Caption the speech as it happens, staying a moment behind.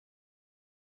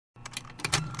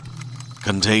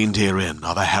Contained herein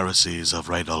are the heresies of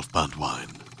Radolf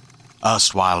Burntwine,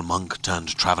 erstwhile monk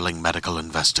turned traveling medical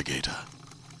investigator.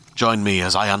 Join me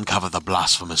as I uncover the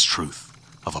blasphemous truth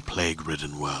of a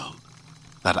plague-ridden world,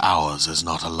 that ours is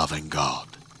not a loving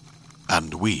God,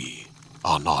 and we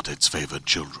are not its favored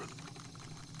children.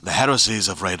 The Heresies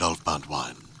of Radolf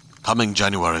Burntwine, coming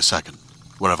January 2nd,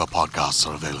 wherever podcasts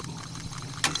are available.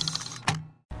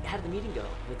 How did the meeting go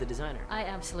with the designer? I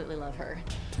absolutely love her.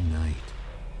 Tonight.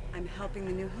 I'm helping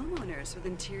the new homeowners with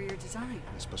interior design.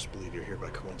 I'm supposed to believe you're here by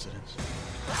coincidence.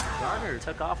 Gardner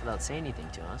took off without saying anything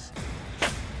to us.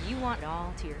 You want it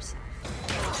all to yourself.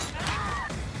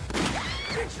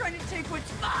 You're trying to take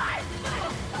what's mine!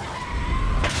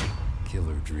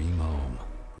 Killer Dream Home.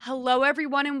 Hello,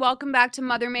 everyone, and welcome back to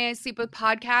Mother May I Sleep With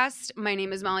podcast. My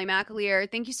name is Molly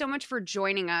McAleer. Thank you so much for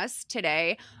joining us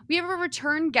today. We have a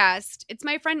return guest. It's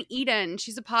my friend Eden.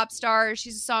 She's a pop star.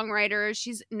 She's a songwriter.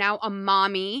 She's now a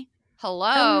mommy.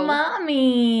 Hello. A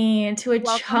mommy to a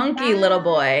Welcome chunky back. little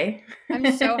boy.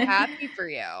 I'm so happy for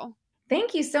you.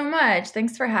 Thank you so much.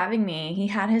 Thanks for having me. He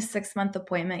had his 6-month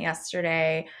appointment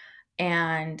yesterday,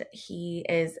 and he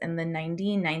is in the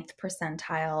 99th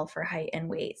percentile for height and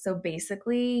weight. So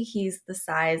basically, he's the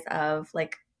size of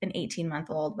like an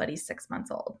 18-month-old, but he's 6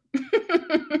 months old.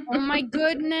 Oh my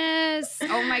goodness.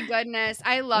 Oh my goodness.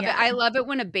 I love it. I love it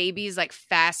when a baby's like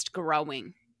fast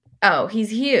growing. Oh, he's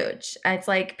huge. It's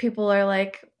like people are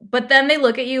like, but then they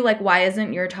look at you like, why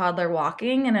isn't your toddler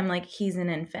walking? And I'm like, he's an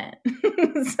infant.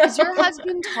 Is your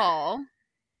husband tall?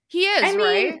 He is,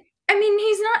 right? I mean,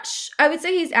 he's not, I would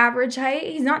say he's average height.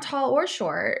 He's not tall or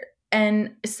short.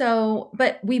 And so,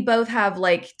 but we both have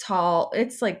like tall,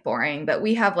 it's like boring, but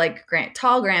we have like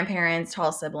tall grandparents,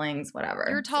 tall siblings, whatever.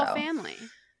 You're a tall family.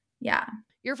 Yeah.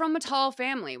 You're from a tall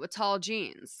family with tall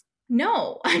genes.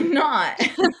 No, I'm not.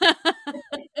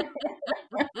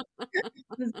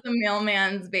 This is the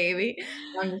mailman's baby.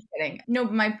 I'm just kidding. No,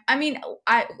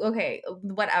 okay,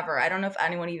 whatever. I don't know if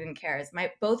anyone even cares.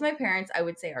 Both my parents, I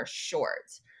would say, are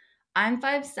short. I'm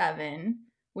 5'7",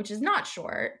 which is not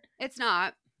short. It's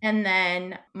not. And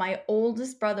then my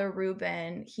oldest brother,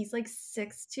 Ruben, he's like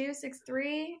 6'2",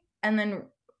 6'3". And then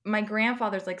my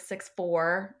grandfather's like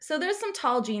 6'4". So there's some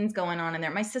tall genes going on in there.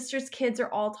 My sister's kids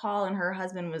are all tall, and her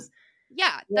husband was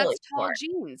that's really tall short.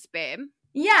 genes, babe.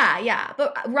 Yeah.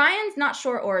 But Ryan's not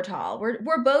short or tall.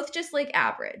 We're both just like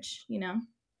average, you know?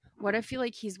 What if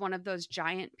like he's one of those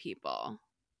giant people?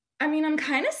 I mean, I'm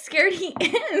kind of scared he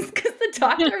is, because the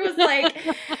doctor was like,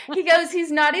 he goes,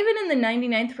 he's not even in the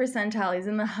 99th percentile. He's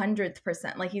in the 100th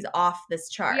percent. Like, he's off this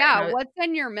chart. Yeah, what's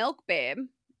in your milk, babe?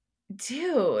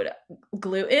 Dude,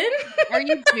 gluten? Are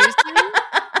you juicing?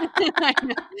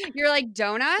 You're like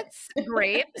donuts,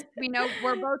 grapes. We know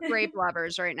we're both grape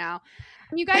lovers right now.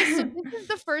 You guys, so this is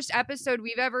the first episode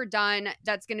we've ever done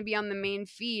that's going to be on the main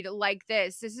feed like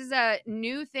this. This is a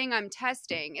new thing I'm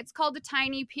testing. It's called a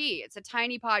Tiny P. It's a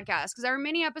tiny podcast because our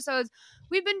mini episodes,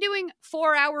 we've been doing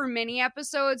 4-hour mini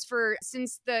episodes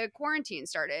since the quarantine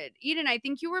started. Eden, I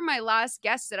think you were my last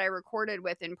guest that I recorded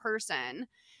with in person.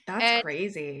 That's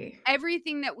crazy.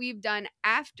 Everything that we've done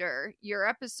after your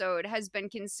episode has been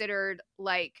considered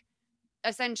like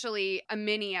essentially a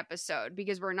mini episode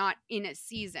because we're not in a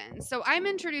season. So I'm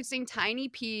introducing Tiny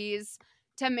Ps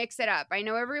to mix it up. I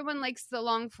know everyone likes the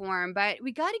long form, but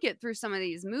we got to get through some of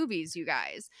these movies, you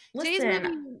guys.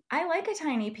 Listen, I like a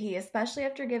tiny pea, especially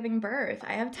after giving birth.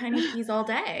 I have tiny peas all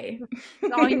day.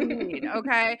 That's all you need,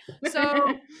 okay?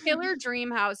 So Killer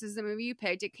Dream House is the movie you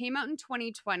picked. It came out in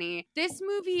 2020. This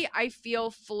movie, I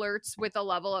feel, flirts with a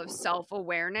level of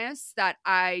self-awareness that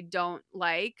I don't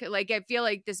like. Like, I feel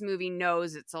like this movie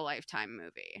knows it's a Lifetime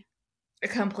movie.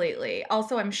 Completely.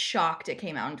 Also, I'm shocked it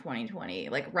came out in 2020,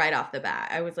 like right off the bat.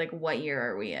 I was like, what year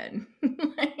are we in?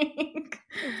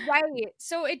 Right.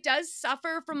 So it does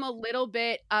suffer from a little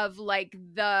bit of like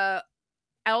the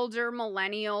elder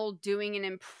millennial doing an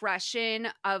impression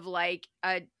of like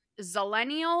a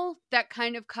zillennial that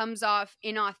kind of comes off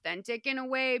inauthentic in a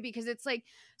way because it's like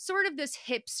sort of this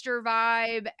hipster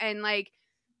vibe, and like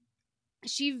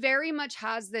she very much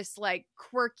has this like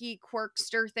quirky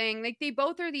quirkster thing. Like they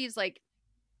both are these like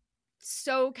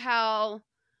SoCal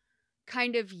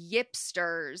kind of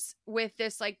yipsters with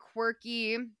this like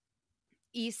quirky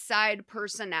East Side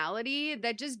personality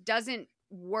that just doesn't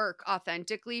work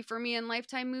authentically for me in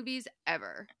Lifetime movies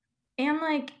ever. And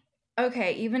like,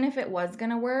 okay, even if it was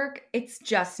gonna work, it's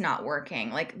just not working.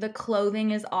 Like the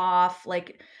clothing is off.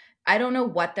 Like I don't know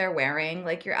what they're wearing.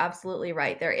 Like you're absolutely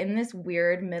right. They're in this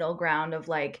weird middle ground of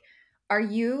like, are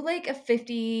you like a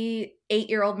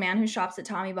 58-year-old man who shops at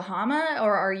Tommy Bahama,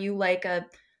 or are you like a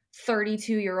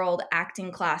 32-year-old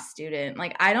acting class student.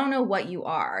 Like, I don't know what you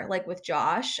are. Like with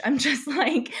Josh, I'm just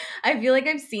like, I feel like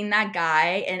I've seen that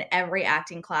guy in every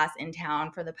acting class in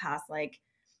town for the past like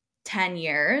 10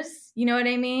 years. You know what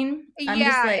I mean? I'm Yeah,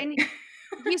 just like, and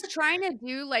he's trying to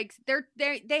do like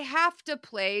they have to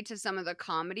play to some of the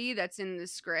comedy that's in the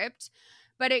script,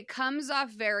 but it comes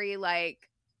off very like,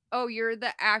 oh, you're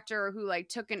the actor who like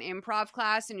took an improv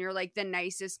class and you're like the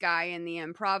nicest guy in the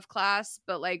improv class,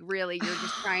 but like really you're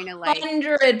just trying to like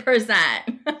 100%.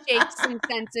 shake some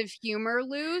sense of humor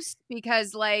loose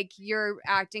because like your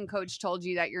acting coach told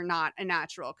you that you're not a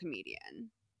natural comedian.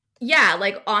 Yeah,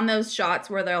 like on those shots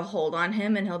where they'll hold on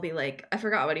him and he'll be like, I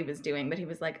forgot what he was doing, but he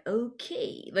was like,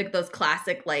 okay. Like those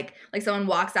classic, like someone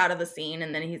walks out of the scene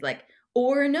and then he's like,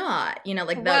 or not, you know,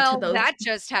 like that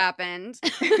just happened.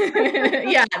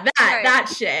 Yeah,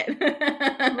 that shit.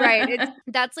 Right.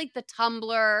 That's like the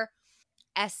Tumblr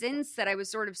essence that I was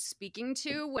sort of speaking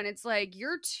to when it's like,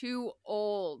 you're too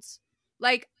old.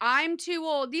 Like, I'm too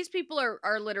old. These people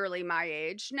are literally my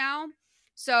age now.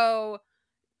 So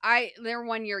they're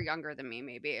 1 year younger than me,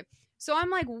 maybe. So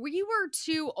I'm like, we were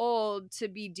too old to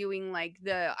be doing like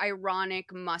the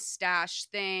ironic mustache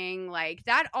thing. Like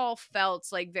that all felt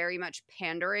like very much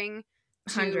pandering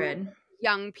to 100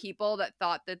 young people that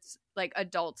thought that's like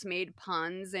adults made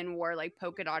puns and wore like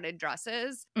polka dotted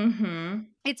dresses. Mm-hmm.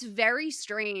 It's very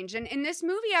strange. And this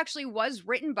movie actually was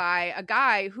written by a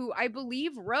guy who I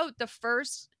believe wrote the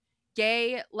first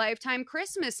gay Lifetime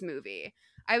Christmas movie.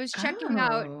 I was checking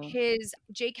out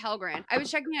Jake Helgren. I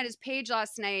was checking out his page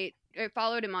last night. I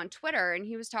followed him on Twitter and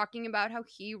he was talking about how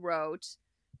he wrote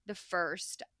the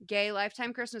first gay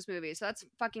Lifetime Christmas movie. So that's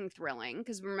fucking thrilling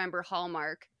because remember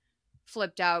Hallmark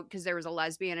flipped out because there was a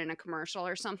lesbian in a commercial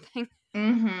or something.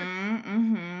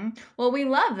 Well, we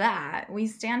love that. We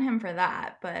stand him for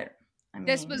that, but I mean...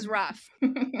 This was rough.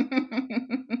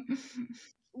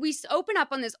 We open up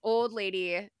on this old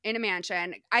lady in a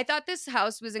mansion. I thought this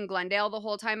house was in Glendale the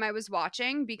whole time I was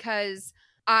watching because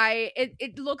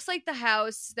it looks like the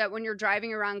house that when you're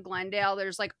driving around Glendale,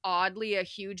 there's like oddly a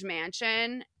huge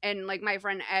mansion. And like my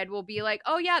friend Ed will be like,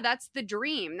 oh yeah, that's the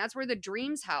Dream. That's where the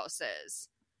Dream's house is.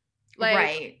 Like,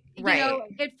 right. You know,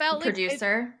 it felt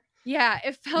producer.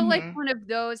 It felt like one of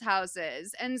those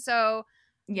houses. And so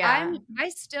yeah, I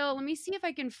still, let me see if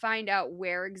I can find out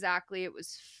where exactly it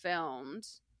was filmed.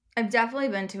 I've definitely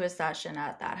been to a session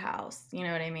at that house. You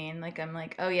know what I mean? Like, I'm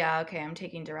like, oh yeah, okay, I'm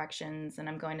taking directions and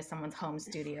I'm going to someone's home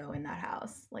studio in that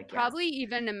house. Like, probably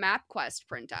even a MapQuest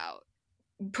printout.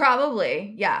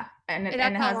 Probably, yeah. And it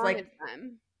has like,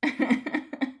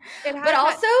 but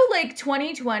also like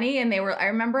 2020, and I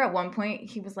remember at one point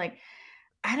he was like,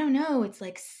 I don't know, it's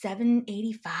like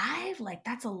 $785. Like,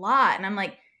 that's a lot. And I'm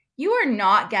like, you are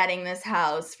not getting this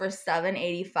house for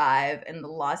 $785 in the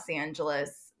Los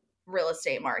Angeles real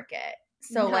estate market.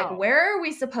 So like, where are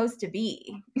we supposed to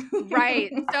be?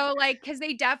 Right. So like, because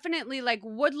they definitely like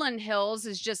Woodland Hills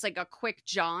is just like a quick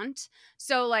jaunt.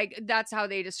 So like, that's how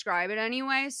they describe it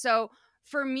anyway. So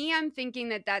for me, I'm thinking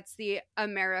that that's the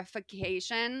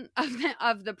Amerification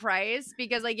of the price,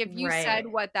 because like if you said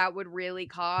what that would really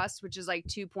cost, which is like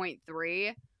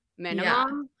 2.3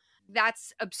 minimum,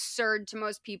 that's absurd to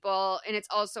most people. And it's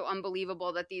also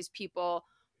unbelievable that these people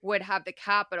would have the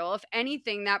capital. If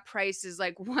anything, that price is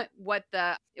like what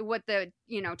the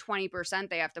 20%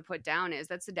 they have to put down is.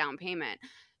 That's the down payment.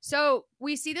 So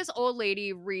we see this old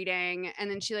lady reading,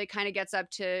 and then she like kind of gets up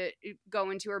to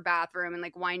go into her bathroom and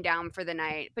like wind down for the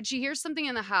night. But she hears something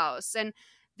in the house, and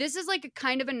this is like a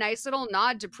kind of a nice little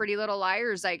nod to Pretty Little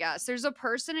Liars, I guess. There's a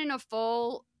person in a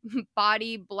full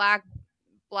body black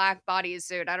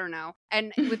bodysuit, I don't know,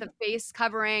 and with a face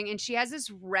covering, and she has this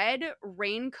red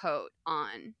raincoat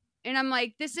on. And I'm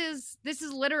like, this is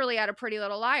literally out of Pretty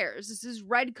Little Liars. This is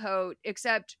red coat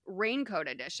except raincoat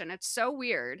edition. It's so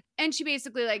weird. And she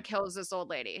basically like kills this old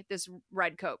lady, this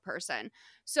red coat person.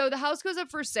 So the house goes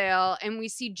up for sale, and we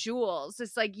see Jules,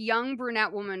 this like young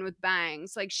brunette woman with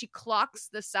bangs. Like, she clocks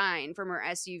the sign from her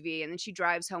SUV, and then she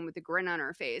drives home with a grin on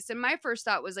her face. And my first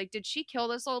thought was like, did she kill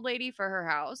this old lady for her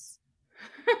house?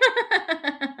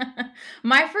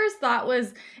 My first thought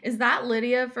was, is that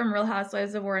Lydia from Real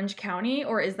Housewives of Orange County,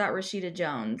 or is that Rashida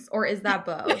Jones, or is that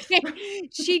both?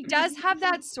 She does have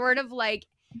that sort of like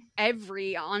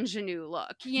every ingenue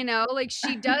look, you know, like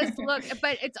she does look,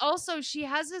 but it's also, she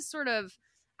has this sort of,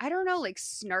 I don't know, like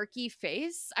snarky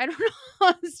face. I don't know how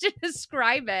else to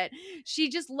describe it. She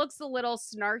just looks a little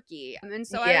snarky. And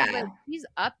so I was like, he's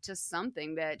up to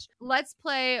something, bitch. Let's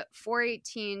play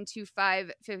 418 to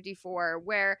 554,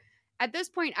 where at this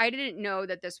point, I didn't know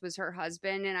that this was her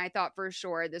husband, and I thought for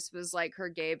sure this was like her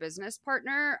gay business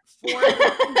partner.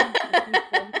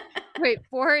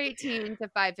 418 to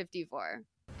 554.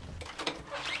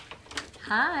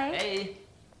 Hi. Hey.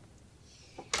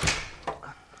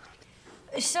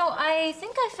 So I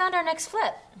think I found our next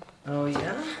flip. Oh,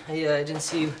 yeah? I didn't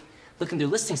see you looking through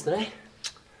listings today.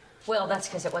 Well, that's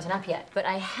because it wasn't up yet, but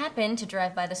I happened to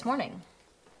drive by this morning.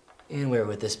 And where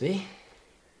would this be?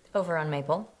 Over on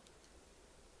Maple.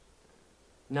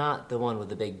 Not the one with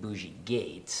the big bougie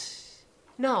gate.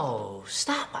 No,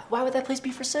 stop. Why would that place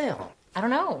be for sale? I don't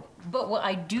know, but what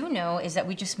I do know is that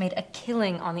we just made a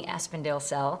killing on the Aspendale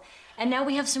sell, and now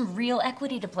we have some real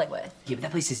equity to play with. Yeah, but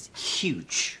that place is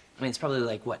huge. I mean, it's probably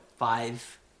like, what,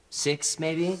 5, 6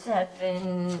 maybe?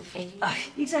 7, 8.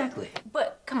 Exactly.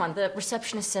 But come on, the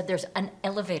receptionist said there's an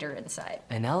elevator inside.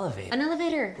 An elevator? An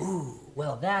elevator. Ooh,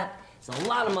 well, that is a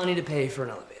lot of money to pay for an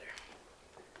elevator.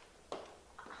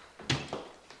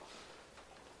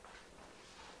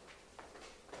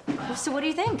 So what do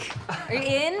you think? Are you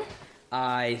in?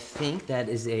 I think that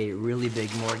is a really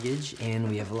big mortgage, and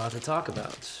we have a lot to talk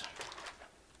about.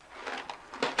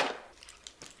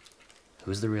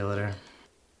 Who's the realtor?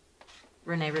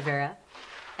 Renee Rivera.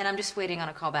 And I'm just waiting on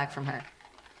a call back from her.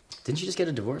 Didn't you just get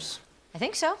a divorce? I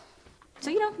think so.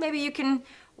 So, maybe you can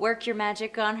work your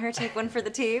magic on her, take one for the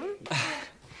team.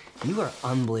 You are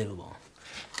unbelievable.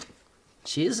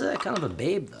 She is kind of a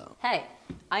babe, though. Hey,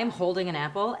 I am holding an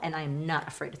apple, and I am not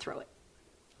afraid to throw it.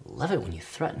 Love it when you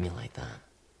threaten me like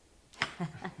that.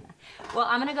 Well,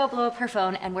 I'm gonna go blow up her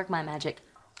phone and work my magic.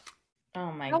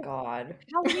 Oh my God.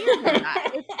 How weird is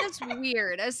that? It's just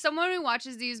weird. As someone who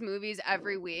watches these movies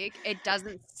every week, it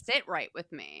doesn't sit right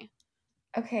with me.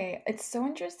 Okay, it's so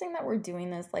interesting that we're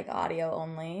doing this like audio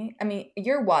only. I mean,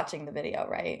 you're watching the video,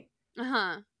 right?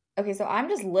 Uh-huh. Okay, so I'm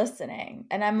just listening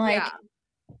and I'm like, Yeah.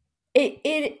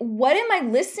 What am I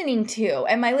listening to?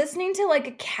 Am I listening to like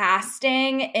a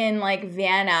casting in like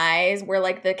Van Nuys where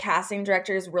like the casting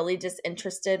director is really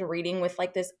disinterested reading with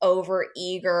like this over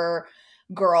eager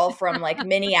girl from like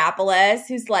Minneapolis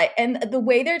who's like, and the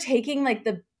way they're taking like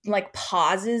the like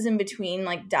pauses in between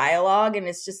like dialogue and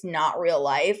it's just not real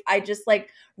life. I just like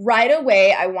right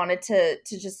away I wanted to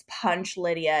just punch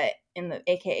Lydia in the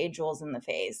AKA Jules in the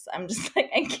face. I'm just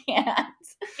like, I can't.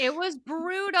 It was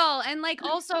brutal. And like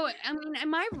also, I mean,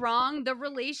 am I wrong? The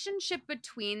relationship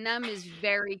between them is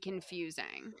very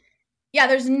confusing. Yeah,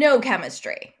 there's no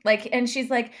chemistry. Like, and she's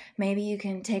like, maybe you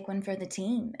can take one for the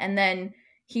team. And then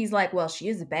he's like, well, she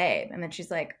is a babe. And then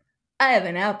she's like, I have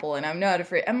an apple and I'm not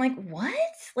afraid. I'm like, what?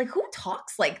 Like, who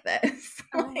talks like this?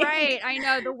 Like, Right. I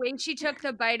know. The way she took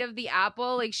the bite of the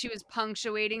apple, like she was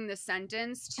punctuating the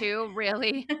sentence too,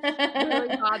 really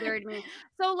bothered me.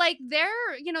 So like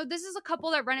this is a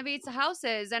couple that renovates the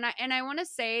houses. And I want to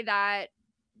say that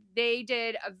they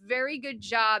did a very good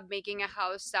job making a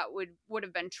house that would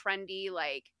have been trendy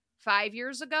like 5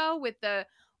 years ago with the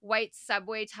white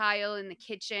subway tile in the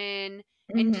kitchen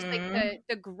and just like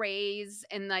the grays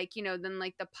and like, then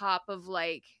like the pop of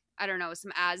like, I don't know,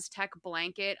 some Aztec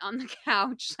blanket on the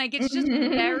couch. Like it's just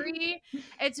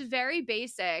it's very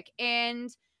basic. And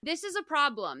this is a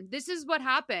problem. This is what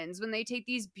happens when they take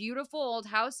these beautiful old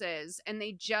houses and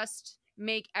they just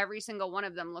make every single one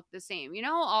of them look the same. You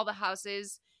know, all the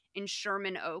houses in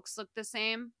Sherman Oaks look the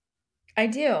same. I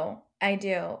do.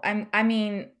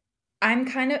 I'm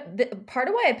kind of part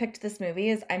of why I picked this movie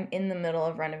is I'm in the middle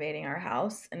of renovating our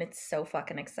house and it's so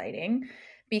fucking exciting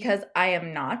because I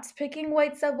am not picking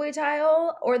white subway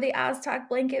tile or the Aztec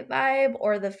blanket vibe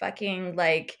or the fucking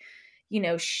like,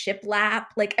 shiplap.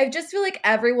 Like I just feel like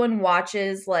everyone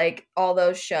watches like all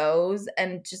those shows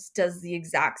and just does the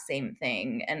exact same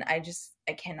thing. And I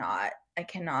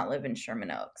cannot live in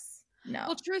Sherman Oaks. No.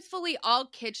 Well, truthfully, all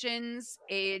kitchens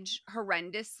age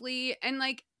horrendously. And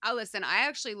like, listen, I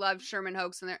actually love Sherman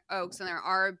Oaks and there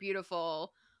are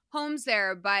beautiful homes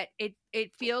there, but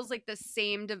it feels like the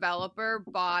same developer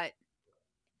bought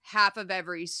half of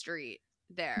every street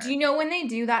there. Do you know when they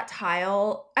do that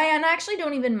tile? And I actually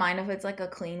don't even mind if it's like a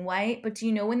clean white, but do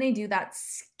you know when they do that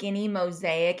skinny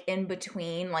mosaic in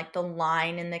between like the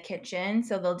line in the kitchen?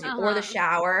 So they'll do, or the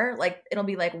shower, like it'll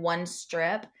be like one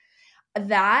strip.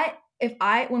 That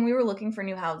when we were looking for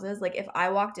new houses, like if I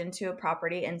walked into a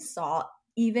property and saw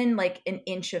even like an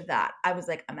inch of that, I was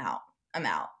like, I'm out.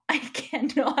 I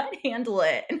cannot handle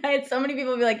it. And I had so many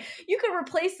people be like, you could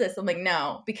replace this. I'm like,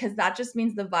 no, because that just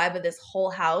means the vibe of this whole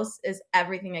house is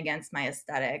everything against my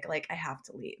aesthetic. Like I have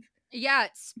to leave. Yeah,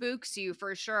 it spooks you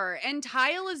for sure. And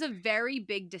tile is a very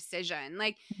big decision.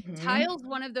 Like, Mhm. tile's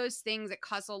one of those things that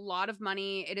costs a lot of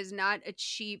money. It is not a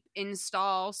cheap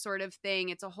install sort of thing.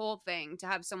 It's a whole thing to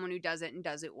have someone who does it and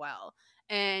does it well.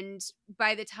 And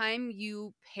by the time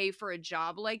you pay for a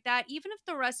job like that, even if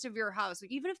the rest of your house,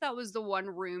 like even if that was the one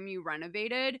room you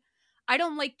renovated, I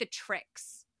don't like the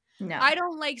tricks. No. I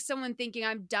don't like someone thinking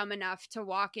I'm dumb enough to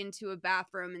walk into a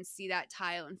bathroom and see that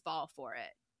tile and fall for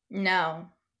it. No.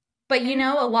 But you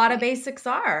know, a lot of basics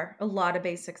are. A lot of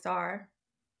basics are.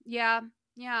 Yeah.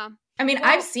 Yeah. I mean, Well-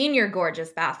 I've seen your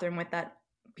gorgeous bathroom with that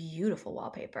beautiful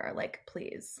wallpaper. Like,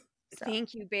 please. So.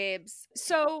 Thank you, babes.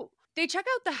 So they check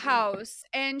out the house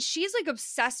and she's like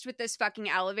obsessed with this fucking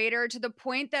elevator to the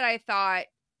point that I thought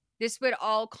this would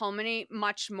all culminate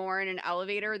much more in an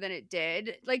elevator than it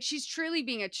did. Like, she's truly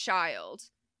being a child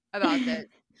about this.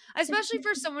 Especially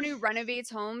for someone who renovates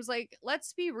homes. Like,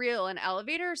 let's be real, an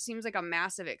elevator seems like a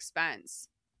massive expense.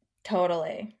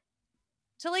 Totally.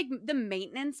 So, like, the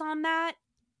maintenance on that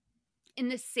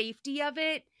and the safety of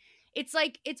it, it's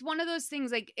like, it's one of those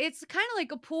things, like, it's kind of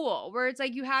like a pool where it's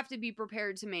like you have to be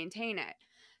prepared to maintain it.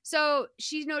 So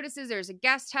she notices there's a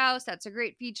guest house. That's a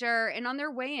great feature. And on their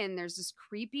way in, there's this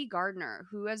creepy gardener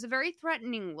who has a very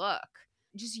threatening look,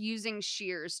 just using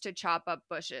shears to chop up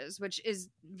bushes, which is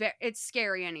it's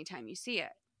scary anytime you see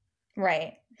it.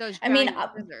 Right. Those I mean,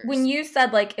 giant scissors. when you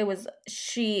said like it was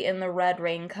she in the red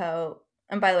raincoat,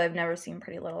 and by the way, I've never seen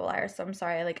Pretty Little Liars, so I'm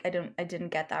sorry, like I didn't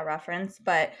get that reference.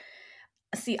 But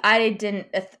see, I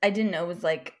didn't know it was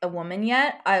like a woman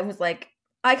yet. I was like,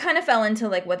 I kind of fell into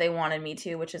like what they wanted me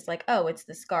to, which is like, oh, it's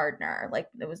this gardener, like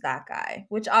it was that guy,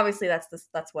 which obviously that's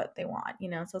what they want, you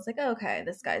know. So it's like, oh, okay,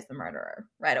 this guy's the murderer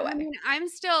right away. I mean, I'm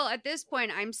still at this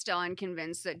point, I'm still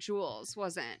unconvinced that Jules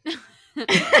wasn't.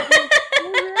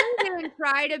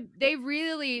 They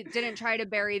really didn't try to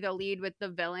bury the lead with the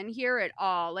villain here at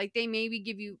all. Like, they maybe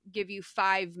give you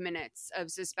 5 minutes of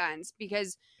suspense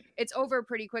because it's over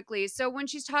pretty quickly. So when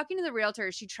she's talking to the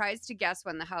realtor, she tries to guess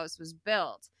when the house was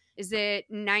built. Is it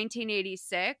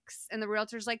 1986? And the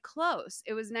realtor's like, close.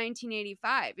 It was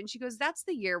 1985. And she goes, that's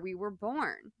the year we were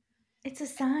born. It's a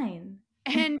sign.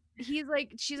 And she's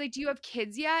like, do you have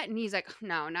kids yet? And he's like,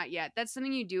 no, not yet. That's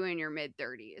something you do in your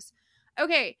mid-30s.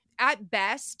 Okay, at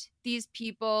best, these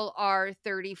people are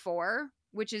 34,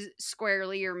 which is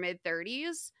squarely your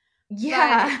mid-30s.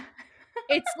 Yeah. But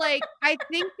it's like, I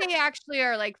think they actually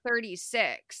are like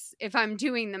 36, if I'm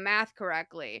doing the math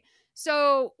correctly.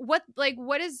 So what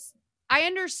is, I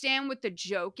understand what the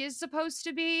joke is supposed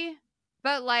to be,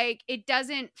 but like, it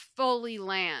doesn't fully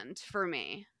land for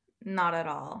me. Not at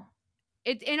all.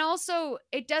 And also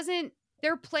it doesn't,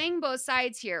 they're playing both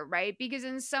sides here, right? Because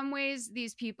in some ways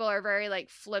these people are very like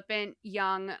flippant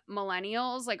young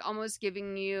millennials, like almost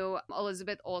giving you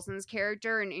Elizabeth Olsen's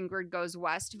character in Ingrid Goes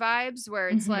West vibes, where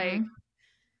it's like,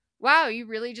 wow, you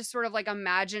really just sort of like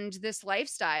imagined this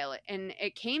lifestyle and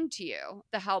it came to you,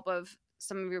 the help of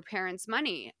some of your parents'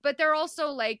 money. But they're also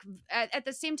like, at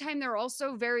the same time, they're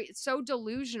also so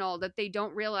delusional that they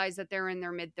don't realize that they're in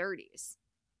their mid-30s.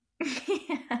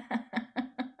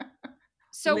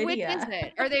 So Lydia. Which is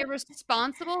it? Are they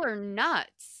responsible or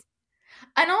nuts?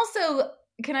 And also,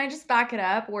 can I just back it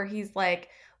up where he's like,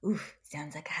 oof,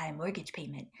 sounds like a high mortgage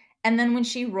payment. And then when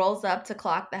she rolls up to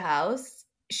clock the house,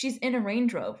 she's in a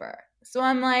Range Rover. So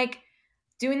I'm like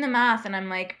doing the math and I'm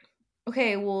like,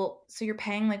 okay, well, so you're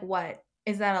paying like what?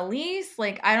 Is that a lease?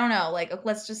 Like, I don't know. Like,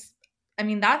 let's just, I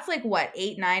mean, that's like what,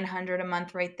 $800-900 a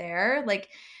month right there. Like,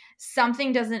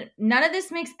 none of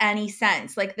this makes any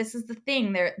sense. Like, this is the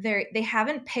thing. They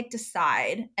haven't picked a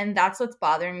side, and that's what's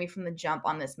bothering me from the jump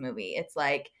on this movie. It's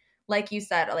like you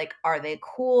said, like, are they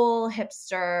cool,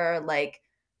 hipster, like,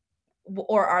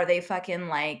 or are they fucking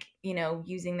like, you know,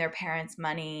 using their parents'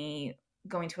 money,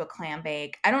 going to a clam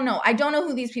bake? I don't know. I don't know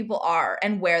who these people are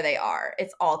and where they are.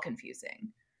 It's all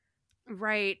confusing.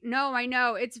 Right. No, I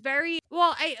know. It's very,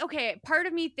 well, part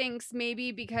of me thinks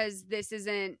maybe because this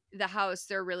isn't the house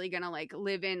they're really going to like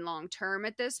live in long term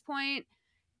at this point.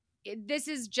 This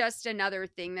is just another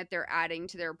thing that they're adding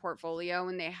to their portfolio,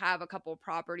 and they have a couple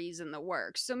properties in the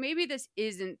works. So maybe this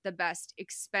isn't the best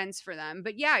expense for them.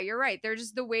 But yeah, you're right. They're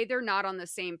just, the way they're not on the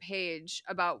same page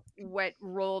about what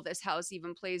role this house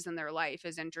even plays in their life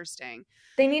is interesting.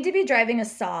 They need to be driving a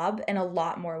Saab, and a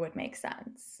lot more would make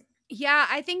sense. Yeah,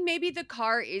 I think maybe the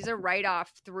car is a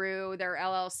write-off through their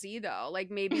LLC, though.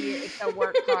 Like, maybe it's a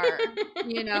work car,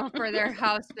 you know, for their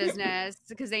house business,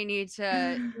 because they need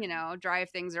to, you know, drive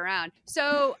things around.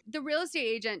 So the real estate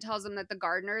agent tells them that the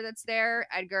gardener that's there,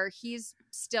 Edgar, he's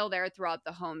still there throughout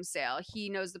the home sale. He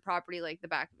knows the property like the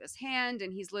back of his hand,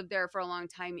 and he's lived there for a long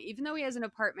time, even though he has an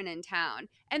apartment in town.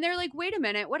 And they're like, wait a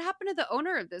minute, what happened to the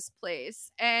owner of this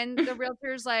place? And the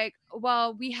realtor's like,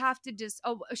 well, we have to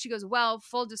she goes, well,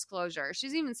 full disclosure. She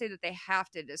doesn't even say that they have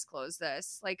to disclose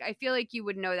this. Like, I feel like you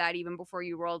would know that even before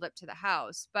you rolled up to the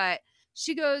house. But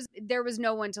she goes, there was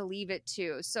no one to leave it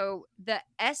to. So the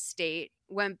estate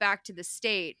went back to the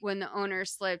state when the owner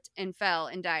slipped and fell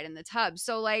and died in the tub.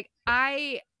 So like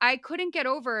I couldn't get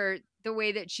over the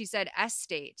way that she said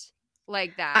estate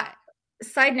like that.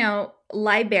 Side note,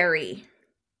 library.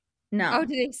 No. Oh,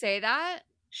 did they say that?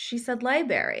 She said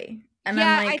library. And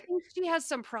yeah, I'm like, I think she has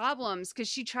some problems because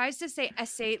she tries to say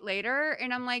estate later.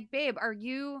 And I'm like, babe,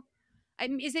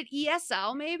 is it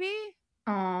ESL maybe?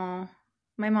 oh,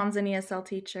 my mom's an ESL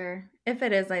teacher. If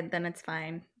it is, then it's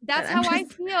fine. That's But I'm how I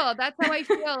just- feel. That's how I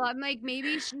feel. I'm like,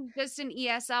 maybe she's just an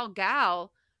ESL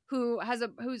gal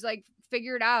who's like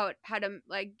figured out how to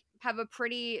like have a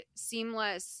pretty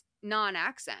seamless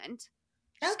non-accent.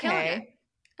 She's killing it. Okay.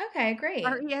 Okay, great.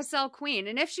 Our ESL queen.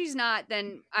 And if she's not,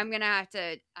 then I'm gonna have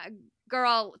to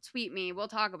girl, tweet me. We'll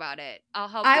talk about it. I'll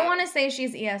help you. I want to say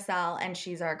she's ESL and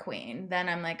she's our queen. Then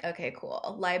I'm like, okay,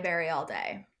 cool. Library all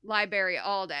day. Library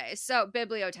all day. So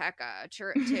biblioteca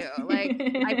too. Like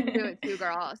I can do it too,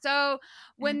 girl. So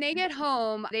when they get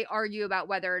home, they argue about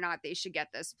whether or not they should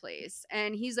get this place.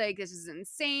 And he's like, this is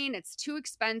insane. It's too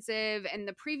expensive. And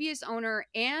the previous owner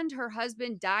and her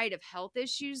husband died of health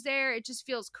issues there. It just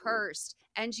feels cursed.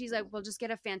 And she's like, well, just get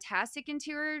a fantastic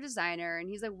interior designer. And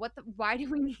he's like, why do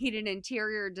we need an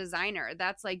interior designer?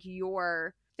 That's like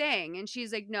your thing. And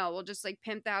she's like, no, we'll just like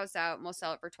pimp the house out and we'll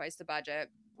sell it for twice the budget.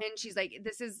 And she's like,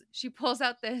 she pulls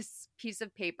out this piece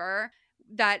of paper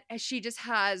that she just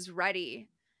has ready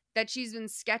that she's been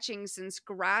sketching since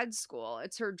grad school.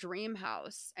 It's her dream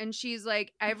house. And she's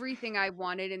like, everything I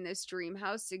wanted in this dream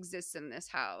house exists in this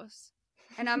house.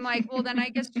 And I'm like, well, then I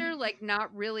guess you're like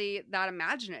not really that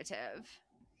imaginative.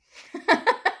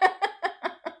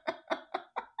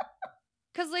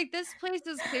 Because like this place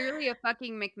is clearly a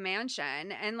fucking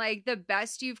McMansion. And like the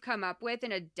best you've come up with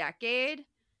in a decade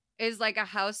is like a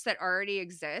house that already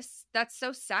exists. That's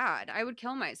so sad. I would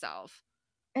kill myself.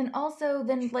 And also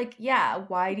then like, yeah,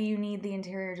 why do you need the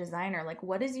interior designer? Like,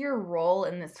 what is your role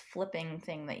in this flipping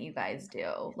thing that you guys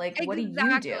do? Like, what do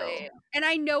you do? And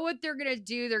I know what they're going to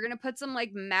do. They're going to put some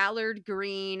like mallard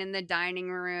green in the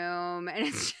dining room. And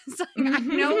it's just like, I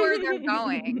know where they're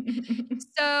going.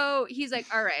 So he's like,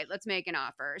 all right, let's make an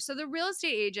offer. So the real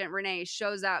estate agent, Renee,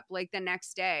 shows up like the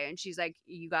next day and she's like,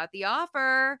 you got the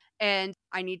offer and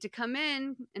I need to come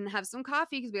in and have some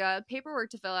coffee because we got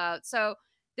paperwork to fill out. So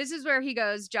this is where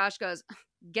Josh goes,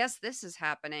 guess this is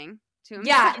happening to him.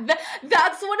 Yeah,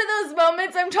 that's one of those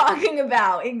moments I'm talking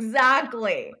about.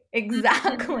 Exactly.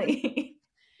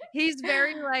 He's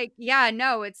very like, yeah,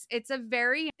 no, it's Saved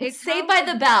by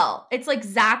the Bell. It's like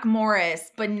Zach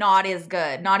Morris, but not as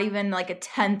good. Not even like a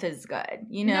tenth as good,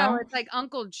 you know? No, it's like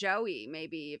Uncle Joey,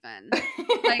 maybe even.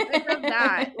 Like, think of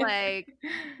that. Like,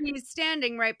 he's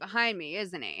standing right behind me,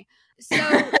 isn't he? So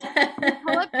they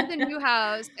pull up to the new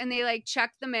house and they like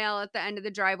check the mail at the end of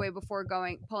the driveway before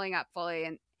pulling up fully.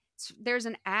 And there's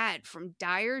an ad from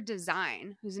Dyer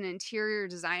Design, who's an interior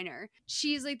designer.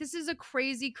 She's like, this is a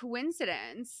crazy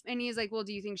coincidence. And he's like, well,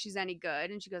 do you think she's any good?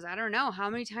 And she goes, I don't know.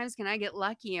 How many times can I get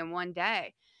lucky in one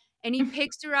day? And he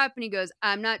picks her up and he goes,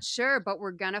 I'm not sure, but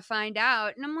we're going to find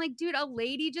out. And I'm like, dude, a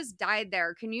lady just died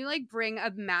there. Can you like bring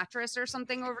a mattress or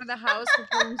something over to the house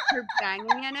before you start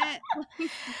banging in it?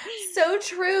 So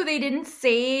true. They didn't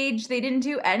sage. They didn't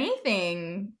do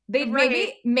anything. They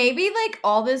Right. maybe like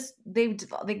all this,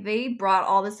 they brought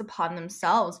all this upon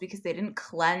themselves because they didn't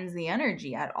cleanse the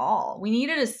energy at all. We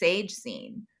needed a sage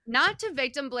scene. Not to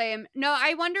victim blame. No,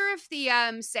 I wonder if the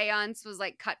seance was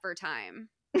like cut for time.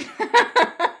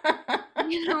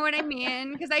 You know what I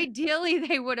mean? Because ideally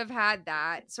they would have had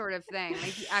that sort of thing.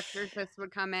 Like the exorcist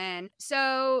would come in.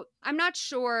 So I'm not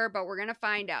sure, but we're going to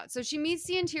find out. So she meets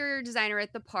the interior designer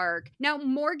at the park. Now,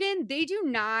 Morgan, they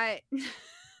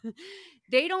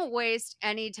don't waste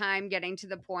any time getting to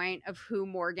the point of who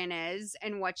Morgan is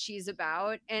and what she's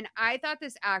about. And I thought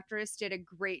this actress did a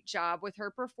great job with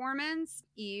her performance,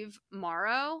 Eve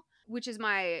Morrow, which is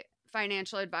my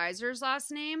financial advisor's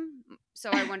last name. So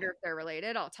I wonder if they're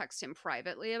related. I'll text him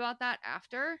privately about that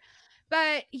after.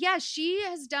 But yeah, she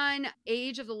has done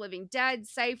Age of the Living Dead,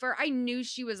 Cypher. I knew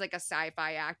she was like a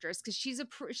sci-fi actress because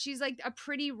she's like a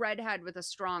pretty redhead with a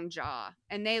strong jaw.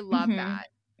 And they love that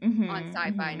on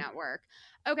Sci-Fi Network.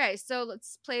 Okay, so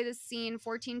let's play this scene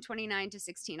 1429 to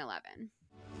 1611.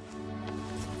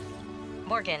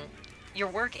 Morgan, your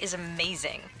work is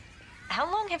amazing. How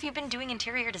long have you been doing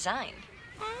interior design?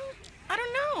 I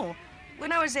don't know.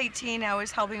 When I was 18, I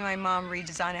was helping my mom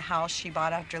redesign a house she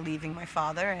bought after leaving my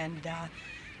father, and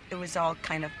it was all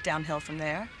kind of downhill from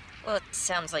there. Well, it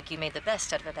sounds like you made the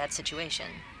best out of a bad situation.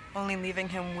 Only leaving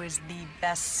him was the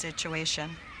best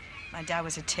situation. My dad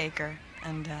was a taker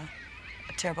and a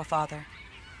terrible father.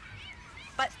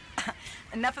 But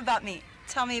enough about me.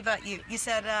 Tell me about you. You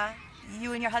said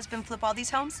you and your husband flip all these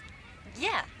homes?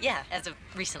 Yeah, as of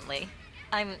recently.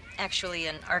 I'm actually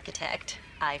an architect.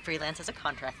 I freelance as a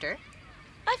contractor.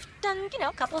 I've done,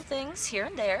 a couple of things here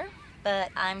and there,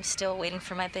 but I'm still waiting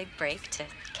for my big break to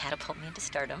catapult me into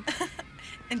stardom.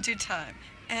 In due time.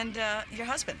 And your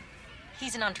husband?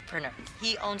 He's an entrepreneur.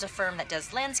 He owns a firm that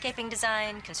does landscaping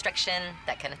design, construction,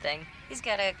 that kind of thing. He's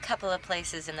got a couple of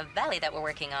places in the valley that we're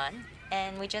working on,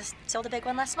 and we just sold a big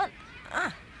one last month.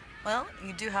 Well,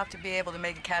 you do have to be able to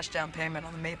make a cash down payment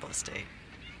on the Maple Estate.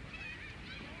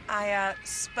 I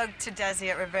spoke to Desi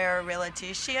at Rivera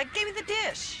Realty. She gave me the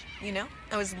dish.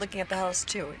 I was looking at the house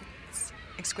too. It's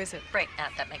exquisite. Right,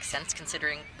 that makes sense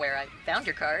considering where I found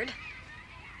your card.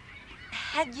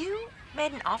 Had you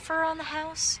made an offer on the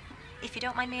house, if you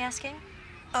don't mind me asking?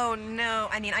 Oh, no.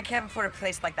 I can't afford a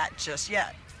place like that just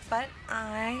yet. But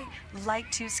I like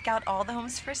to scout all the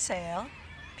homes for sale,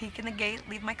 peek in the gate,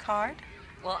 leave my card.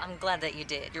 Well, I'm glad that you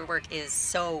did. Your work is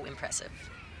so impressive.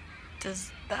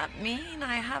 Does that mean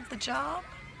I have the job?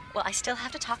 Well, I still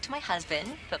have to talk to my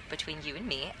husband, but between you and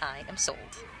me, I am sold.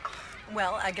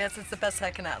 Well, I guess it's the best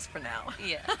I can ask for now.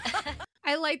 Yeah.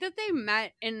 I like that they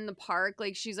met in the park.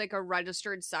 Like, she's like a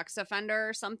registered sex offender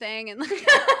or something. And I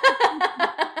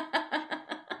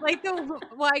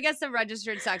guess the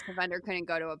registered sex offender couldn't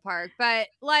go to a park. But,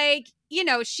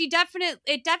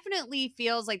 it definitely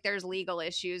feels like there's legal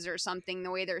issues or something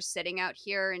the way they're sitting out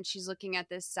here. And she's looking at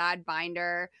this sad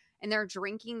binder. And they're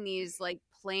drinking these,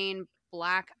 plain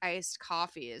black iced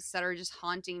coffees that are just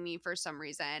haunting me for some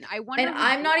reason. I wonder. And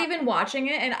I'm not even watching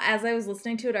it. And as I was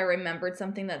listening to it, I remembered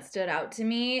something that stood out to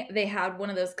me. They had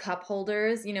one of those cup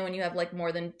holders. When you have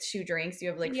more than 2 drinks, you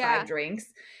have 5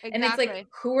 drinks. Exactly. And it's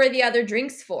who are the other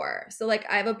drinks for? So I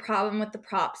have a problem with the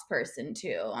props person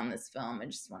too on this film. I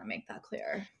just want to make that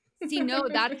clear. See, no,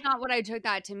 that's not what I took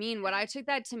that to mean. What I took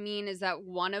that to mean is that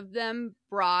one of them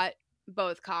brought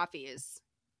both coffees.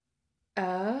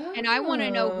 Oh. And I want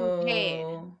to know who paid.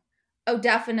 Oh,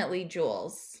 definitely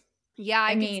Jules. Yeah,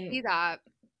 I can see that.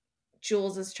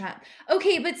 Jules is trying.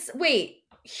 Okay, but wait.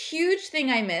 Huge thing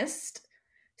I missed.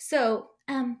 So,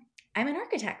 I'm an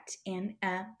architect and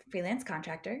a freelance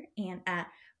contractor. And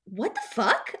what the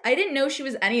fuck? I didn't know she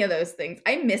was any of those things.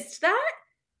 I missed that.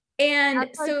 And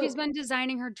that's so she's been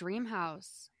designing her dream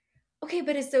house. Okay,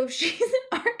 but so if she's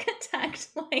an architect,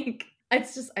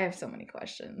 it's just, I have so many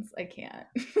questions. I can't.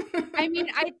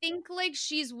 I think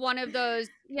she's one of those,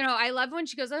 I love when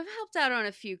she goes, I've helped out on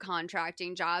a few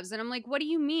contracting jobs. And I'm like, what do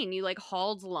you mean? You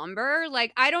hauled lumber?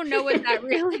 I don't know what that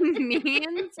really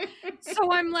means.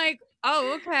 So I'm like,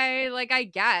 oh, okay. I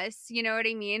guess, you know what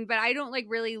I mean? But I don't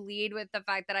really lead with the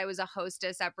fact that I was a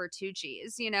hostess at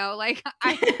Bertucci's,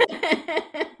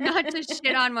 not to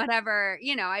shit on whatever,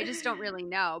 I just don't really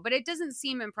know. But it doesn't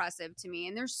seem impressive to me.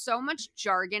 And there's so much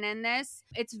jargon in this.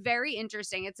 It's very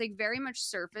interesting. It's very much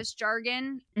surface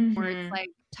jargon where it's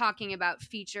talking about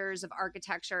features of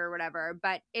architecture or whatever.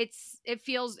 But it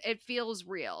feels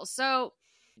real. So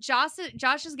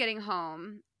Josh is getting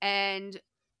home and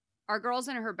our girl's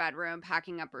in her bedroom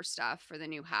packing up her stuff for the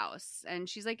new house. And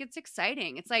she's like, it's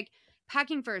exciting. It's like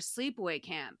packing for a sleepaway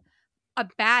camp. A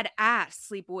badass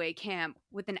sleepaway camp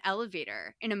with an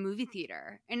elevator in a movie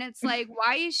theater. And it's why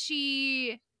is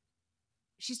she's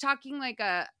talking like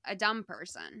a dumb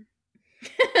person.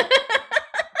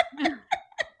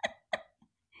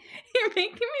 You're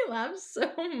making me laugh so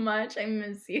much. I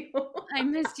miss you. I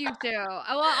missed you too.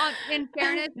 Well, in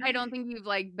fairness, I don't think you've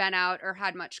been out or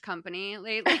had much company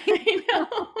lately. I know.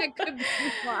 That could be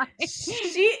why. She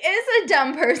is a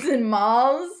dumb person,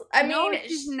 Malls. No,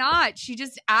 she's not. She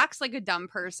just acts like a dumb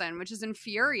person, which is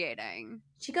infuriating.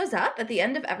 She goes up at the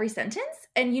end of every sentence,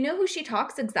 and you know who she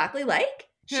talks exactly like?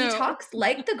 She talks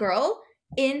like the girl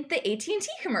in the AT&T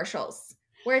commercials,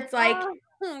 where it's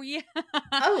oh yeah.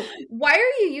 Oh, why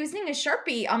are you using a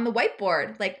Sharpie on the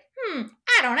whiteboard? I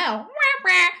don't know.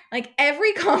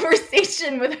 Every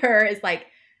conversation with her is I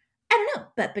don't know,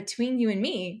 but between you and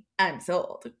me, I'm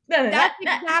sold. That's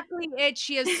exactly it.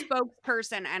 She has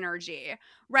spokesperson energy,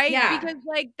 right? Yeah. Because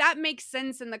that makes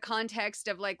sense in the context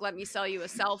of let me sell you a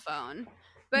cell phone.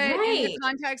 But in the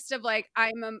context of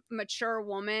I'm a mature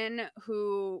woman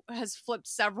who has flipped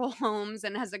several homes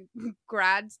and has a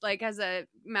has a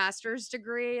master's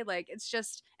degree. It's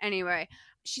just, anyway,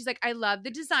 she's like, I love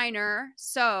the designer,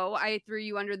 so I threw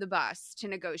you under the bus to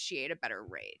negotiate a better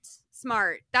rate.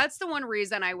 Smart. That's the one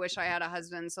reason I wish I had a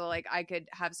husband, so like I could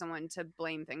have someone to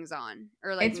blame things on,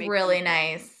 or like It's make really them-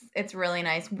 nice. It's really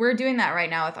nice. We're doing that right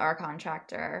now with our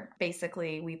contractor.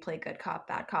 Basically, we play good cop,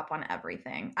 bad cop on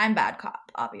everything. I'm bad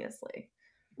cop, obviously.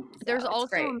 There's So it's also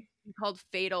great. a movie called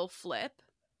Fatal Flip,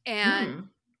 and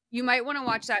you might want to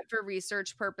watch that for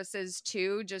research purposes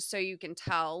too, just so you can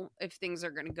tell if things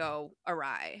are going to go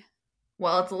awry.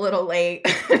 Well, it's a little late.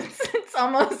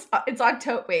 It's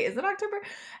October. Wait, is it October?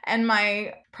 And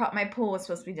my pool was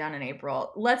supposed to be done in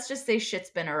April. Let's just say shit's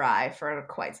been awry for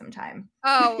quite some time.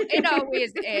 Oh, it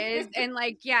always is. And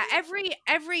like, yeah,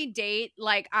 every date,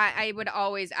 like I would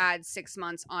always add 6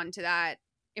 months onto that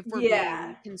if we're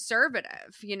being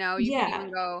conservative, you know, you can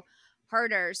even go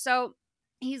harder. So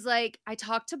he's like, I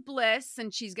talked to Bliss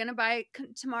and she's going to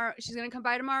come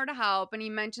by tomorrow to help. And he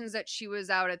mentions that she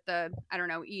was out at the, I don't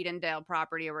know, Edendale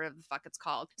property or whatever the fuck it's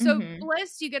called. So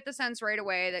Bliss, you get the sense right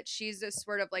away that she's this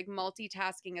sort of like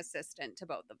multitasking assistant to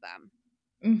both of them.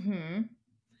 Mm-hmm.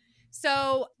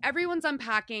 So everyone's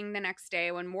unpacking the next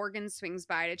day when Morgan swings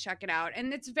by to check it out.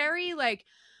 And it's very like,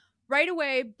 right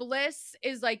away, Bliss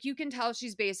is like, you can tell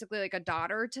she's basically like a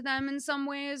daughter to them in some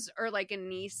ways, or like a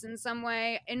niece in some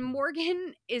way. And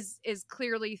Morgan is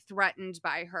clearly threatened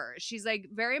by her. She's like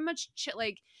very much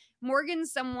like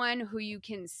Morgan's someone who you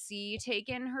can see take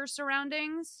in her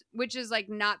surroundings, which is like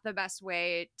not the best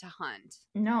way to hunt.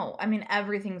 No, I mean,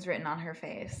 everything's written on her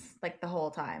face like the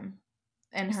whole time.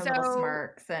 And her little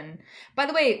smirks. And by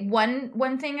the way,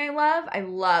 one thing I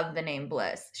love the name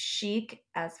Bliss. Chic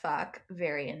as fuck.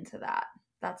 Very into that.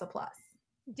 That's a plus.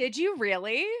 Did you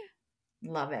really?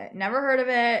 Love it. Never heard of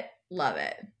it. Love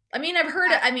it. I mean, I've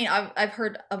heard it. I mean, I've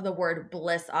heard of the word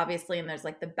Bliss, obviously, and there's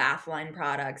like the bath line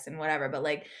products and whatever, but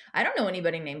like, I don't know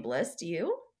anybody named Bliss. Do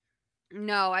you?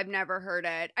 No, I've never heard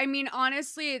it. I mean,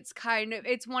 honestly,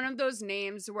 it's one of those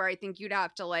names where I think you'd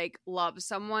have to like love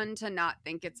someone to not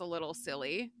think it's a little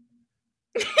silly.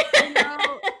 You know?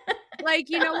 Like,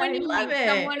 you know, when you meet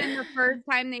someone and the first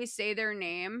time they say their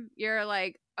name, you're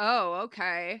like, oh,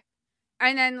 okay.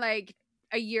 And then like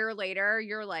a year later,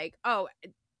 you're like, oh,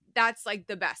 that's like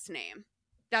the best name.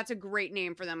 That's a great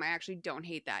name for them. I actually don't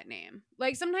hate that name.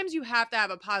 Like sometimes you have to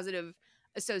have a positive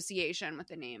association with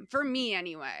the name. For me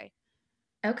anyway.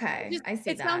 Okay, I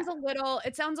see that.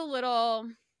 It sounds a little,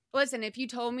 listen, if you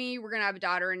told me you were going to have a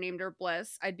daughter and named her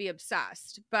Bliss, I'd be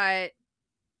obsessed, but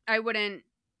I wouldn't,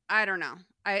 I don't know.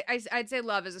 I'd say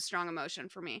love is a strong emotion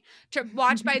for me. To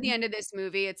watch by the end of this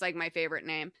movie, it's like my favorite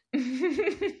name.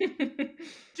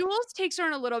 Jules takes her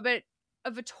on a little bit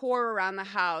of a tour around the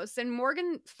house and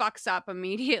Morgan fucks up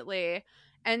immediately.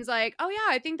 And's like, oh yeah,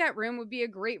 I think that room would be a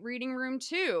great reading room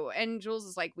too. And Jules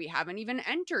is like, we haven't even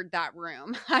entered that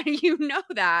room. How do you know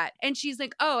that? And she's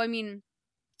like, oh, I mean,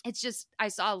 it's just, I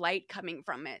saw light coming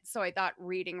from it. So I thought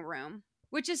reading room,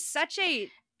 which is such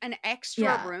an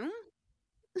extra room.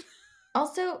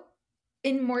 Also,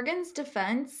 in Morgan's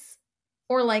defense,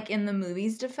 or like in the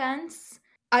movie's defense,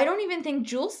 I don't even think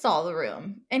Jules saw the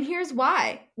room. And here's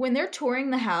why. When they're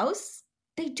touring the house,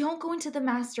 they don't go into the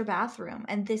master bathroom.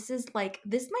 And this might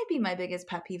be my biggest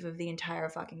pet peeve of the entire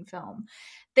fucking film.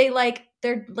 They're like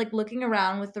looking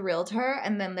around with the realtor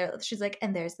and then she's like,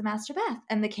 and there's the master bath.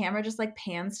 And the camera just like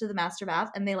pans to the master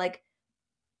bath and they like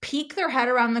peek their head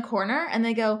around the corner and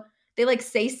they like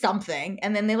say something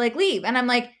and then they like leave. And I'm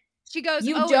like, she goes,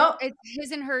 it's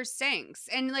his and her sinks.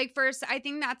 And like first, I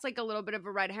think that's like a little bit of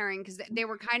a red herring because they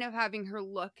were kind of having her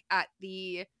look at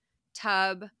the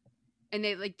tub. And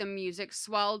the music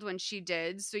swelled when she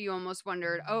did. So you almost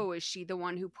wondered, oh, is she the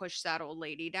one who pushed that old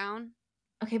lady down?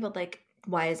 Okay, but like,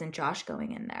 why isn't Josh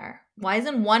going in there? Why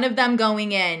isn't one of them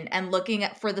going in and looking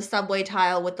for the subway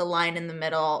tile with the line in the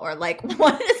middle? Or like,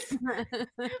 why is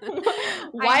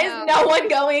no one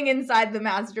going inside the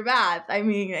master bath? I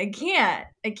mean, I can't.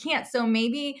 So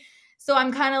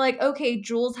I'm kind of like, okay,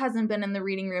 Jules hasn't been in the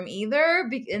reading room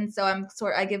either. And so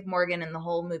I give Morgan and the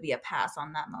whole movie a pass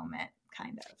on that moment.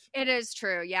 Kind of. It is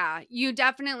true. Yeah. You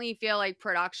definitely feel like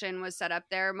production was set up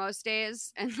there most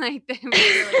days. And like they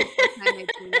really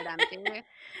cleaned it empty.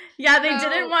 Yeah, they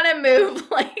didn't want to move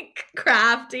like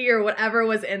crafty or whatever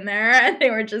was in there. And they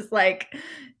were just like,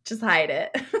 just hide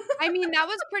it. I mean, that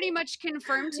was pretty much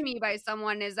confirmed to me by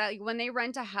someone is that like, when they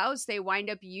rent a house, they wind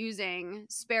up using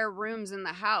spare rooms in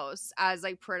the house as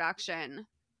like production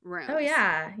rooms. Oh,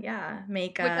 yeah. Yeah.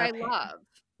 Makeup. Which I love.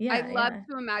 Yeah, I'd love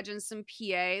to imagine some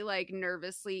PA like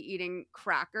nervously eating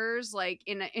crackers like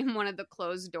in one of the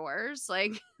closed doors.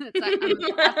 Like I'm obsessed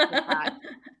with that.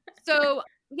 So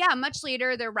yeah, much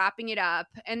later, they're wrapping it up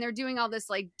and they're doing all this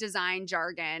like design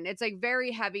jargon. It's like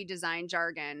very heavy design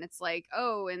jargon. It's like,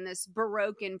 oh, and this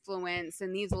Baroque influence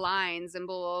and these lines and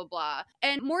blah, blah, blah.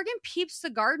 And Morgan peeps the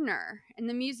gardener and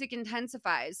the music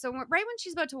intensifies. So right when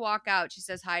she's about to walk out, she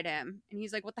says hi to him. And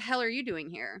he's like, what the hell are you doing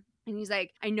here? And he's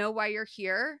like, I know why you're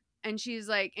here. And he's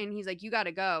like, you got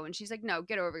to go. And she's like, no,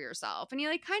 get over yourself. And he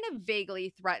like kind of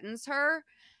vaguely threatens her.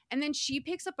 And then she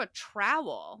picks up a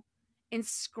trowel and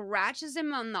scratches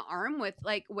him on the arm with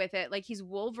it like he's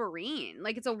Wolverine.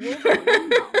 Like it's a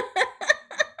Wolverine.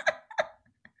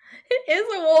 It is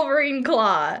a Wolverine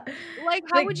claw. Like,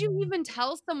 how would you even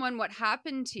tell someone what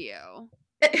happened to you?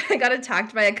 I got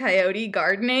attacked by a coyote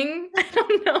gardening. I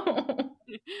don't know.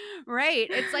 Right.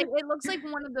 It's like, it looks like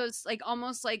one of those, like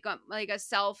almost like a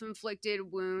self-inflicted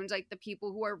wound, like the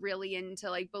people who are really into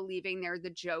like believing they're the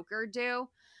Joker do.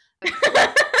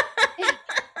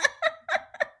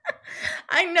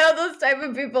 I know those type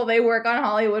of people. They work on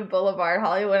Hollywood Boulevard,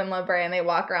 Hollywood and La Brea, and they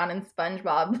walk around in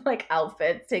SpongeBob like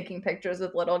outfits, taking pictures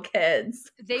with little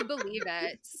kids. They believe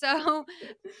it. So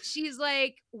she's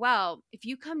like, well, if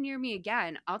you come near me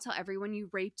again, I'll tell everyone you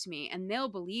raped me and they'll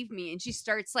believe me. And she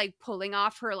starts like pulling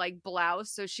off her like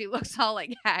blouse so she looks all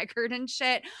like haggard and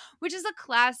shit, which is a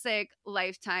classic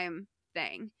Lifetime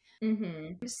thing.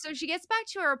 Mm-hmm. So she gets back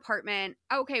to her apartment.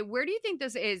 Okay, where do you think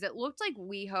this is? It looked like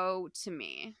WeHo to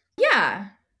me. Yeah.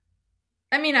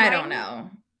 I mean, I don't know.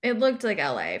 It looked like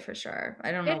LA for sure.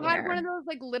 I don't know. It had one of those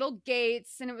like little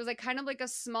gates and it was like kind of like a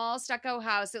small stucco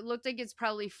house. It looked like it's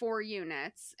probably 4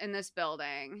 units in this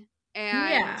building.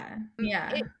 And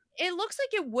yeah. It looks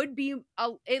like it would be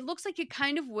it looks like it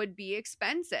kind of would be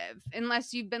expensive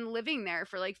unless you've been living there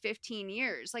for like 15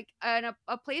 years. Like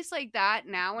a place like that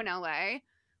now in LA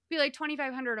be like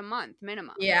 $2,500 a month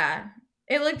minimum. Yeah.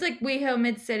 It looked like WeHo,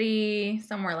 Mid-City,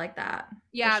 somewhere like that.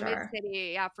 Yeah, sure.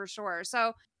 Mid-City. Yeah, for sure.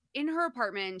 So in her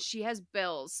apartment, she has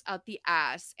bills out the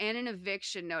ass and an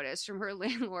eviction notice from her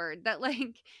landlord that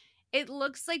like, it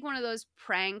looks like one of those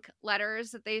prank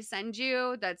letters that they send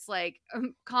you that's like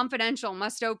confidential,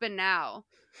 must open now.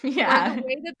 Yeah. Or the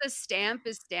way that the stamp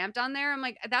is stamped on there, I'm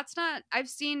like, that's not, I've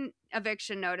seen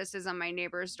eviction notices on my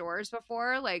neighbor's doors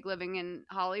before, like living in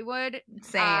Hollywood.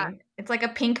 Same. It's like a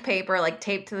pink paper, like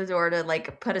taped to the door to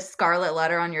like put a scarlet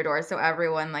letter on your door so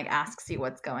everyone like asks you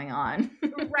what's going on.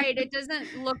 Right. It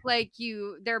doesn't look like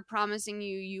they're promising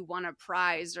you want a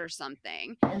prize or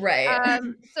something. Right.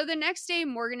 So the next day,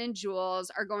 Morgan and Jules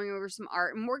are going over some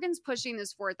art. Morgan's pushing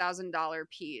this $4,000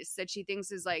 piece that she thinks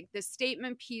is like the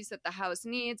statement piece that the house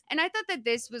needs. And I thought that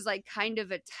this was like kind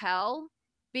of a tell,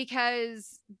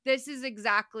 because this is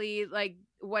exactly like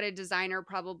what a designer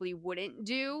probably wouldn't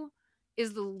do,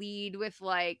 is the lead with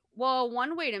like, well,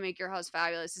 one way to make your house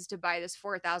fabulous is to buy this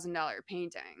 $4,000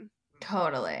 painting.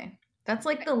 Totally. That's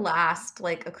like the last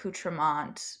like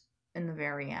accoutrement in the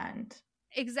very end.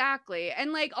 Exactly.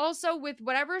 And like also with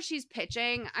whatever she's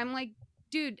pitching, I'm like,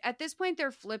 dude, at this point they're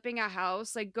flipping a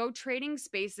house. Like go Trading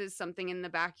Spaces something in the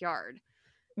backyard.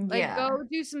 Like go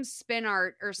do some spin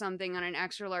art or something on an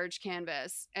extra large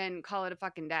canvas and call it a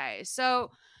fucking day. So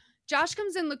Josh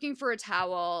comes in looking for a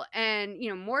towel, and you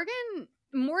know,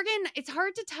 Morgan, it's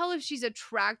hard to tell if she's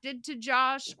attracted to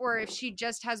Josh or if she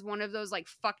just has one of those like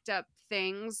fucked up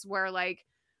things where like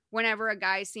whenever a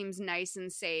guy seems nice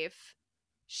and safe,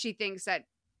 she thinks that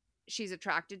she's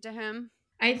attracted to him.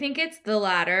 I think it's the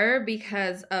latter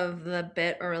because of the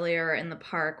bit earlier in the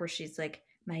park where she's like,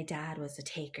 my dad was a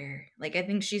taker. Like, I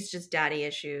think she's just daddy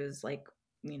issues, like,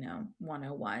 you know,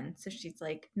 101. So she's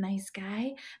like, nice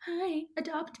guy. Hi,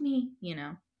 adopt me, you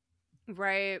know.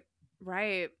 Right.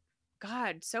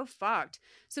 God, so fucked.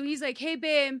 So he's like, hey,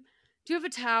 babe, do you have a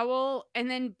towel? And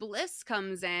then Bliss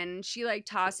comes in. She like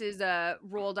tosses a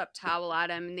rolled up towel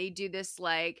at him, and they do this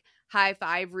like high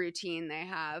five routine they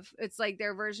have. It's like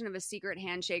their version of a secret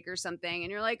handshake or something.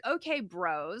 And you're like, okay,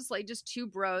 bros, like just 2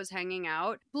 bros hanging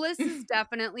out. Bliss is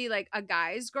definitely like a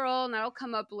guy's girl, and that'll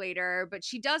come up later. But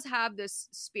she does have this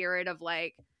spirit of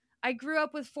like, I grew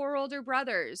up with 4 older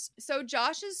brothers. So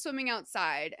Josh is swimming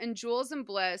outside, and Jules and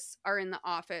Bliss are in the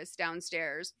office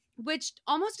downstairs, which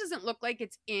almost doesn't look like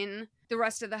it's in the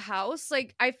rest of the house.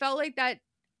 Like I felt like that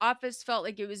office felt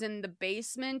like it was in the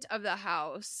basement of the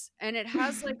house, and it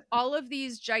has like all of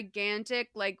these gigantic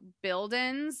like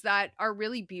buildings that are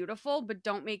really beautiful but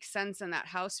don't make sense in that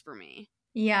house for me.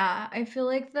 Yeah, I feel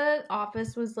like the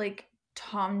office was like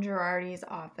Tom Girardi's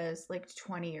office like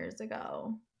 20 years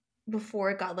ago before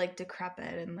it got like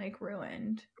decrepit and like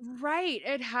ruined. Right.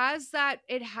 It has that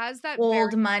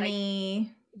old very,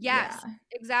 money. Like, yes,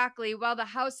 exactly. While the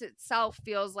house itself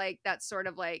feels like that sort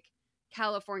of like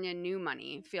California new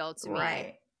money feel to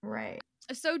me. Right.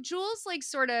 So Jules like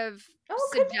sort of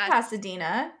Could be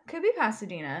Pasadena. Could be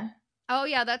Pasadena. Oh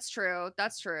yeah, that's true.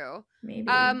 That's true. Maybe.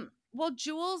 Well,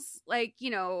 Jules, like,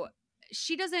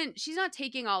 she's not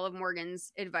taking all of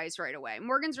Morgan's advice right away.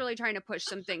 Morgan's really trying to push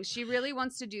some things. She really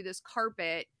wants to do this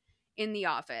carpet in the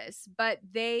office, but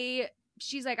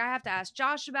she's like, I have to ask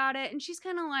Josh about it. And she's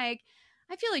kind of like,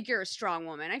 I feel like you're a strong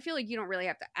woman. I feel like you don't really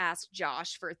have to ask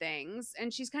Josh for things.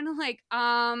 And she's kind of like,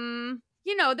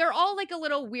 they're all like a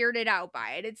little weirded out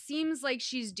by it. It seems like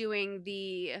she's doing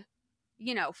the,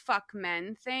 fuck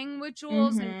men thing with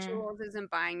Jules, and Jules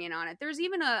isn't buying in on it. There's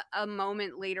even a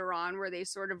moment later on where they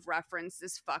sort of reference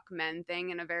this fuck men thing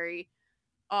in a very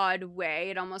odd way.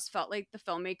 It almost felt like the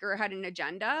filmmaker had an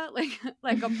agenda,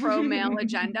 like a pro male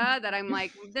agenda that I'm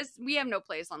like, we have no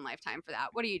place on Lifetime for that.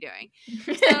 What are you doing?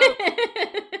 So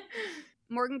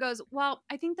Morgan goes, well,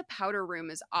 I think the powder room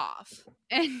is off.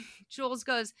 And Jules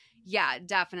goes, yeah,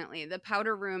 definitely. The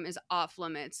powder room is off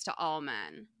limits to all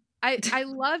men. I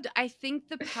think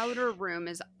the powder room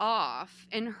is off,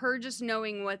 and her just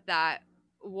knowing what that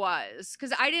was,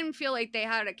 because I didn't feel like they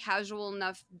had a casual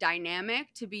enough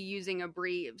dynamic to be using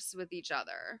abbreves with each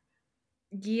other.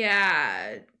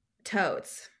 Yeah,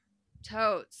 totes.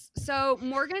 So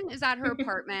Morgan is at her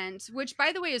apartment, which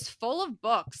by the way is full of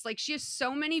books. Like, she has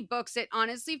so many books, it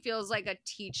honestly feels like a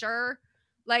teacher,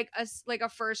 like a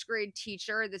first grade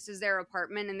teacher. This is their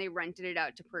apartment and they rented it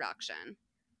out to production.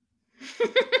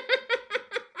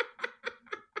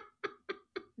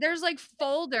 There's like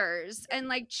folders and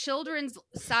like children's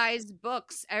sized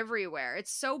books everywhere.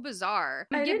 It's so bizarre.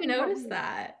 I didn't notice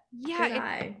that.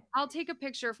 Yeah, I'll take a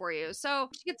picture for you. So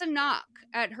she gets a knock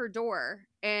at her door,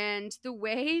 and the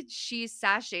way she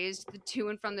sashays to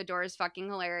and from the door is fucking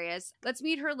hilarious. Let's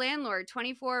meet her landlord,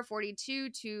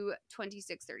 2442 to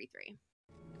 2633.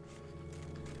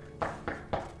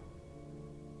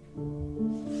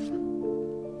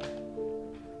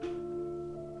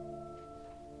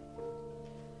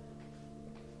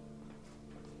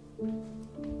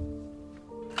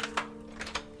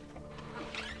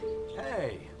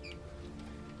 Hey,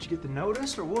 did you get the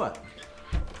notice or what?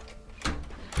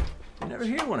 You're never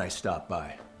here when I stop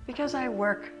by. Because I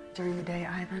work during the day,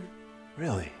 Ivan.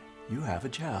 Really? You have a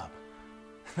job.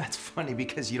 That's funny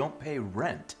because you don't pay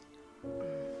rent.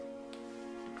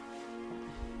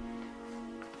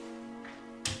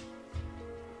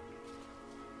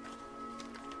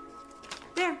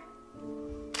 There.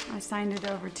 I signed it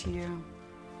over to you.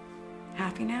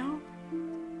 Happy now?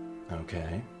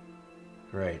 Okay.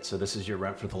 Great. So this is your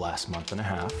rent for the last month and a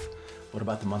half. What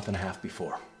about the month and a half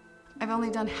before? I've only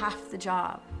done half the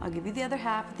job. I'll give you the other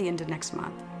half at the end of next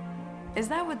month. Is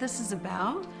that what this is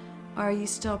about? Or are you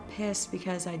still pissed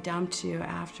because I dumped you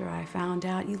after I found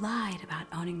out you lied about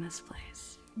owning this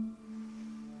place?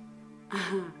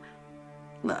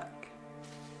 Look.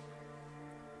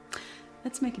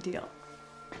 Let's make a deal.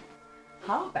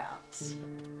 How about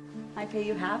I pay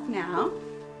you half now,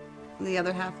 the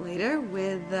other half later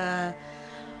with, we'll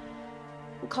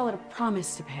call it a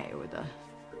promise to pay with a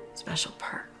special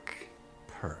perk.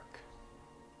 Perk?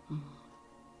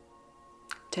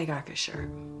 Take off your shirt.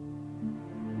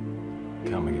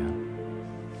 Come again.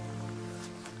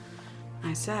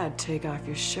 I said take off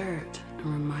your shirt and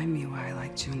remind me why I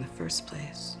liked you in the first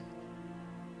place.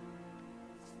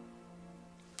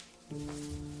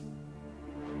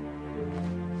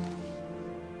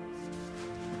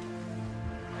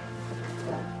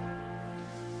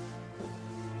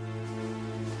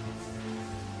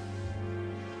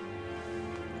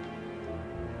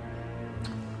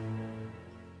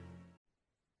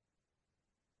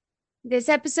 This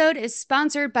episode is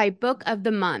sponsored by Book of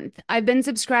the Month. I've been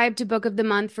subscribed to Book of the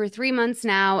Month for 3 months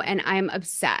now, and I'm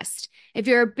obsessed. If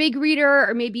you're a big reader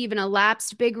or maybe even a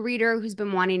lapsed big reader who's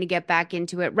been wanting to get back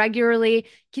into it regularly,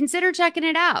 consider checking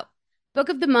it out. Book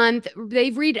of the Month, they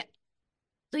read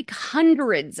like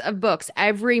hundreds of books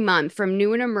every month from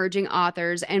new and emerging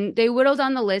authors, and they whittled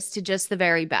down the list to just the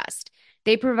very best.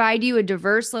 They provide you a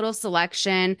diverse little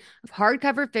selection of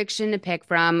hardcover fiction to pick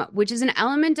from, which is an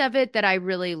element of it that I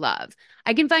really love.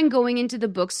 I can find going into the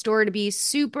bookstore to be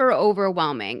super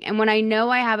overwhelming, and when I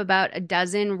know I have about a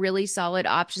dozen really solid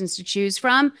options to choose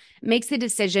from, it makes the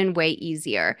decision way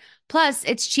easier. Plus,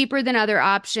 it's cheaper than other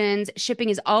options, shipping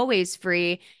is always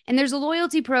free, and there's a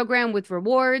loyalty program with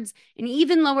rewards and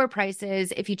even lower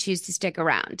prices if you choose to stick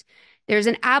around. There's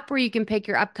an app where you can pick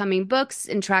your upcoming books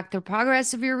and track the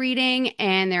progress of your reading,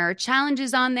 and there are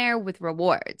challenges on there with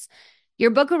rewards. Your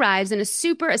book arrives in a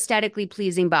super aesthetically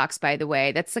pleasing box, by the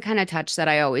way. That's the kind of touch that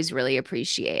I always really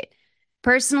appreciate.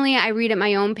 Personally, I read at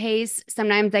my own pace.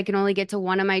 Sometimes I can only get to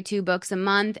one of my 2 books a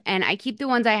month, and I keep the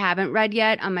ones I haven't read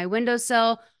yet on my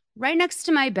windowsill right next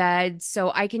to my bed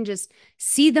so I can just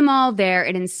see them all there.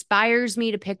 It inspires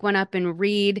me to pick one up and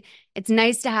read. It's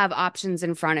nice to have options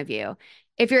in front of you.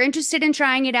 If you're interested in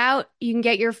trying it out, you can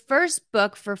get your first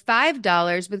book for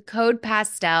 $5 with code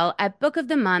PASTEL at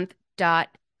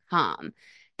bookofthemonth.com.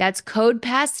 That's code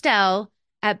PASTEL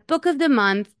at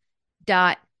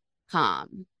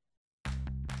bookofthemonth.com.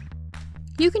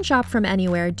 You can shop from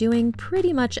anywhere doing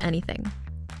pretty much anything.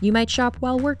 You might shop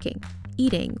while working,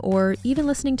 eating, or even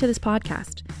listening to this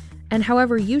podcast. And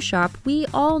however you shop, we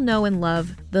all know and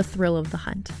love the thrill of the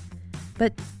hunt.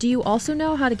 But do you also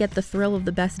know how to get the thrill of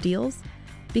the best deals?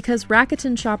 Because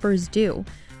Rakuten shoppers do.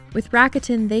 With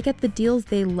Rakuten, they get the deals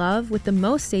they love with the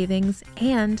most savings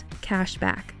and cash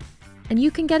back. And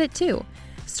you can get it too.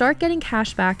 Start getting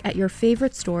cash back at your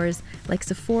favorite stores like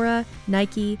Sephora,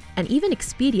 Nike, and even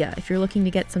Expedia if you're looking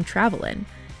to get some travel in.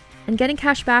 And getting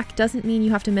cash back doesn't mean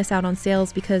you have to miss out on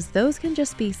sales because those can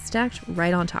just be stacked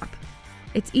right on top.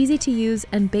 It's easy to use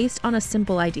and based on a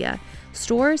simple idea.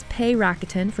 Stores pay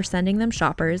Rakuten for sending them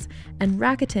shoppers, and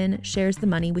Rakuten shares the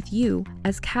money with you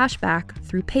as cash back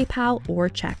through PayPal or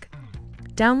check.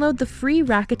 Download the free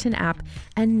Rakuten app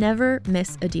and never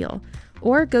miss a deal.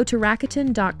 Or go to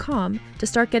Rakuten.com to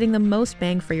start getting the most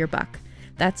bang for your buck.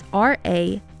 That's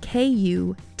Rakuten.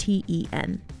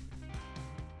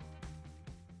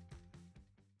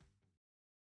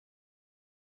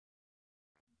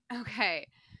 Okay.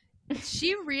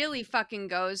 She really fucking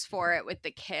goes for it with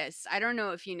the kiss. I don't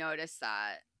know if you noticed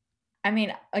that. I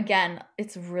mean, again,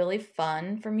 it's really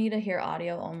fun for me to hear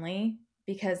audio only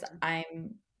because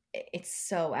it's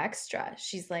so extra.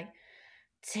 She's like,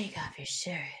 take off your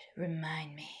shirt,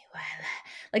 remind me while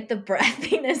like the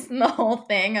breathiness and the whole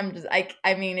thing. I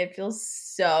mean, it feels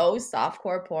so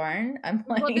softcore porn. I'm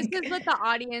like, well, this is what the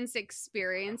audience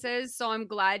experiences, so I'm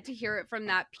glad to hear it from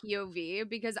that POV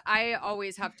because I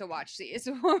always have to watch these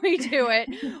when we do it,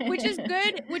 which is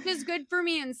good for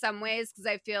me in some ways because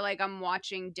I feel like I'm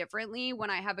watching differently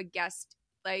when I have a guest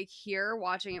like here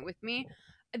watching it with me.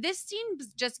 This scene was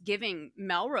just giving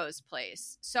Melrose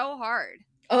Place so hard.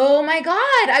 Oh my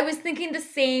God. I was thinking the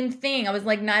same thing. I was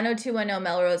like 90210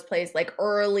 Melrose Place, like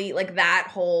early, like that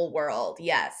whole world.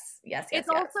 Yes. It's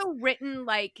also written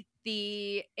like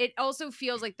it also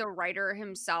feels like the writer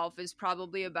himself is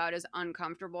probably about as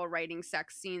uncomfortable writing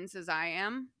sex scenes as I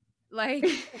am. Like,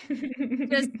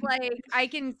 just like I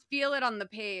can feel it on the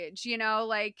page,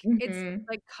 like it's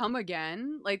like come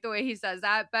again, like the way he says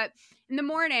that. But in the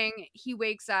morning, he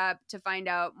wakes up to find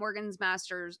out Morgan's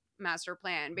master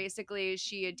plan. Basically,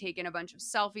 she had taken a bunch of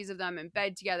selfies of them in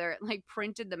bed together, and like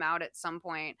printed them out at some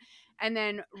point, and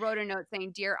then wrote a note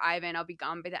saying, "Dear Ivan, I'll be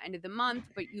gone by the end of the month,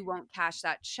 but you won't cash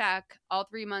that check. All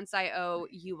 3 months I owe,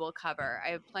 you will cover.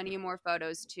 I have plenty of more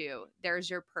photos too. There's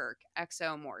your perk,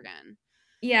 XO Morgan."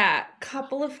 Yeah,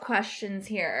 couple of questions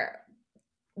here.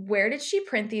 Where did she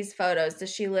print these photos? Does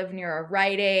she live near a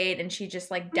Rite Aid and she just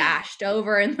like dashed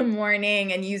over in the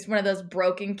morning and used one of those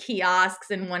broken kiosks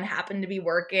and one happened to be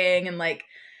working and like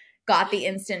got the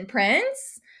instant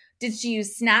prints? Did she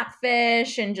use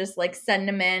Snapfish and just like send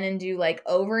them in and do like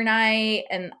overnight?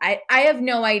 And I have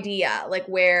no idea like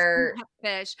where.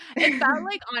 Snapfish. It felt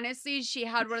like honestly she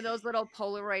had one of those little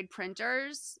Polaroid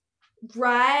printers.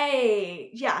 Right.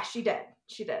 Yeah, she did.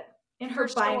 In her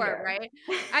binder. Sure, right?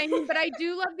 I mean, but I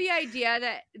do love the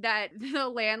idea that the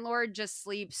landlord just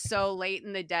sleeps so late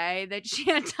in the day that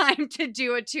she had time to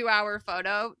do a 2-hour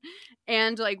photo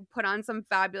and like put on some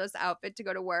fabulous outfit to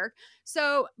go to work.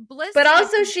 So Bliss. But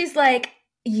also she's like,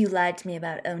 you lied to me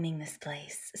about owning this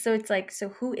place. So it's like, so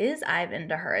who is Ivan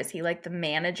to her? Is he like the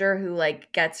manager who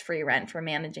like gets free rent for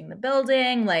managing the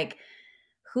building? Like,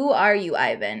 who are you,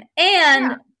 Ivan?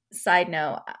 And side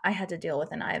note, I had to deal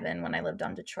with an Ivan when I lived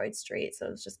on Detroit Street, so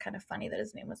it was just kind of funny that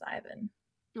his name was Ivan.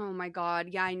 Oh my God.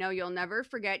 Yeah, I know. You'll never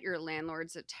forget your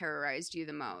landlords that terrorized you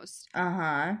the most.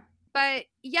 Uh-huh. But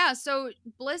yeah, so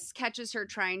Bliss catches her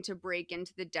trying to break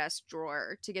into the desk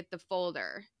drawer to get the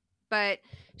folder. But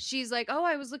she's like, oh,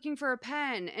 I was looking for a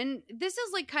pen. And this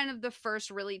is like kind of the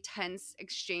first really tense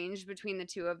exchange between the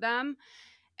two of them.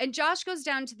 And Josh goes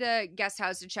down to the guest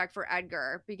house to check for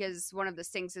Edgar because one of the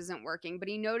sinks isn't working, but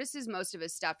he notices most of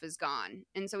his stuff is gone.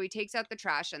 And so he takes out the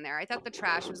trash in there. I thought the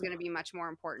trash was going to be much more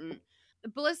important.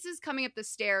 Bliss is coming up the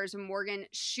stairs and Morgan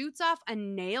shoots off a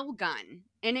nail gun.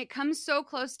 And it comes so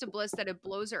close to Bliss that it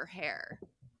blows her hair.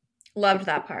 Loved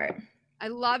that part. I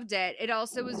loved it. It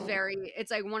also was it's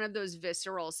like one of those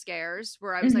visceral scares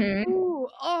where I was like, ooh,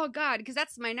 oh God, because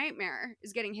that's my nightmare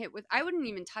is getting hit with, I wouldn't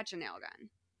even touch a nail gun.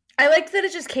 I liked that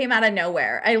it just came out of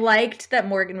nowhere. I liked that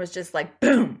Morgan was just like,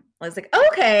 boom. I was like,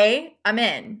 okay, I'm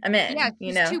in. Yeah,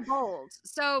 she's too bold.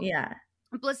 So yeah.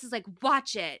 Bliss is like,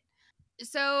 watch it.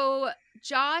 So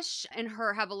Josh and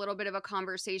her have a little bit of a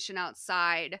conversation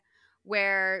outside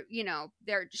where,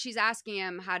 she's asking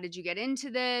him, how did you get into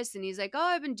this? And he's like, oh,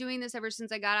 I've been doing this ever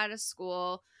since I got out of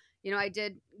school. I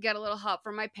did get a little help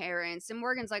from my parents. And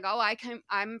Morgan's like, oh,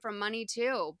 I'm from money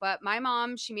too. But my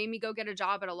mom, she made me go get a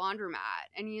job at a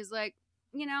laundromat. And he's like,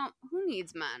 who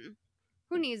needs men?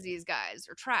 Who needs these guys?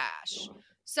 They're trash.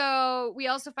 So we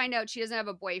also find out she doesn't have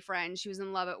a boyfriend. She was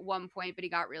in love at one point, but he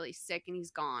got really sick and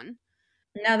he's gone.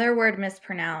 Another word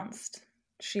mispronounced.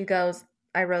 She goes,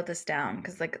 I wrote this down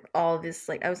because all this,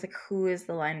 I was like, who is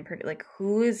the line?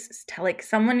 Who is,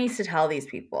 someone needs to tell these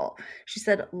people. She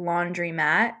said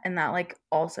laundromat, and that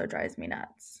also drives me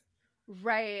nuts.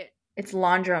 Right. It's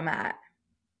laundromat.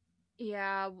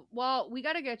 Yeah. Well, we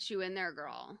got to get you in there,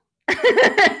 girl.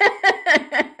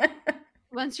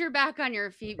 Once you're back on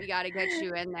your feet, we got to get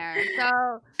you in there.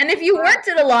 So, and if you worked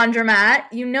at a laundromat,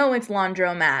 it's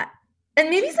laundromat. And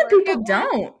maybe some people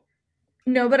don't.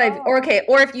 No, but or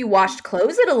if you washed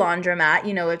clothes at a laundromat,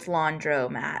 it's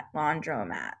laundromat.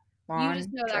 You just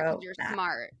know that because you're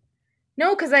smart.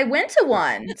 No, because I went to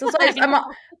one. So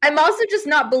I'm also just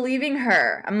not believing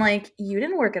her. I'm like, you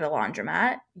didn't work at a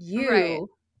laundromat. You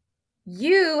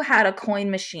had a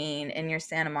coin machine in your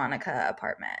Santa Monica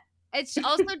apartment. It's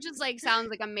also just sounds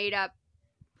like a made up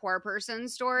poor person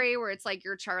story where it's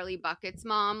your Charlie Bucket's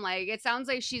mom. It sounds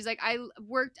like she's like, I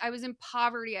was in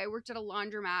poverty. I worked at a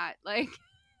laundromat.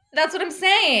 That's what I'm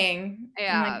saying.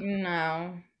 Yeah.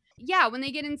 No. Yeah, when they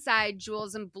get inside,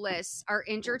 Jules and Bliss are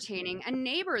entertaining a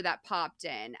neighbor that popped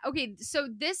in. Okay, so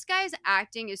this guy's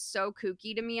acting is so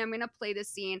kooky to me. I'm going to play the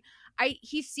scene.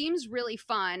 He seems really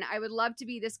fun. I would love to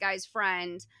be this guy's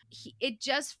friend. It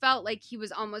just felt like he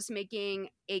was almost making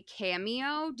a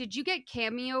cameo. Did you get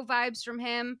cameo vibes from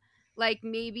him?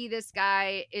 Maybe this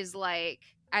guy is I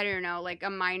don't know, a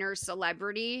minor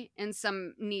celebrity in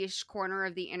some niche corner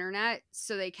of the internet.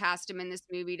 So they cast him in this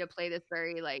movie to play this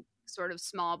very sort of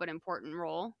small but important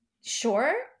role.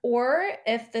 Sure. Or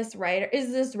if this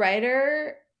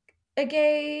writer a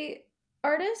gay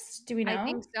artist? Do we know? I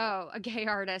think so. A gay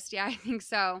artist. Yeah, I think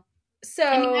so. So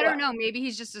I don't know. Maybe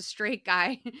he's just a straight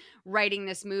guy writing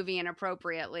this movie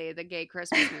inappropriately, the gay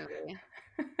Christmas movie.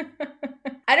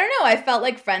 I don't know. I felt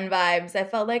like friend vibes. I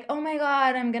felt like, oh my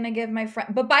God, I'm going to give my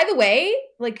friend. But by the way,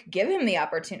 give him the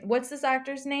opportunity. What's this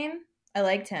actor's name? I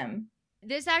liked him.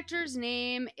 This actor's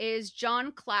name is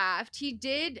John Claft. He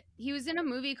was in a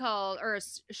movie a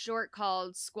short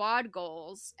called Squad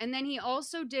Goals. And then he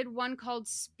also did one called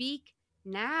Speak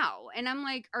Now. And I'm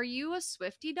like, are you a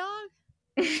Swiftie dog?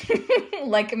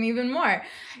 Like him even more.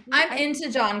 I'm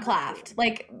into John Claft.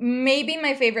 Maybe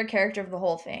my favorite character of the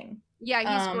whole thing. Yeah,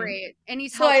 he's great. And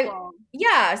he's helpful.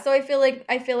 So I feel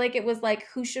like it was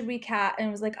who should we cast? And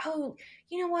it was oh,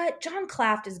 you know what? John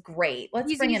Claft is great.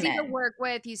 Let's bring him in. He's easy to work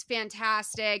with. He's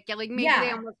fantastic. Yeah, maybe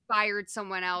they almost fired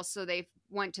someone else, so they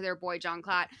went to their boy John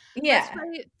Claft. Yeah. Let's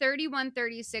play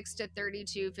 3136 to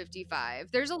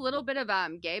 3255. There's a little bit of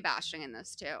gay bashing in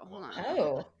this too. Hold on.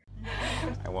 Oh.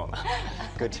 I won't.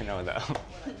 Good to know, though.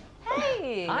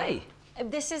 Hey. Hi.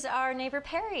 This is our neighbor,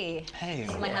 Perry. Hey.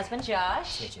 This is my husband,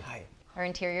 Josh. Hi. Our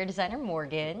interior designer,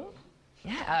 Morgan.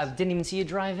 Yeah, didn't even see you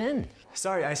drive in.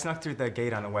 Sorry, I snuck through the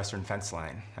gate on the western fence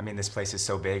line. I mean, this place is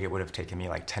so big, it would have taken me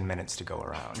 10 minutes to go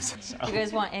around. So. Do you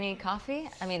guys want any coffee?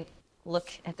 I mean, look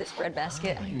at this bread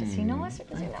basket. Does he know us or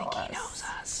does he know us? He knows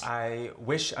us. I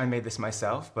wish I made this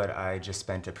myself, but I just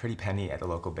spent a pretty penny at the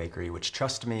local bakery, which,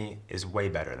 trust me, is way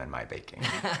better than my baking.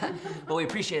 Well, we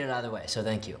appreciate it either way, so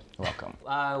thank you. Welcome.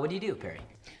 What do you do, Perry?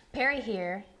 Perry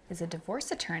here is a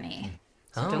divorce attorney.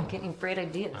 So don't get any bright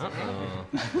ideas.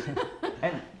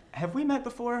 And have we met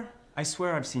before? I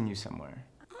swear I've seen you somewhere.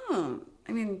 Oh,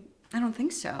 I mean, I don't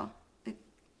think so.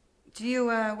 Do you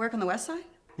work on the West Side?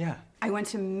 Yeah. I went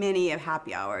to many of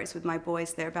happy hours with my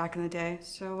boys there back in the day,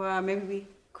 so maybe we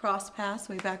crossed paths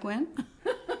way back when.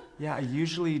 Yeah, I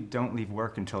usually don't leave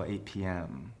work until 8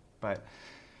 p.m., but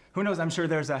who knows, I'm sure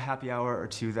there's a happy hour or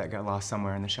two that got lost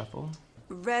somewhere in the shuffle.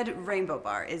 Red Rainbow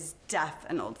Bar is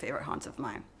an old favorite haunt of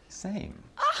mine. Same.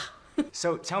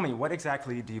 So tell me, what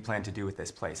exactly do you plan to do with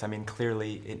this place? I mean,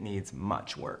 clearly it needs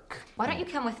much work. Why don't you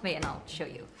come with me and I'll show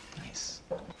you? Nice.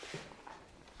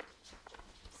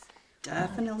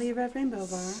 Definitely Red Rainbow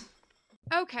Bar.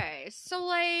 Okay, so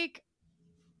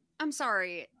I'm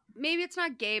sorry. Maybe it's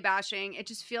not gay bashing. It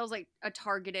just feels like a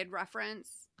targeted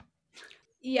reference.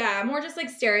 Yeah, more just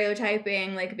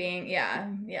stereotyping, being, yeah.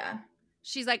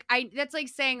 She's that's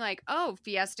saying oh,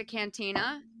 Fiesta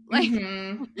Cantina.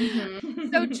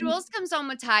 So Jules comes home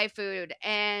with Thai food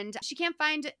and she can't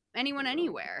find anyone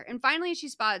anywhere. And finally she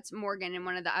spots Morgan in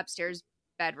one of the upstairs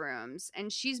bedrooms,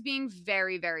 and she's being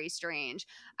very, very strange.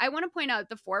 I want to point out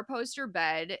the 4-poster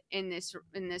bed in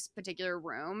this particular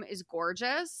room is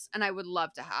gorgeous, and I would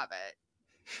love to have it.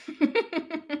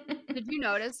 Did you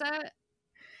notice it?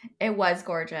 It was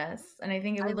gorgeous, and I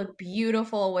think it would look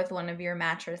beautiful with one of your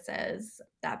mattresses.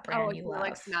 That brand you love.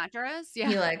 Helix mattress? Yeah.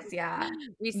 Helix, yeah.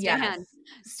 We stand.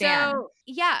 Stan. So,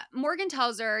 yeah, Morgan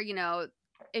tells her,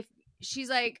 if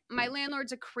she's like, my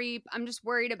landlord's a creep. I'm just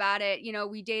worried about it.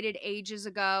 We dated ages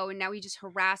ago, and now he just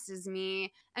harasses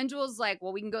me. And Jules like,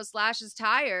 well, we can go slash his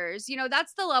tires.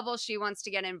 That's the level she wants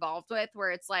to get involved with, where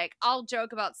it's like, I'll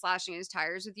joke about slashing his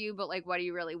tires with you, but like, what do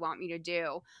you really want me to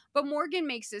do? But Morgan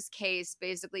makes this case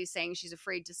basically saying she's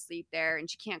afraid to sleep there and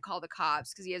she can't call the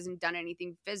cops because he hasn't done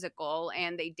anything physical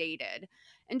and they dated.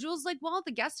 And Jules like, well,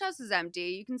 the guest house is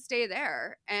empty. You can stay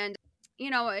there. And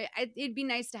it'd be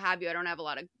nice to have you. I don't have a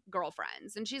lot of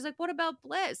girlfriends. And she's like, what about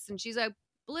Bliss? And she's like,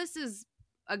 Bliss is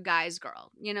a guy's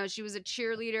girl. She was a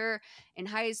cheerleader in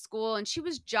high school, and she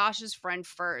was Josh's friend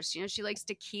first. She likes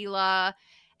tequila.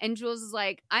 And Jules is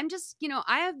like, I'm just,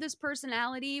 I have this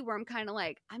personality where I'm kind of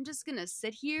like, I'm just going to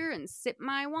sit here and sip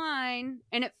my wine.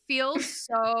 And it feels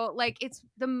so like it's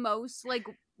the most like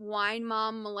wine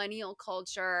mom millennial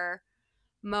culture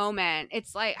moment.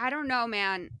 It's like, I don't know,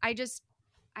 man. I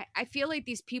feel like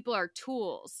these people are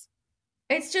tools.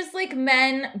 It's just like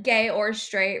men, gay or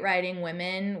straight, writing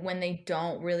women when they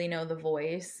don't really know the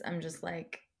voice. I'm just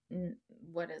like,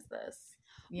 what is this?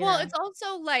 It's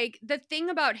also like the thing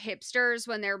about hipsters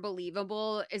when they're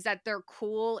believable is that they're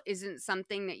cool isn't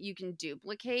something that you can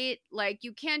duplicate. Like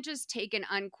you can't just take an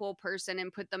uncool person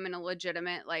and put them in a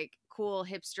legitimate, like cool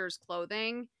hipsters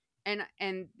clothing and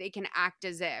they can act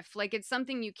as if. Like it's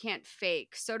something you can't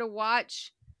fake. So to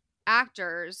watch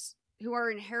actors who are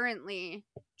inherently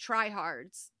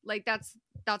tryhards, like that's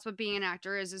what being an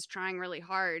actor is trying really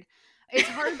hard. It's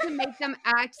hard to make them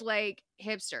act like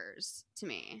hipsters to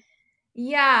me.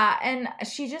 Yeah, and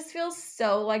she just feels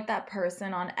so like that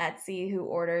person on Etsy who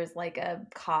orders like a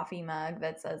coffee mug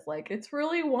that says like, it's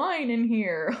really wine in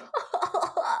here.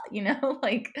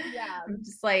 Like, yeah. I'm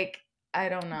just like, I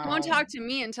don't know. Don't talk to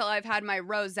me until I've had my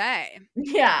rosé.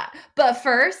 Yeah, but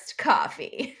first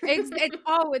coffee.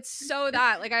 It's so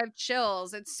that like I have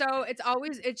chills. It's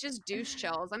just douche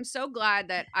chills. I'm so glad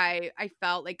that I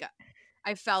felt like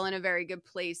I fell in a very good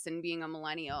place in being a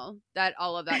millennial, that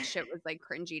all of that shit was like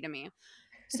cringy to me.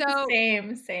 So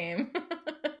same.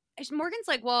 Morgan's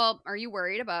like, well, are you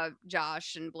worried about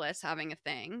Josh and Bliss having a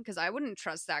thing? Because I wouldn't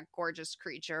trust that gorgeous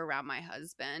creature around my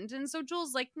husband. And so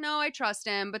Jules like, no, I trust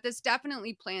him, but this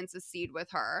definitely plants a seed with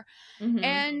her. Mm-hmm.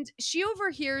 And she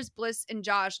overhears Bliss and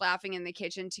Josh laughing in the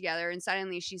kitchen together, and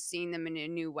suddenly she's seeing them in a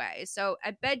new way. So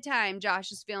at bedtime,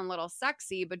 Josh is feeling a little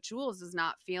sexy, but Jules is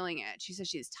not feeling it. She says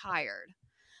she's tired.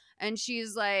 And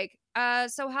she's like,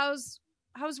 so how's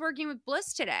working with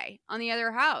Bliss today on the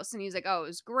other house? And he's like, oh, it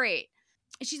was great.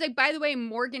 She's like, by the way,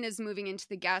 Morgan is moving into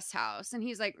the guest house. And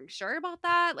he's like, sure about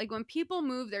that? Like when people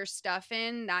move their stuff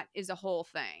in, that is a whole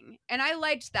thing. And I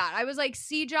liked that. I was like,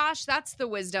 see, Josh, that's the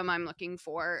wisdom I'm looking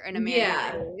for in a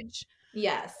man age.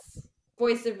 Yes.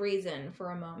 Voice of reason for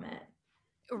a moment.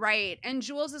 Right. And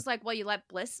Jules is like, well, you let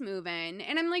Bliss move in.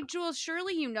 And I'm like, Jules,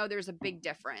 surely there's a big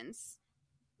difference.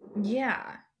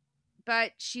 Yeah.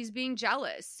 But she's being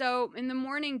jealous. So in the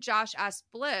morning, Josh asks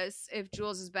Bliss if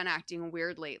Jules has been acting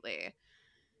weird lately.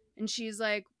 And she's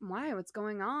like, why? What's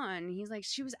going on? He's like,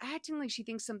 she was acting like she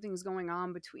thinks something's going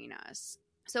on between us.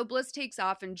 So Bliss takes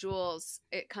off, and Jules,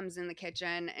 it comes in the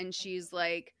kitchen, and she's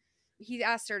like, he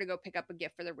asked her to go pick up a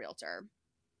gift for the realtor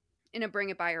and to bring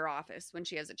it by her office when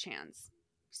she has a chance.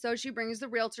 So she brings the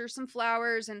realtor some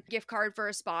flowers and a gift card for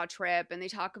a spa trip, and they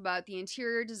talk about the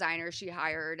interior designer she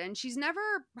hired, and she's never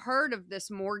heard of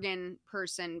this Morgan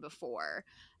person before.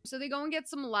 So they go and get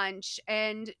some lunch,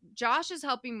 and Josh is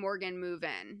helping Morgan move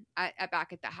in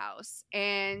back at the house,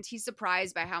 and he's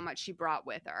surprised by how much she brought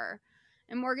with her.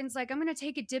 And Morgan's like, I'm going to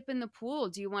take a dip in the pool.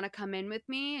 Do you want to come in with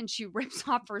me? And she rips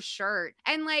off her shirt.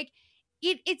 And like,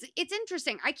 it's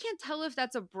interesting. I can't tell if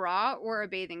that's a bra or a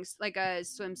like a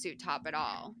swimsuit top at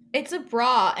all. It's a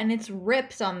bra, and it's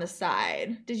ripped on the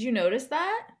side. Did you notice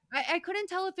that? I couldn't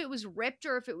tell if it was ripped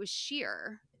or if it was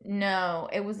sheer. No,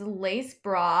 it was a lace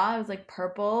bra. It was like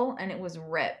purple, and it was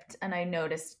ripped, and I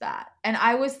noticed that. And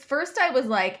I was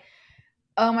like,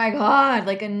 oh my God,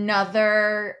 like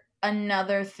another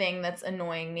thing that's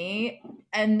annoying me.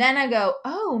 And then I go,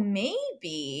 oh,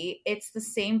 maybe it's the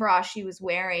same bra she was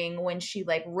wearing when she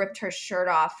like ripped her shirt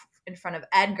off in front of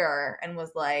Edgar and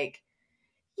was like,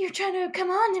 you're trying to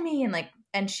come on to me, and like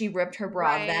and she ripped her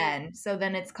bra then. So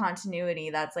then it's continuity.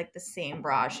 That's like the same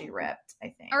bra she ripped,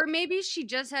 I think. Or maybe she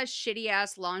just has shitty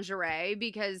ass lingerie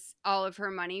because all of her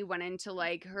money went into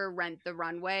like her Rent the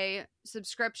Runway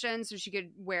subscription so she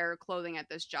could wear clothing at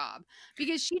this job.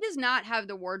 Because she does not have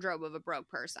the wardrobe of a broke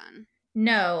person.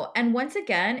 No. And once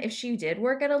again, if she did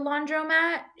work at a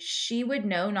laundromat, she would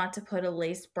know not to put a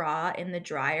lace bra in the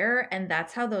dryer. And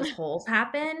that's how those holes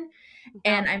happen.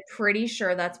 And I'm pretty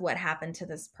sure that's what happened to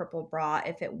this purple bra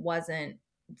if it wasn't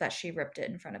that she ripped it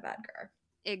in front of Edgar.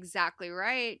 Exactly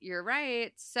right. You're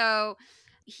right. So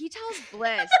he tells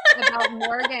Bliss about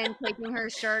Morgan taking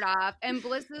her shirt off. And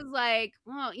Bliss is like,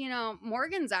 well, you know,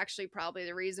 Morgan's actually probably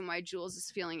the reason why Jules is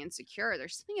feeling insecure.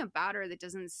 There's something about her that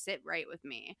doesn't sit right with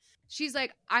me. She's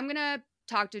like, I'm going to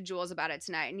talk to Jules about it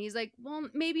tonight. And he's like, well,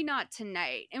 maybe not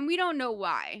tonight. And we don't know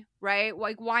why, right?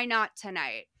 Like, why not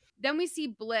tonight? Then we see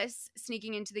Bliss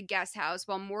sneaking into the guest house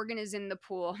while Morgan is in the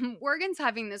pool. Morgan's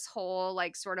having this whole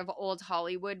like sort of old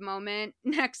Hollywood moment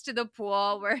next to the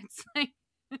pool where it's like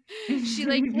she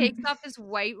like takes off this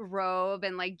white robe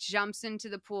and like jumps into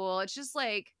the pool. It's just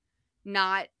like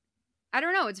not, I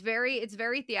don't know. It's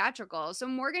very theatrical. So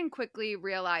Morgan quickly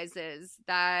realizes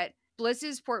that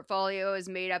Bliss's portfolio is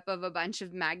made up of a bunch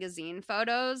of magazine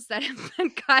photos that have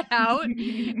been cut out.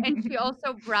 And she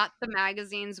also brought the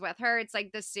magazines with her. It's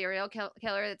like the serial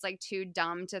killer that's like too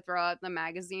dumb to throw out the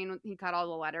magazine he cut all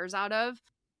the letters out of.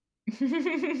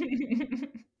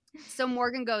 So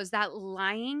Morgan goes, that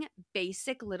lying,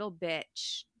 basic little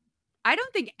bitch. I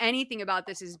don't think anything about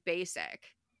this is basic.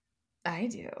 I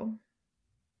do.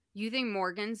 You think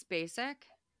Morgan's basic?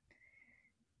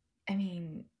 I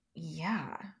mean,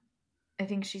 yeah. I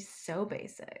think she's so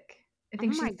basic. I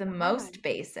think she's the most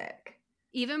basic.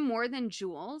 Even more than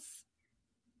Jules?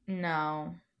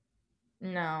 No.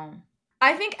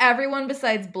 I think everyone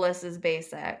besides Bliss is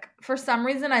basic. For some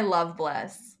reason, I love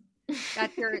Bliss.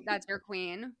 That's your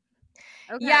queen.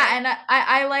 Okay. Yeah, and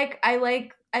I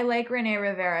like Renee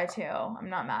Rivera too. I'm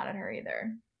not mad at her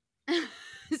either.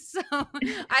 So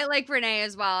I like Renee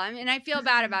as well. I mean, I feel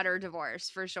bad about her divorce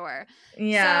for sure.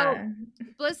 Yeah. So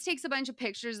Bliss takes a bunch of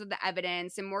pictures of the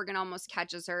evidence and Morgan almost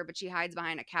catches her, but she hides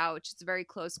behind a couch. It's a very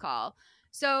close call.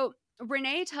 So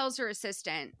Renee tells her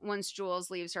assistant once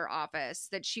Jules leaves her office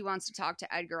that she wants to talk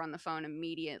to Edgar on the phone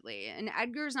immediately. And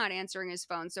Edgar's not answering his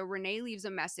phone. So Renee leaves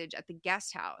a message at the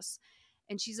guest house.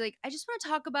 And she's like, I just want to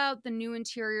talk about the new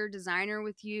interior designer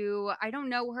with you. I don't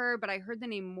know her, but I heard the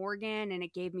name Morgan and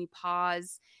it gave me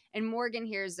pause. And Morgan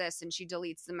hears this and she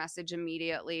deletes the message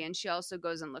immediately. And she also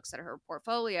goes and looks at her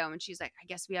portfolio and she's like, I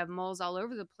guess we have moles all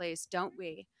over the place, don't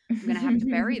we? I'm going to have to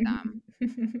bury them.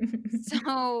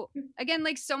 So again,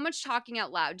 like so much talking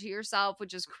out loud to yourself,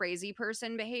 which is crazy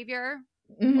person behavior.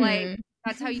 Mm-hmm. Like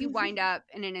that's how you wind up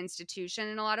in an institution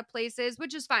in a lot of places,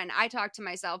 which is fine. I talk to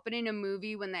myself, but in a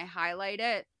movie when they highlight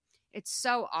it, it's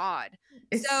so odd.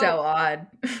 It's so odd.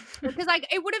 Because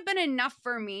like it would have been enough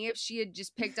for me if she had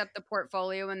just picked up the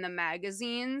portfolio and the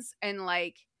magazines and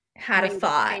like had a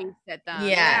thought. At them.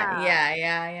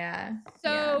 Yeah.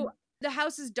 So the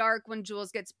house is dark when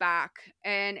Jules gets back,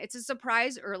 and it's a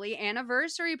surprise early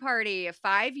anniversary party.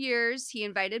 5 years. He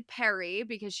invited Perry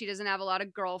because she doesn't have a lot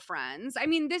of girlfriends. I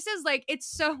mean, this is like it's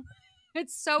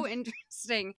so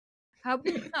interesting how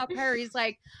Perry's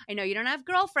like, I know you don't have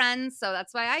girlfriends, so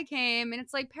that's why I came. And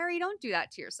it's like, Perry, don't do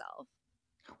that to yourself.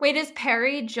 Wait, is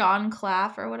Perry John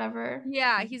Claff or whatever?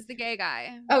 Yeah, he's the gay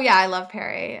guy. Oh yeah, I love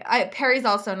Perry. Perry's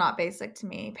also not basic to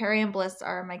me. Perry and Bliss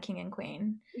are my king and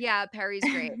queen. Yeah, Perry's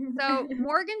great. So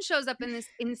Morgan shows up in this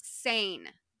insane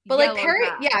but like Perry,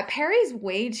 dress. yeah, Perry's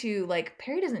way too like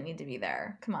Perry doesn't need to be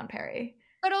there. Come on, Perry.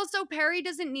 But also Perry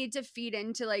doesn't need to feed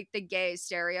into like the gay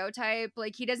stereotype.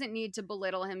 Like he doesn't need to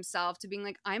belittle himself to being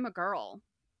like, I'm a girl.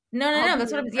 No.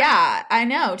 That's what. Yeah, I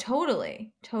know.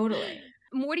 Totally.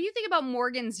 What do you think about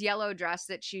Morgan's yellow dress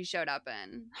that she showed up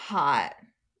in? Hot.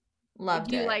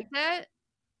 Loved it. You liked it?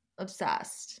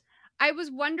 Obsessed. I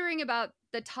was wondering about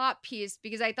the top piece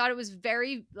because I thought it was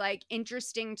very like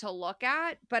interesting to look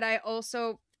at, but I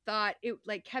also thought it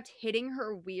like kept hitting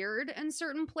her weird in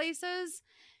certain places.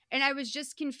 And I was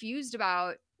just confused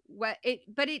about but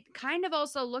it kind of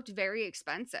also looked very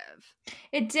expensive.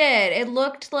 It did. It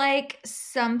looked like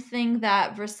something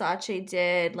that Versace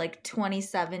did like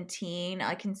 2017.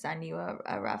 I can send you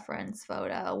a reference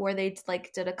photo where they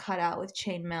like did a cutout with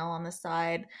chainmail on the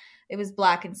side. It was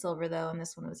black and silver though, and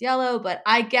this one was yellow, but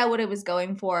I get what it was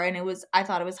going for, and I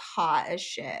thought it was hot as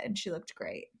shit, and she looked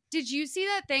great. Did you see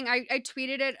that thing? I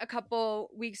tweeted it a couple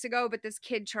weeks ago, but this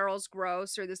guy, Charles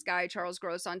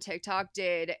Gross on TikTok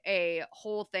did a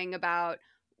whole thing about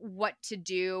what to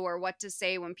do or what to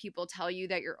say when people tell you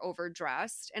that you're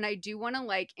overdressed. And I do want to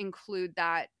like include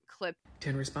that clip.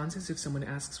 10 responses if someone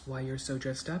asks why you're so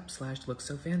dressed up / look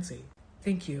so fancy.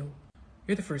 Thank you.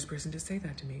 You're the first person to say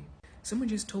that to me. Someone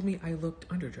just told me I looked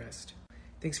underdressed.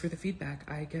 Thanks for the feedback.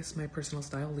 I guess my personal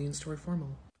style leans toward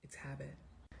formal. It's habit.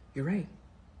 You're right.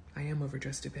 I am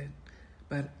overdressed a bit.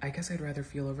 But I guess I'd rather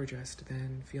feel overdressed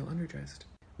than feel underdressed.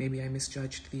 Maybe I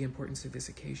misjudged the importance of this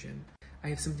occasion. I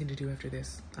have something to do after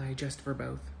this. I dressed for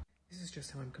both. This is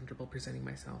just how I'm comfortable presenting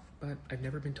myself, but I've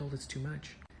never been told it's too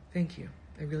much. Thank you.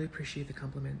 I really appreciate the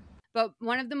compliment. But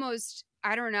one of the most,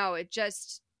 I don't know, it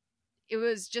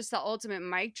was just the ultimate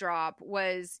mic drop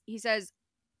was he says,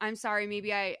 I'm sorry,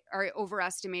 maybe I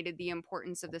overestimated the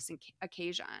importance of this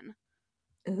occasion.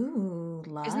 Ooh,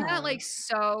 love. Isn't that like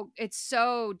it's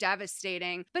so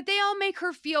devastating. But they all make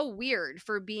her feel weird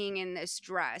for being in this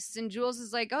dress. And Jules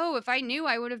is like, oh, if I knew,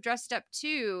 I would have dressed up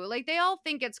too. Like they all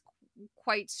think it's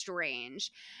quite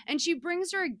strange. And she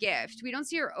brings her a gift. We don't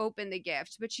see her open the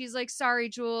gift, but she's like, sorry,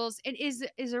 Jules, it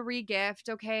is a re-gift.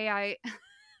 Okay, I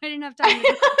didn't have time to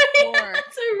do it before.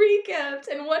 It's a re-gift.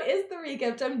 And what is the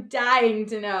re-gift? I'm dying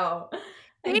to know.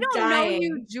 They don't know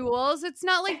you, Jules. It's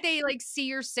not like they like see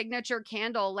your signature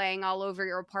candle laying all over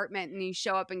your apartment and you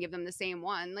show up and give them the same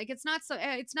one. Like it's not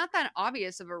that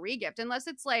obvious of a regift unless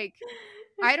it's like,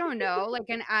 I don't know, like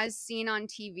an as seen on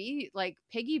TV, like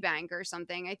piggy bank or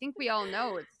something. I think we all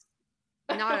know it's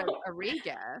not a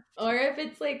regift. Or if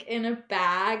it's like in a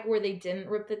bag where they didn't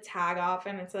rip the tag off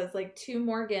and it says like to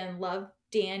Morgan, love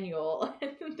Daniel.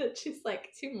 And then she's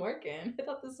like, to Morgan, I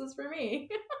thought this was for me.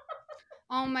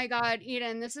 Oh my God,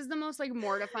 Eden, this is the most like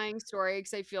mortifying story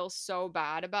because I feel so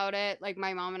bad about it. Like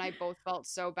my mom and I both felt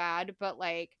so bad, but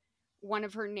like one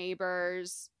of her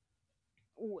neighbors,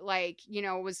 like, you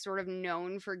know, was sort of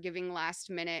known for giving last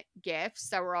minute gifts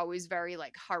that were always very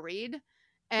like hurried.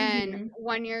 And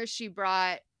one year she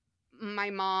brought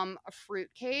my mom a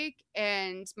fruitcake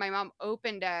and my mom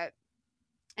opened it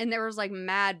and there was like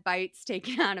mad bites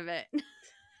taken out of it.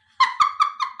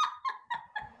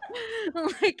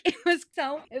 Like it was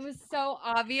so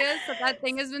obvious that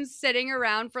thing has been sitting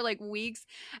around for like weeks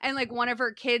and like one of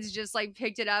her kids just like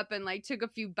picked it up and like took a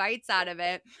few bites out of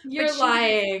it. You're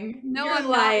lying. No, You're I'm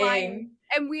lying. not lying.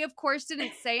 And we of course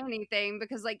didn't say anything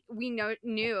because like we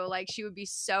knew like she would be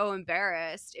so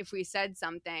embarrassed if we said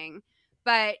something.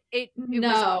 But it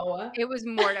was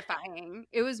mortifying.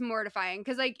 It was mortifying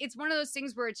because like it's one of those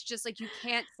things where it's just like you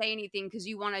can't say anything because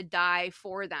you want to die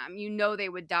for them. You know they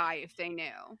would die if they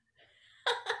knew.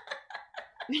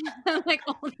 Like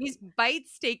all these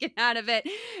bites taken out of it.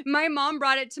 My mom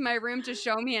brought it to my room to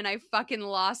show me and I fucking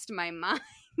lost my mind.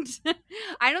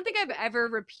 I don't think I've ever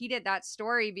repeated that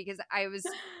story because I was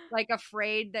like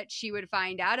afraid that she would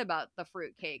find out about the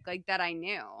fruitcake, like that I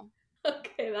knew.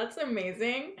 Okay, that's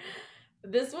amazing.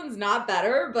 This one's not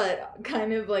better, but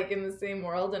kind of like in the same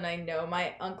world. And I know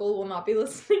my uncle will not be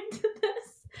listening to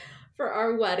this for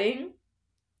our wedding.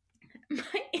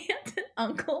 My aunt and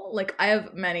uncle, like I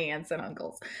have many aunts and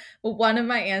uncles, but one of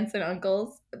my aunts and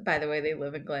uncles, by the way, they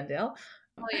live in Glendale.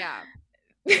 Oh yeah.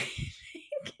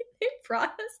 They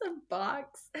brought us a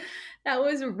box that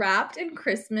was wrapped in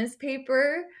Christmas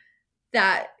paper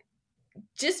that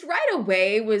just right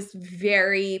away was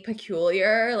very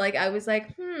peculiar. Like I was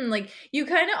like, like you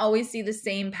kind of always see the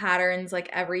same patterns like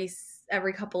every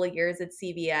couple of years at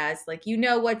CVS. Like you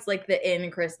know what's like the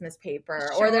in Christmas paper.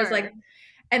 Sure. Or there's like,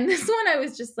 and this one I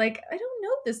was just like, I don't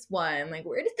know this one. Like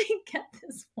where did they get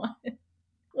this one?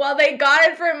 Well, they got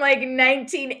it from like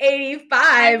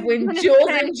 1985 when Jules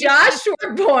and Josh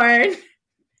were born.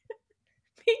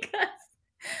 Because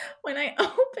when I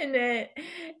opened it,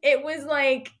 it was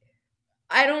like,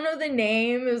 I don't know the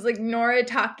name. It was like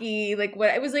Noritake, like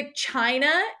what? It was like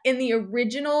China in the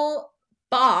original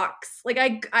box. Like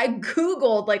I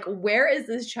Googled like, where is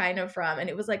this China from? And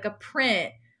it was like a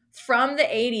print from the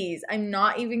 80s. I'm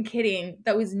not even kidding.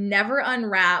 That was never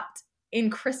unwrapped in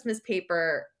Christmas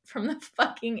paper from the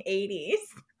fucking 80s.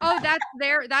 Oh,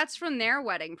 that's from their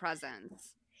wedding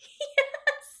presents.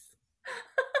 Yes.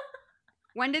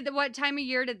 What time of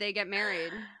year did they get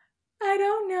married? I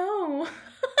don't know.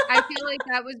 I feel like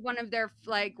that was one of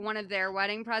their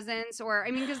wedding presents, or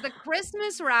I mean, because the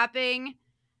Christmas wrapping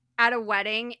at a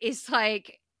wedding is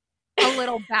like a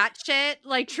little batshit.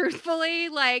 Like truthfully,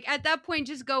 like at that point,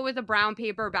 just go with a brown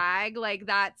paper bag. Like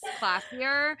that's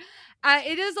classier.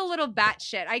 It is a little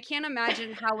batshit. I can't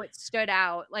imagine how it stood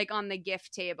out like on the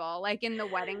gift table, like in the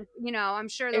wedding. You know, I'm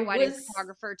sure the wedding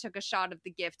photographer took a shot of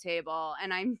the gift table,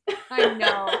 and I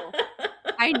know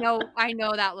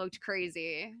that looked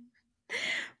crazy.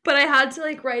 But I had to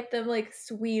like write them like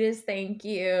sweetest thank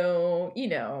you, you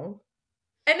know.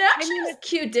 And it actually was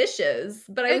cute dishes,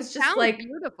 but I was just like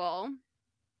beautiful.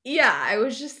 Yeah, I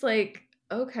was just like,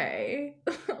 okay.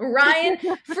 Ryan,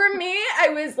 for me, I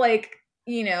was like,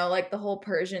 you know, like the whole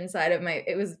Persian side of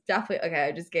it was definitely, okay,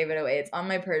 I just gave it away. It's on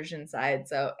my Persian side.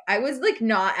 So I was like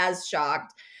not as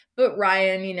shocked. But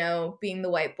Ryan, you know, being the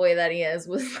white boy that he is,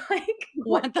 was like,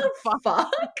 what the fuck?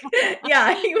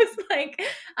 Yeah, he was like,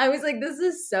 I was like, this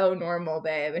is so normal,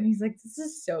 babe. And he's like, this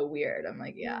is so weird. I'm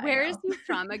like, yeah. Where is he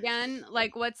from again?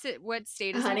 Like, what state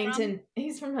is Huntington. he from?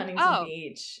 He's from Huntington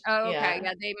Beach. Oh, okay.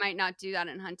 Yeah. They might not do that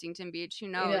in Huntington Beach. Who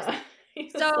knows? Yeah.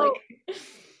 So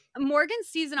Morgan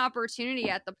sees an opportunity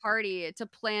at the party to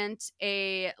plant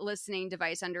a listening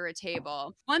device under a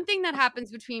table. One thing that happens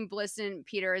between Bliss and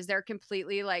Peter is they're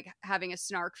completely like having a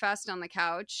snark fest on the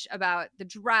couch about the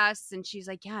dress. And she's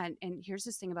like, yeah, and here's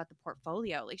this thing about the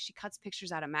portfolio. Like she cuts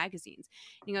pictures out of magazines.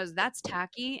 And he goes, that's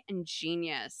tacky and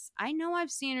genius. I know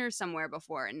I've seen her somewhere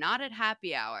before, and not at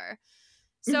happy hour.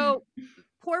 So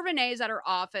poor Renee's at her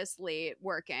office late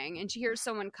working, and she hears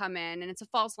someone come in, and it's a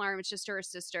false alarm. It's just her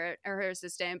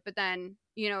assistant. But then,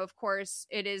 you know, of course,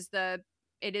 it is the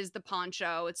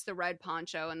poncho. It's the red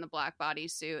poncho and the black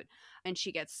bodysuit, and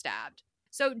she gets stabbed.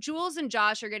 So Jules and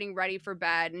Josh are getting ready for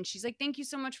bed, and she's like, thank you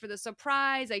so much for the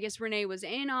surprise. I guess Renee was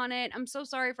in on it. I'm so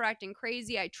sorry for acting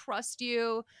crazy. I trust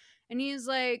you. And he's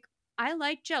like, I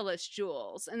like jealous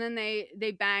Jules. And then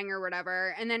they bang or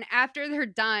whatever. And then after they're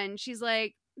done, she's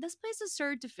like, this place is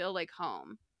starting to feel like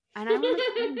home. And I want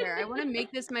to be there. I want to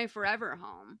make this my forever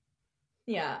home.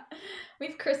 Yeah.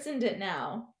 We've christened it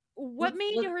now. What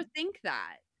made her think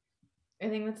that? I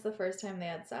think that's the first time they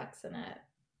had sex in it.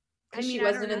 I mean, she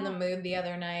wasn't in the mood the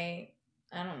other night.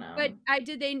 I don't know. But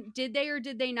did they or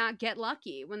did they not get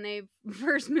lucky when they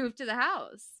first moved to the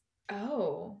house?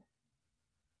 Oh.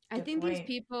 I think these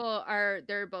people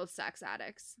they're both sex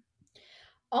addicts.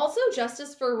 Also,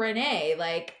 justice for Renee.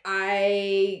 Like,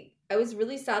 I was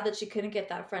really sad that she couldn't get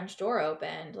that French door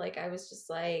opened. Like, I was just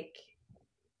like,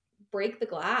 break the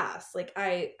glass. Like,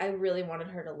 I really wanted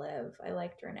her to live. I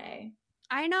liked Renee.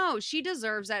 I know. She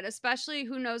deserves it, especially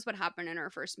who knows what happened in her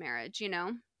first marriage, you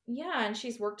know? Yeah, and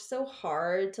she's worked so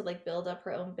hard to, like, build up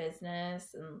her own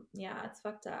business. And, yeah, it's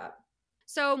fucked up.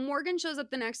 So Morgan shows up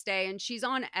the next day, and she's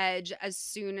on edge as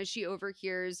soon as she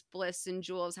overhears Bliss and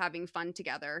Jules having fun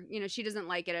together. You know, she doesn't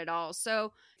like it at all.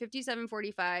 So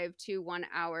 57:45 to 1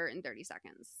 hour and 30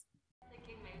 seconds.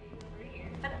 Thinking maybe over here.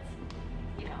 But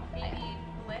it's, you know, maybe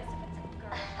Bliss if it's a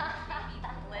girl. Maybe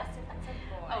Bliss if it's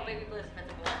a boy. Oh, baby Bliss if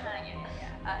it's a boy.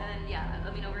 Yeah. And then, yeah,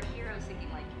 I mean, over here I was thinking,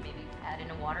 like, maybe add in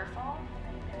a waterfall.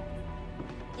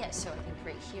 Yeah, so I think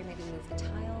right here, maybe move the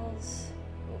tiles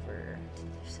over to the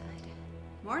other side.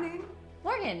 Morning.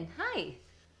 Morgan, hi.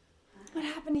 What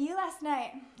happened to you last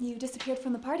night? You disappeared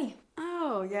from the party.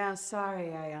 Oh, yeah,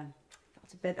 sorry. I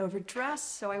felt a bit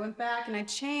overdressed, so I went back and I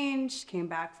changed, came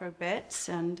back for a bit,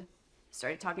 and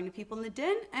started talking to people in the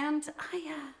den, and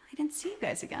I didn't see you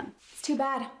guys again. It's too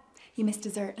bad. You missed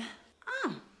dessert.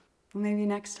 Ah, well, maybe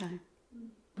next time.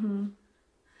 Mm-hmm.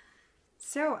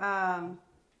 So,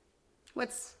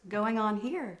 what's going on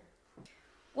here?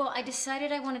 Well, I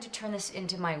decided I wanted to turn this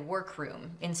into my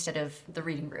workroom instead of the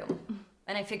reading room.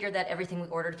 And I figured that everything we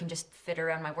ordered can just fit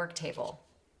around my work table.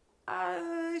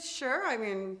 Sure. I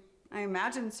mean, I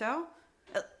imagine so.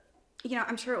 You know,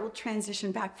 I'm sure it will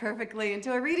transition back perfectly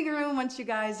into a reading room once you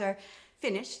guys are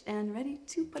finished and ready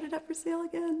to put it up for sale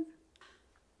again.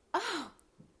 Oh,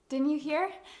 didn't you hear?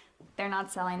 They're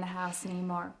not selling the house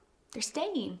anymore. They're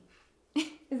staying.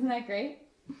 Isn't that great?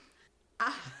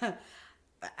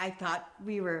 I thought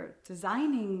we were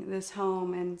designing this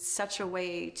home in such a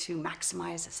way to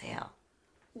maximize the sale.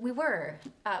 We were,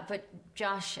 but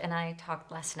Josh and I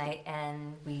talked last night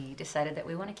and we decided that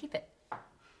we want to keep it.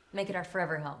 Make it our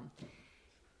forever home.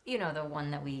 You know, the one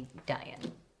that we die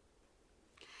in.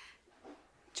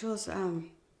 Jules, I've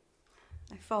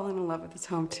fallen in love with this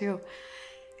home too.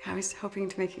 I was hoping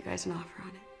to make you guys an offer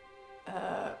on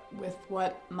it. With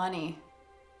what money?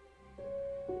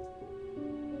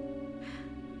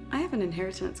 I have an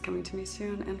inheritance coming to me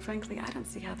soon, and frankly, I don't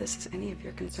see how this is any of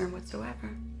your concern whatsoever.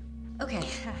 Okay,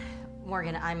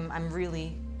 Morgan, I'm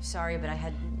really sorry, but I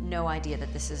had no idea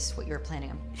that this is what you were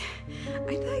planning on.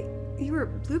 I thought you were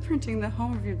blueprinting the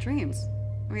home of your dreams.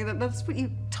 I mean, that's what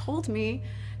you told me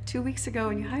 2 weeks ago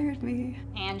when you hired me.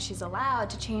 And she's allowed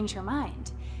to change her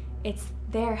mind. It's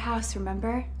their house,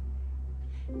 remember?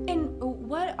 And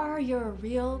what are your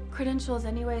real credentials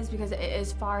anyways? Because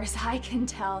as far as I can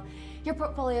tell, your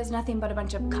portfolio is nothing but a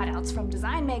bunch of cutouts from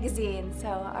design magazines. So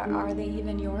are they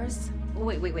even yours?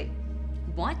 Wait.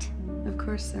 What? Of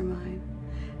course they're mine.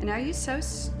 And are you so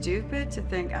stupid to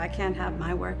think I can't have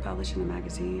my work published in a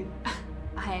magazine?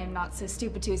 I am not so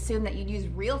stupid to assume that you'd use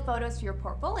real photos for your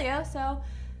portfolio, so...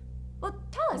 Well,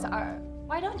 tell us,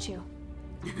 why don't you?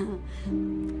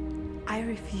 I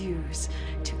refuse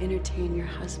to entertain your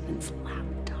husband's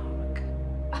lapdog.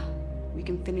 We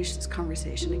can finish this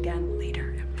conversation again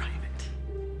later in private.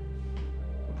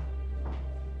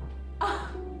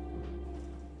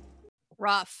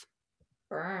 Rough.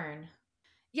 Burn.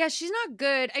 Yeah, she's not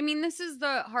good. I mean, this is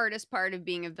the hardest part of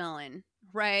being a villain,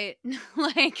 right?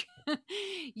 Like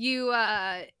you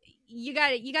gotta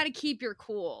keep your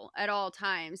cool at all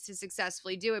times to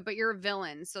successfully do it, but you're a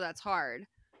villain, so that's hard.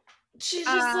 She's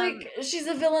just she's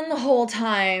a villain the whole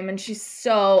time, and she's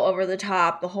so over the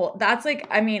top that's like,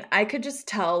 I mean, I could just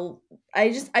tell. I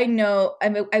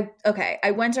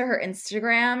went to her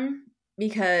Instagram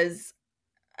because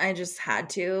I just had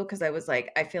to, because I was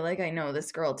like, I feel like I know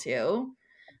this girl too,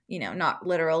 not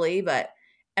literally,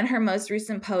 and her most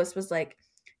recent post was like,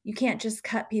 you can't just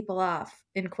cut people off,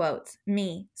 in quotes,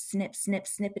 me, snip, snip,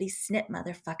 snippity, snip,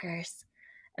 motherfuckers.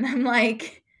 And I'm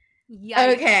like,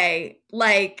 yikes. Okay,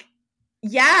 like,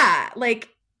 yeah, like,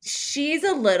 she's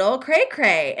a little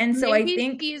cray-cray. And so maybe I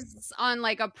think she's on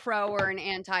like a pro or an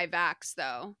anti-vax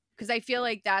though, because I feel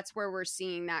like that's where we're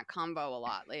seeing that combo a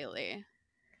lot lately.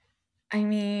 I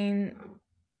mean,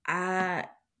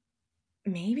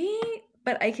 maybe,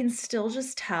 but I can still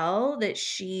just tell that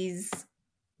she's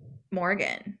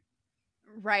Morgan.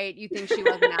 Right? You think she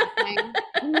wasn't acting?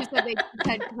 You said they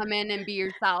said come in and be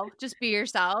yourself. Just be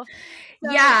yourself.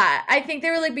 So, yeah, I think they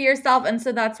were like, be yourself. And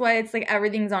so that's why it's like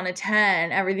everything's on a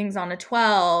 10, everything's on a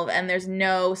 12, and there's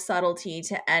no subtlety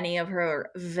to any of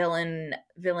her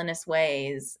villainous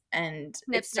ways. And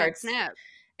snip, it starts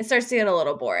to get a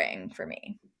little boring for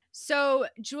me. So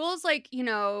Jules, like,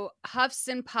 huffs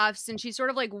and puffs, and she sort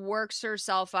of like works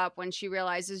herself up when she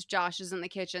realizes Josh is in the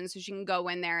kitchen so she can go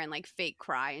in there and like fake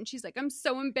cry. And she's like, I'm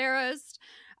so embarrassed.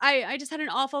 I just had an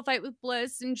awful fight with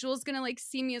Bliss, and Jules gonna like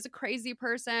see me as a crazy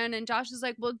person. And Josh is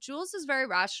like, well, Jules is very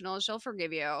rational. She'll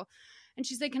forgive you. And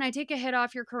she's like, can I take a hit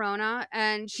off your Corona?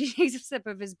 And she takes a sip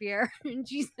of his beer. And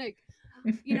she's like,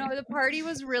 the party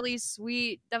was really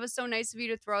sweet. That was so nice of you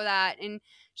to throw that. And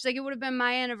she's like, it would have been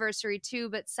my anniversary too,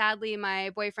 but sadly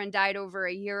my boyfriend died over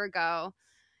a year ago.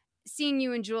 Seeing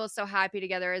you and Jules so happy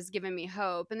together has given me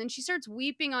hope. And then she starts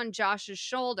weeping on Josh's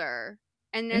shoulder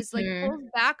and is like pulls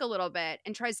back a little bit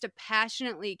and tries to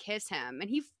passionately kiss him. And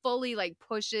he fully like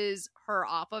pushes her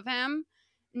off of him.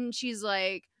 And she's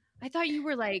like, I thought you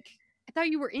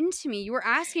were into me. You were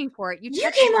asking for it. You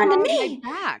came onto me. My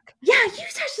back. Yeah, you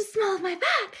touched the small of my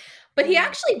back. But he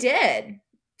actually did.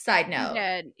 Side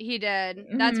note. He did.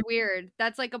 Mm-hmm. That's weird.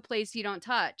 That's like a place you don't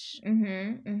touch.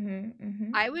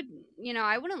 I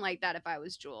wouldn't like that if I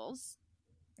was Jules.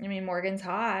 I mean, Morgan's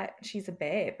hot. She's a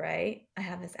babe, right? I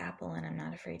have this apple and I'm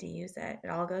not afraid to use it. It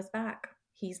all goes back.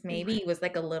 He was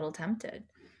like a little tempted.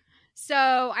 So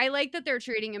I like that they're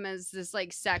treating him as this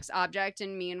like sex object,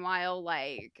 and meanwhile,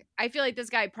 like, I feel like this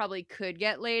guy probably could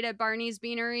get laid at Barney's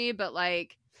Beanery, but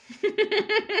like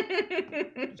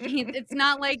it's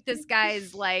not like this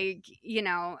guy's like, he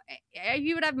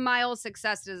would have mild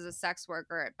success as a sex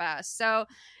worker at best. So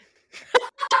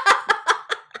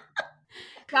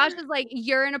Josh is like,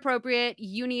 you're inappropriate,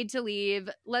 you need to leave.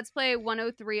 Let's play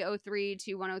 10303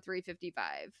 to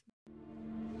 10355.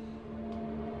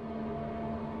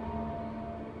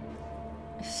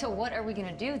 So what are we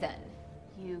gonna do then?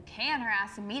 You can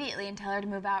harass immediately and tell her to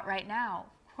move out right now.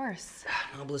 Of course.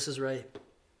 No, Bliss is right.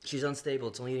 She's unstable.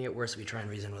 It's only gonna get worse if we try and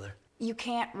reason with her. You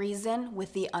can't reason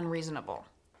with the unreasonable.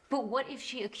 But what if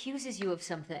she accuses you of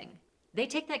something? They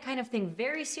take that kind of thing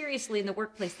very seriously in the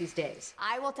workplace these days.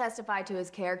 I will testify to his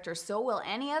character, so will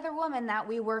any other woman that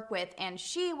we work with, and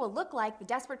she will look like the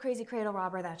desperate, crazy cradle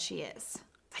robber that she is.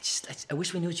 I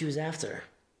wish we knew what she was after.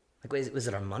 Like, was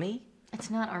it our money? It's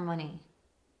not our money.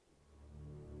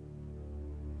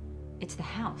 It's the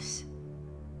house.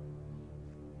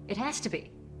 It has to be.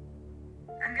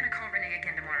 I'm gonna call Renee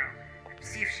again tomorrow.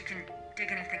 See if she can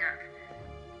dig anything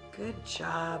up. Good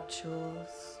job,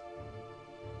 Jules.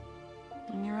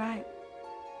 And you're right.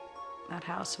 That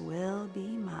house will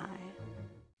be mine.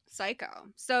 Psycho.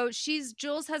 So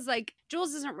Jules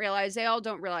doesn't realize, they all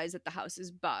don't realize that the house is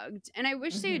bugged. And I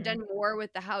wish they had done more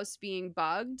with the house being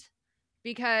bugged,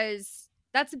 because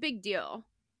that's a big deal.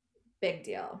 Big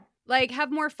deal. Like,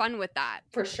 have more fun with that.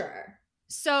 For sure.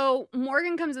 So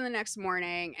Morgan comes in the next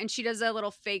morning and she does a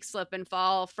little fake slip and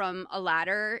fall from a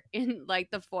ladder in like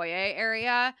the foyer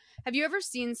area. Have you ever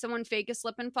seen someone fake a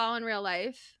slip and fall in real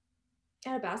life?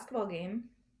 At a basketball game.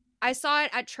 I saw it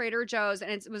at Trader Joe's,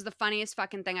 and it was the funniest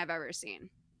fucking thing I've ever seen.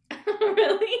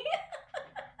 Really?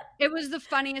 It was the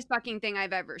funniest fucking thing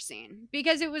I've ever seen,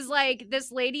 because it was like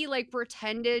this lady like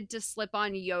pretended to slip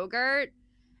on yogurt,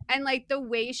 and like the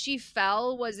way she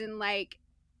fell was in like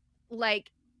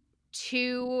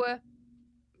two,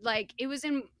 like it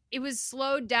was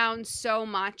slowed down so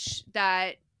much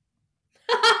that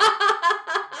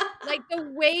like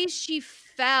the way she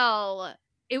fell,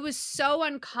 it was so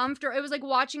uncomfortable. It was like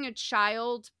watching a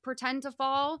child pretend to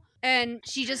fall, and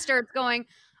she just starts going,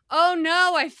 "Oh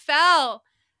no, I fell.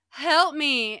 Help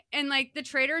me." And like the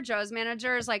Trader Joe's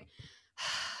manager is like,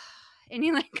 and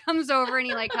he like comes over and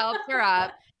he like helps her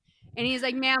up. And he's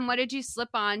like, "Ma'am, what did you slip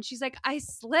on?" She's like, "I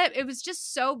slipped. It was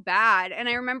just so bad." And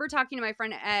I remember talking to my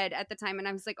friend Ed at the time, and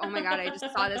I was like, "Oh my God, I just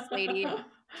saw this lady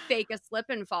fake a slip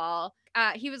and fall."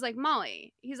 He was like,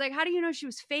 "Molly," he's like, "how do you know she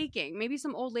was faking? Maybe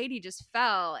some old lady just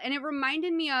fell." And it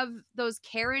reminded me of those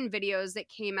Karen videos that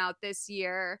came out this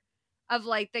year of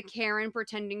like the Karen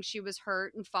pretending she was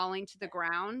hurt and falling to the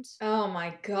ground. Oh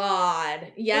my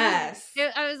God. Yes.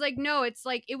 I was like, no, it's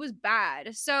like, it was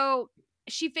bad. So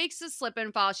she fakes a slip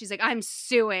and fall. She's like, "I'm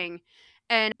suing."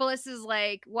 And Bliss is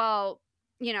like, "Well,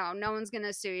 you know, no one's going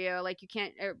to sue you. Like, you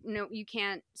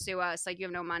can't sue us. Like, you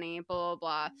have no money, blah,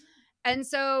 blah, blah." And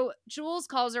so Jules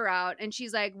calls her out and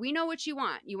she's like, "We know what you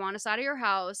want. You want us out of your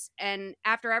house. And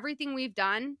after everything we've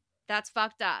done, that's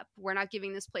fucked up. We're not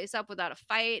giving this place up without a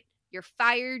fight. You're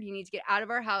fired. You need to get out of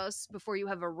our house before you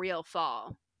have a real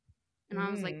fall." And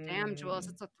I was like, "Damn, Jules,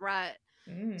 it's a threat."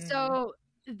 So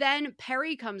then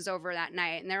Perry comes over that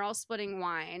night and they're all splitting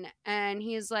wine. And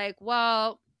he's like,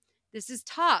 "Well, this is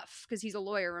tough," because he's a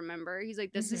lawyer, remember? He's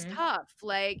like, "This is tough.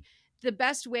 Like, the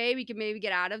best way we can maybe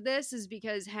get out of this is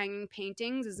because hanging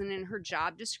paintings isn't in her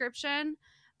job description.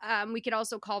 We could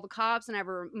also call the cops and have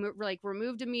her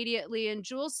removed immediately." And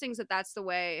Jules thinks that that's the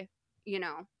way, you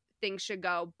know, things should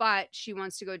go, but she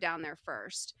wants to go down there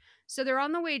first. So they're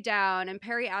on the way down, and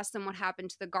Perry asks them what happened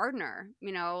to the gardener.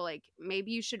 You know, like,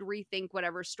 maybe you should rethink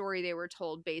whatever story they were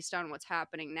told based on what's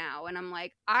happening now. And I'm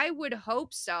like, I would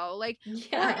hope so. Like, poor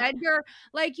Edgar,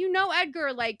 like, you know,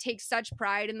 Edgar, like, takes such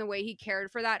pride in the way he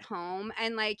cared for that home.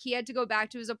 And, like, he had to go back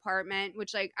to his apartment,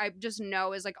 which, like, I just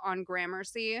know is, like, on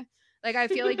Gramercy. Like, I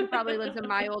feel like he probably lives in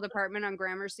my old apartment on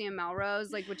Gramercy and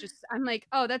Melrose, like, which is, I'm like,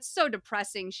 oh, that's so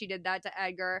depressing she did that to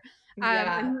Edgar.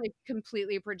 I'm, like,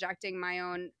 completely projecting my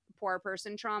own poor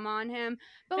person trauma on him.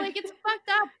 But, like, it's fucked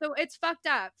up. So it's fucked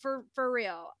up for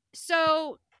real.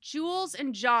 So Jules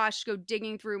and Josh go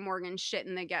digging through Morgan's shit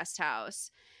in the guest house.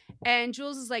 And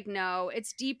Jules is like, "No,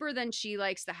 it's deeper than she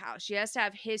likes the house. She has to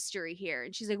have history here."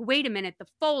 And she's like, "Wait a minute, the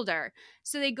folder."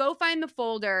 So they go find the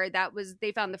folder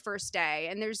they found the first day.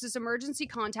 And there's this emergency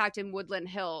contact in Woodland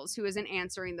Hills who isn't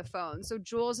answering the phone. So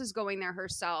Jules is going there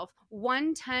herself.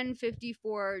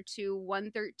 1:10:54 to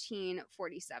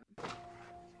 1:13:47.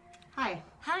 Hi.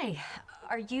 Hi.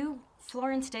 Are you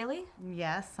Florence Daly?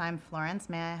 Yes, I'm Florence.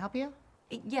 May I help you?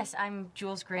 Yes, I'm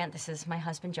Jules Grant. This is my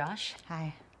husband, Josh.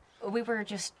 Hi. We were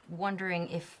just wondering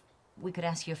if we could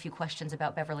ask you a few questions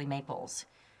about Beverly Maples.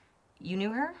 You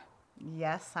knew her?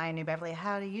 Yes, I knew Beverly.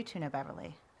 How do you two know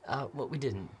Beverly? Well, we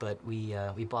didn't, but we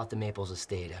bought the Maples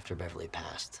estate after Beverly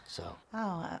passed, so.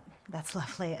 Oh, that's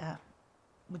lovely.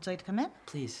 Would you like to come in?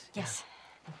 Please. Yes.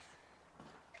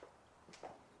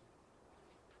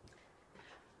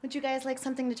 Would you guys like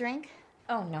something to drink?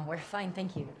 Oh, no, we're fine,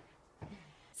 thank you.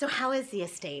 So how is the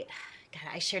estate?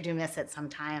 God, I sure do miss it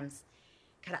sometimes.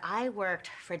 God, I worked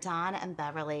for Don and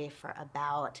Beverly for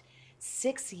about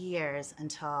 6 years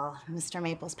until Mr.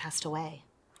 Maples passed away.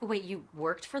 Wait, you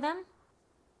worked for them?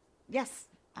 Yes,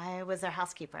 I was their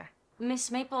housekeeper.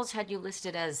 Miss Maples had you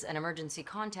listed as an emergency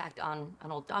contact on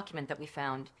an old document that we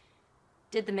found.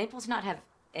 Did the Maples not have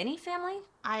any family?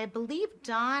 I believe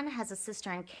Don has a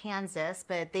sister in Kansas,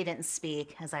 but they didn't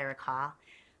speak, as I recall.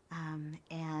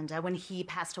 And when he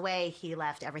passed away, he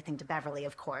left everything to Beverly,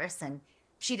 of course, and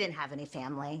she didn't have any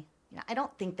family. You know, I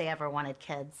don't think they ever wanted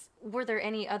kids. Were there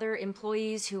any other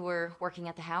employees who were working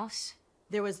at the house?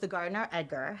 There was the gardener,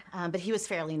 Edgar, but he was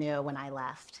fairly new when I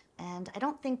left. And I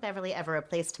don't think Beverly ever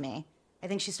replaced me. I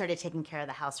think she started taking care of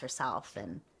the house herself,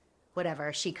 and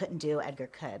whatever she couldn't do, Edgar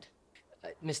could.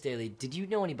 Miss Daly, did you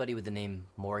know anybody with the name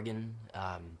Morgan?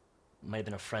 Might have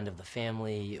been a friend of the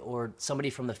family, or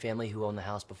somebody from the family who owned the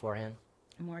house beforehand?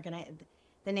 Morgan,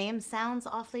 the name sounds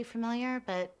awfully familiar,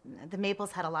 but the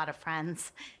Maples had a lot of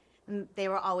friends. They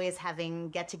were always having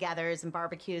get-togethers and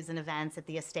barbecues and events at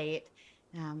the estate.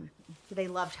 They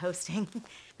loved hosting.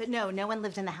 But no one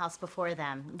lived in the house before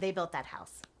them. They built that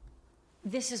house.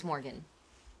 This is Morgan.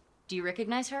 Do you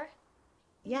recognize her?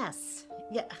 Yes.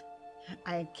 Yeah.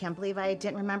 I can't believe I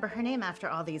didn't remember her name after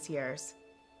all these years.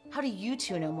 How do you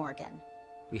two know Morgan?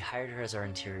 We hired her as our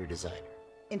interior designer.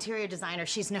 Interior designer?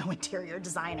 She's no interior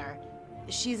designer.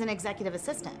 She's an executive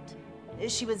assistant.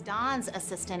 She was Don's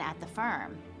assistant at the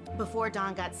firm. Before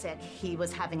Don got sick, he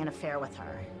was having an affair with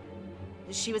her.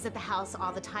 She was at the house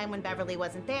all the time when Beverly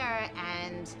wasn't there,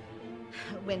 and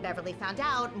when Beverly found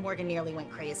out, Morgan nearly went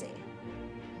crazy.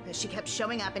 She kept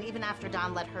showing up, and even after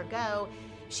Don let her go,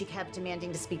 she kept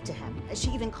demanding to speak to him. She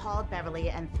even called Beverly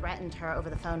and threatened her over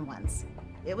the phone once.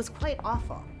 It was quite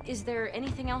awful. Is there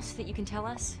anything else that you can tell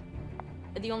us?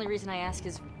 The only reason I ask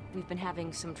is we've been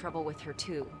having some trouble with her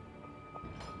too.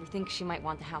 We think she might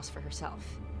want the house for herself.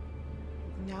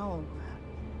 No,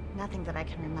 nothing that I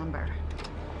can remember.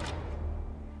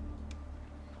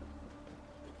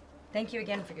 Thank you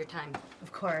again for your time.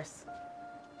 Of course.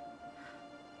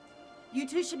 You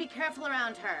two should be careful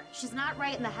around her. She's not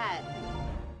right in the head.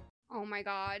 Oh my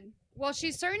God. Well,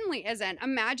 she certainly isn't.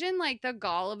 Imagine like the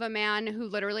gall of a man who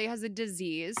literally has a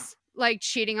disease, like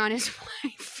cheating on his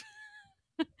wife.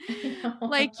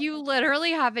 Like you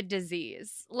literally have a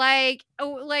disease. Like,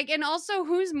 and also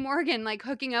who's Morgan like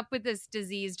hooking up with this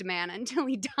diseased man until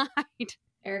he died?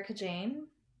 Erica Jane.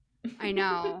 I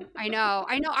know.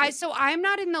 So I'm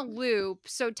not in the loop.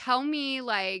 So tell me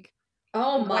like,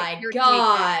 oh my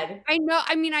God.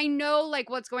 I know like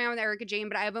what's going on with Erica Jane,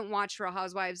 but I haven't watched Real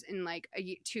Housewives in like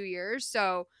 2 years.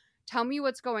 So tell me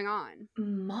what's going on.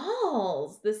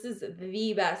 Malls. This is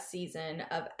the best season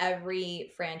of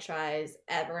every franchise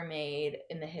ever made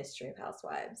in the history of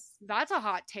Housewives. That's a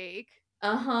hot take.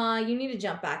 You need to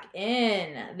jump back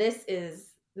in. This is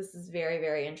very,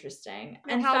 very interesting.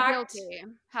 And how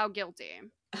guilty?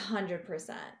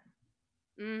 100%.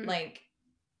 Like,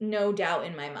 no doubt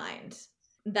in my mind.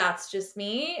 That's just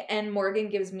me. And Morgan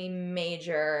gives me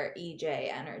major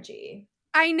EJ energy.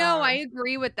 I know. I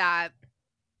agree with that.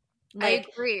 Like,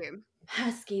 I agree.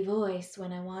 Husky voice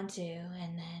when I want to.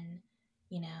 And then,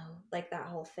 like that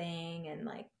whole thing. And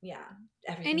like, yeah,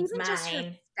 everything's and even mine. Just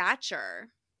her stature.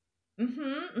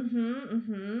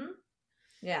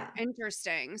 Yeah.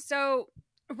 Interesting. So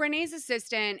Renee's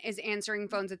assistant is answering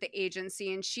phones at the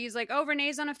agency and she's like, oh,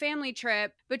 Renee's on a family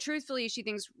trip. But truthfully, she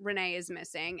thinks Renee is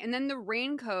missing. And then the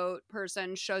raincoat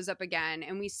person shows up again.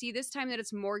 And we see this time that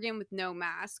it's Morgan with no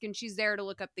mask. And she's there to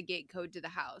look up the gate code to the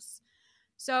house.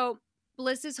 So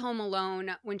Bliss is home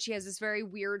alone when she has this very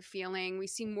weird feeling. We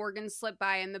see Morgan slip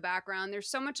by in the background. There's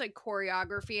so much like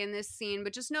choreography in this scene.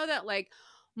 But just know that like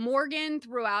Morgan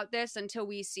throughout this until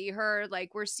we see her,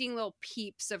 like we're seeing little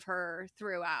peeps of her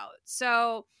throughout.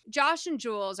 So Josh and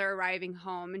Jules are arriving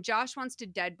home and Josh wants to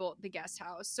deadbolt the guest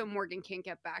house so Morgan can't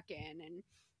get back in. And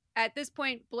at this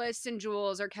point, Bliss and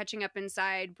Jules are catching up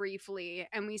inside briefly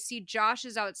and we see Josh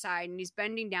is outside and he's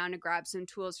bending down to grab some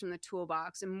tools from the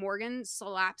toolbox and Morgan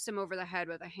slaps him over the head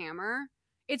with a hammer.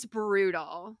 It's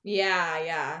brutal.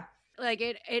 Yeah. Like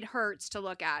it hurts to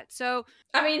look at. So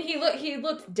I mean, he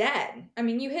looks dead. I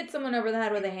mean, you hit someone over the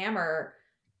head with a hammer,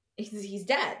 he's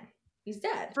dead. He's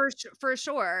dead. For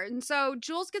sure. And so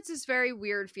Jules gets this very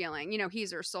weird feeling.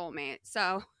 He's her soulmate,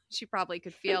 so she probably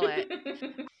could feel it.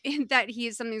 That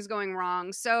something's going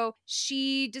wrong. So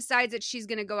she decides that she's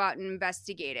going to go out and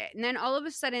investigate it. And then all of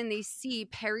a sudden they see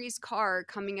Perry's car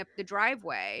coming up the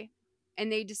driveway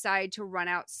and they decide to run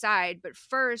outside. But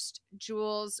first,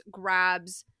 Jules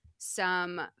grabs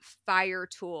some fire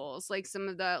tools, like some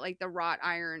of the wrought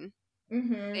iron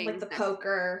things. Like the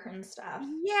poker and stuff.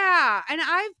 Yeah, and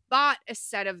I've bought a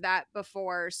set of that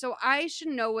before, so I should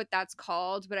know what that's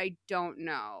called, but I don't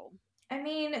know. I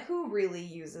mean, who really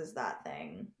uses that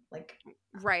thing? Like,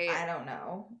 right? I don't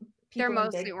know. They're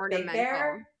mostly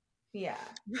ornamental. Yeah.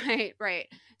 Right.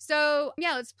 So,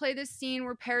 yeah, let's play this scene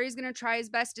where Perry's going to try his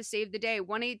best to save the day.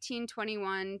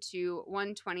 1:18:21 to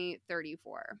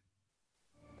 1:20:34.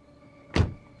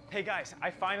 Hey guys, I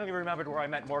finally remembered where I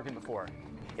met Morgan before.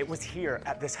 It was here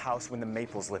at this house when the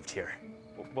Maples lived here.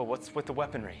 Well, what's with the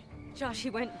weaponry? Josh, he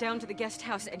went down to the guest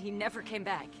house and he never came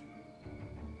back.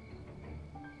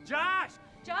 Josh!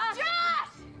 Josh! Josh!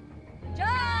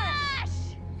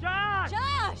 Josh! Josh!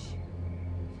 Josh!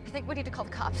 I think we need to call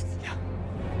the cops. Yeah.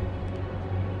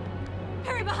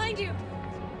 Perry, behind you!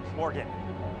 Morgan.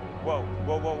 Whoa.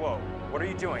 What are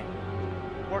you doing?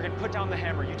 Morgan, put down the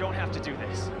hammer. You don't have to do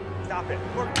this. Stop it.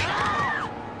 Morgan. Ah!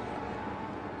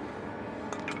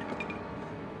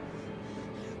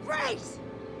 Brace!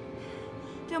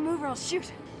 Don't move or I'll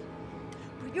shoot.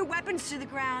 Put your weapons to the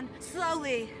ground,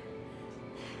 slowly.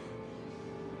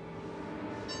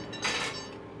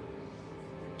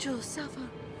 Jules, cell phone.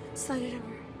 Slide it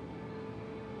over.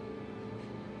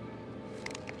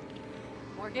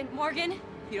 Morgan,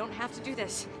 you don't have to do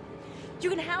this. You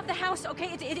can have the house,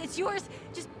 okay? It's yours.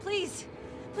 Just please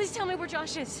tell me where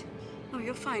Josh is. Oh,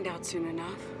 you'll find out soon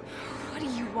enough. What do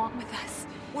you want with us?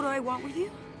 What do I want with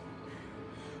you?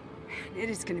 Man, it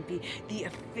is gonna be the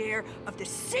affair of the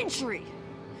century.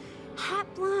 Hot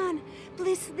blonde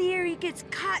Bliss Leary gets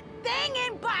caught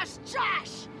banging Boss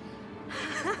Josh.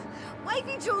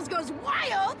 Wifey Jules goes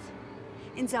wild,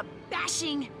 ends up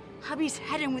bashing hubby's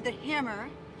head in with a hammer,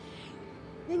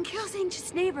 then kills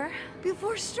Anxious Neighbor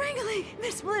before strangling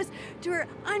Miss Bliss to her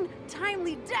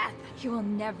untimely death. You will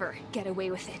never get away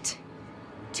with it.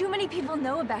 Too many people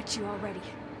know about you already.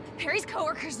 Perry's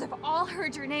coworkers have all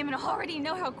heard your name and already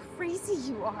know how crazy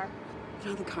you are.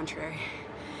 On the contrary,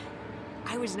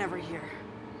 I was never here.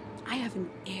 I have an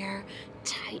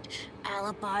airtight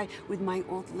alibi with my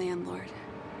old landlord.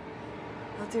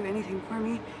 He'll do anything for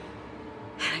me.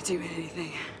 I'd do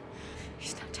anything.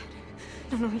 He's not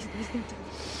dead. No, he's not dead.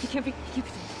 He can't be dead.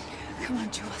 Come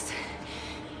on, Jules.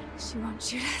 She won't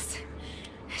shoot us.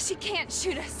 She can't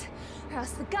shoot us, or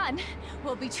else the gun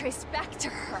will be traced back to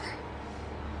her.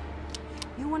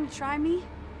 You want to try me?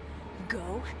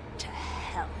 Go to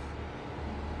hell.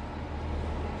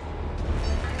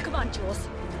 Come on, Jules.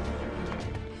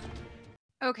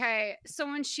 Okay, so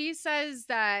when she says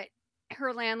that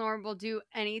her landlord will do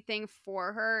anything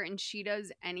for her and she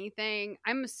does anything,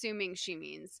 I'm assuming she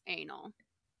means anal.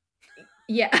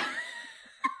 Yeah.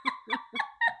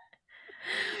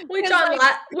 Which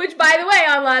by the way,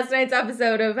 on last night's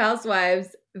episode of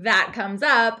Housewives, that comes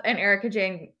up, and Erica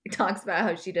Jane talks about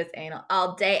how she does anal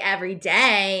all day, every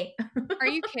day. Are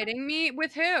you kidding me?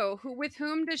 With who? With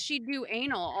whom does she do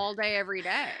anal all day, every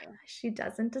day? She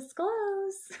doesn't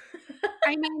disclose.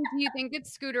 I mean, do you think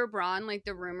it's Scooter Braun, like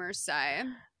the rumors say?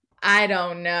 I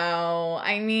don't know.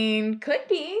 I mean, could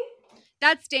be.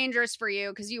 That's dangerous for you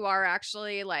because you are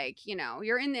actually like, you know,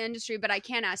 you're in the industry, but I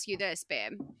can't ask you this,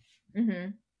 babe.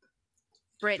 Mm-hmm.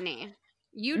 Brittany.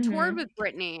 You toured with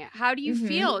Brittany. How do you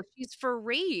feel? She's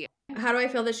free. How do I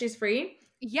feel that she's free?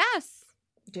 Yes.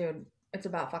 Dude, it's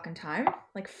about fucking time.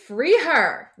 Like, free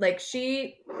her. Like,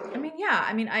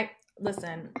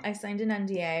 listen, I signed an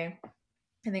NDA.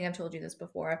 I think I've told you this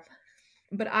before.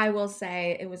 But I will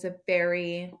say it was a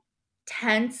very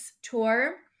tense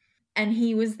tour. And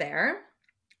he was there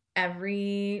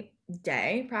every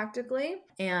day, practically.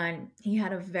 And he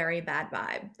had a very bad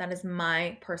vibe. That is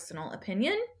my personal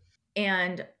opinion.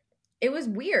 And it was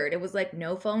weird. It was like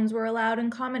no phones were allowed in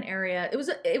common area. It was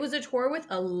a tour with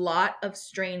a lot of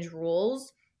strange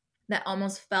rules that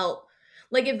almost felt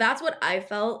like, if that's what I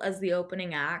felt as the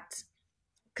opening act,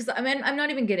 because I mean, I'm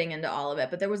not even getting into all of it,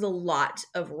 but there was a lot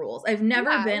of rules. I've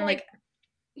never been like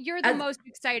you're the most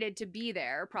excited to be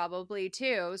there probably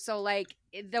too. So like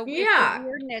if the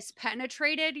weirdness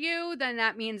penetrated you, then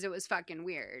that means it was fucking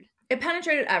weird. It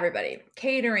penetrated everybody.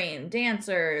 Catering,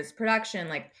 dancers, production,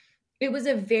 like it was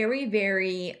a very,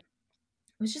 very, it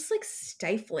was just like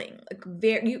stifling. Like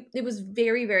it was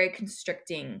very, very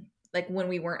constricting. Like when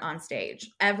we weren't on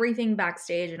stage, everything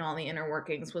backstage and all the inner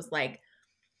workings was like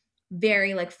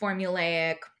very like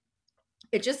formulaic.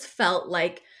 It just felt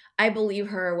like, I believe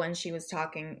her when she was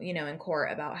talking, you know, in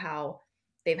court about how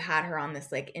they've had her on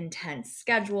this like intense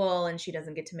schedule and she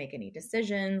doesn't get to make any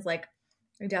decisions. Like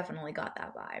I definitely got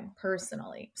that vibe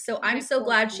personally. So I'm so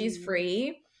glad she's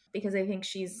free because I think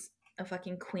she's a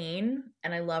fucking queen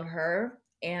and I love her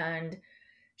and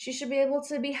she should be able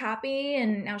to be happy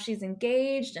and now she's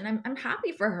engaged and I'm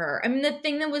happy for her. I mean, the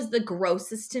thing that was the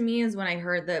grossest to me is when I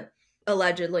heard that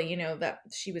allegedly, you know, that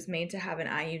she was made to have an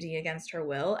IUD against her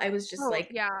will. I was just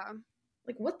like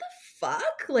what the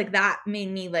fuck? Like that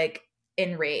made me like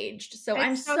enraged. So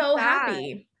I'm so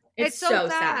happy. It's so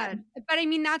sad. But I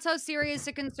mean, that's how serious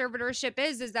a conservatorship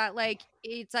is that like,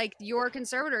 it's like your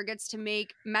conservator gets to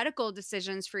make medical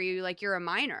decisions for you. Like you're a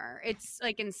minor. It's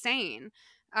like insane.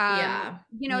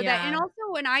 You know, that, and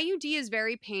also an IUD is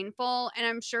very painful. And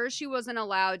I'm sure she wasn't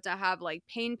allowed to have like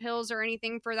pain pills or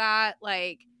anything for that.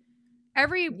 Like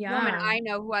every woman I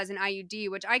know who has an IUD,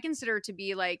 which I consider to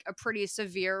be like a pretty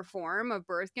severe form of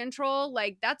birth control,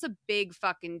 like that's a big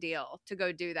fucking deal to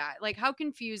go do that. Like how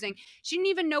confusing. She didn't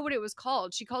even know what it was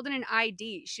called. She called it an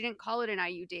ID. She didn't call it an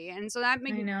IUD. And so that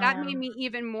made me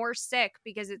even more sick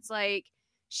because it's like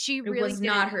it was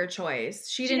not her choice.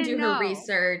 She didn't do her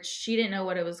research. She didn't know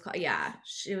what it was called. Yeah.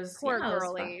 She was poor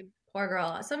girlie. Poor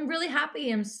girl. So I'm really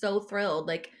happy. I'm so thrilled.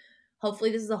 Like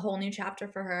hopefully this is a whole new chapter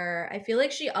for her. I feel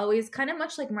like she always kind of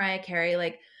much like Mariah Carey,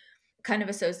 like kind of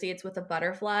associates with a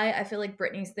butterfly. I feel like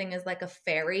Britney's thing is like a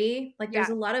fairy. Like there's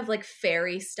a lot of like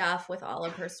fairy stuff with all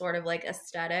of her sort of like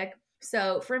aesthetic.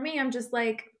 So for me, I'm just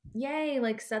like, yay,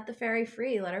 like set the fairy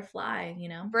free, let her fly, you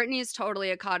know? Brittany's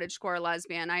totally a cottagecore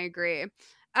lesbian. I agree.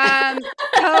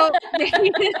 So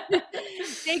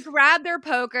they grab their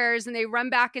pokers and they run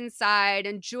back inside,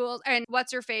 and Jules and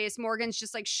what's her face, Morgan's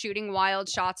just like shooting wild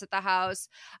shots at the house.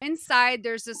 Inside,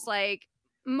 there's this like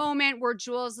moment where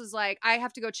Jules is like, I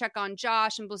have to go check on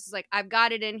Josh, and Bliss is like, I've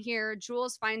got it in here.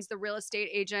 Jules finds the real estate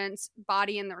agent's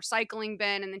body in the recycling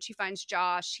bin, and then she finds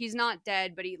Josh. He's not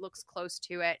dead, but he looks close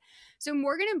to it. So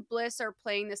Morgan and Bliss are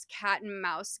playing this cat and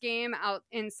mouse game out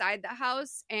inside the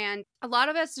house, and a lot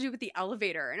of it has to do with the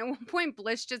elevator. And at one point,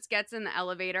 Bliss just gets in the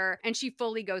elevator and she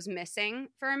fully goes missing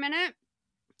for a minute.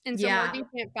 And so Morgan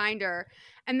can't find her.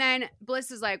 And then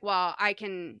Bliss is like, well,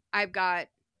 I'm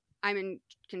in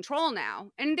control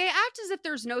now. And they act as if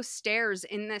there's no stairs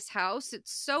in this house.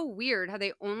 It's so weird how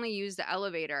they only use the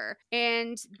elevator.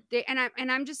 And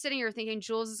I'm just sitting here thinking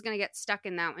Jules is going to get stuck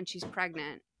in that when she's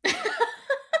pregnant.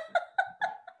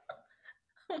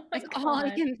 That's all I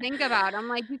can think about. I'm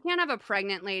like, you can't have a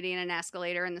pregnant lady in an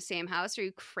escalator in the same house. Are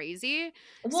you crazy?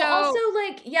 Well, also,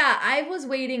 like, yeah, I was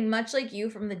waiting much like you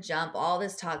from the jump, all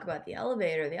this talk about the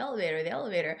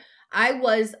elevator. I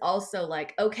was also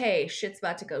like, okay, shit's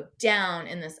about to go down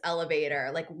in this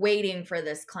elevator, like waiting for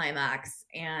this climax.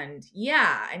 And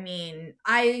yeah, I mean,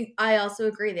 I also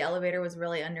agree. The elevator was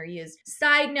really underused.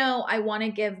 Side note, I want to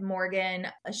give Morgan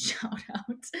a shout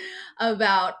out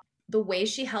about the way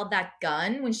she held that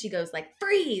gun when she goes like,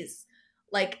 freeze.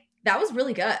 Like, that was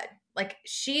really good. Like,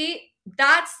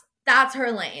 that's her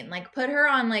lane. Like, put her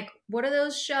on, like, what are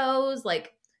those shows?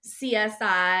 Like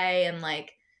CSI and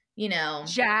like, you know,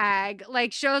 JAG,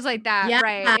 like shows like that. Yeah,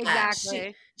 right.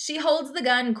 Exactly. She holds the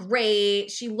gun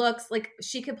great. She looks like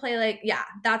she could play like, yeah,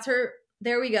 that's her.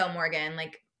 There we go, Morgan.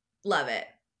 Like, love it.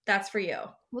 That's for you.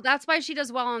 Well, that's why she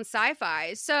does well on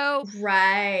Sci-Fi. So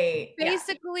right.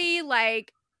 Basically,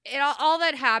 like, all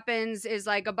that happens is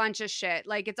like a bunch of shit.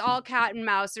 Like, it's all cat and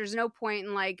mouse. There's no point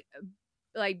in like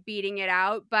beating it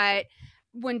out. But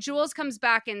when Jules comes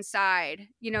back inside,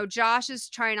 you know, Josh is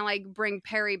trying to like bring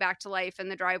Perry back to life in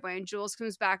the driveway, and Jules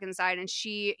comes back inside and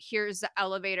she hears the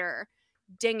elevator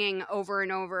dinging over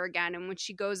and over again. And when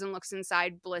she goes and looks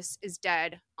inside, Bliss is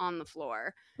dead on the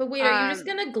floor. But wait, are you just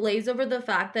gonna glaze over the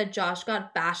fact that Josh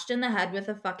got bashed in the head with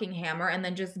a fucking hammer and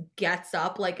then just gets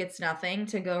up like it's nothing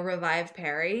to go revive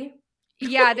Perry?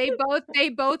 Yeah, they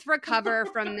both recover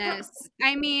from this.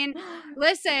 I mean,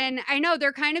 listen, I know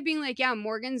they're kind of being like, yeah,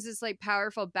 Morgan's this like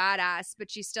powerful badass, but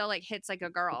she still like hits like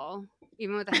a girl,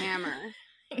 even with a hammer.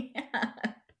 Yeah.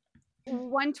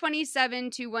 127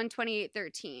 to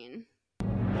 128:13.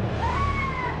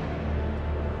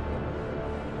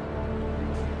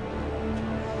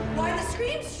 Why the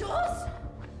screams, Jules?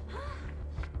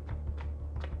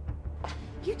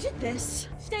 You did this.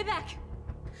 Stay back.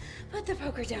 Put the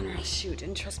poker down or I'll shoot.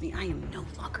 And trust me, I am no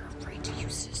longer afraid to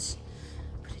use this.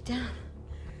 Put it down.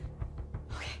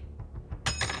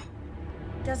 Okay.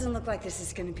 Doesn't look like this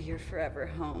is gonna be your forever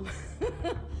home.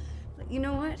 But you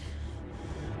know what?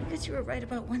 I guess you were right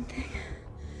about one thing.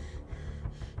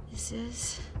 This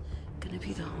is gonna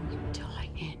be the home you die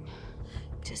in.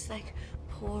 Just like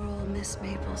poor old Miss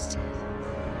Maples did.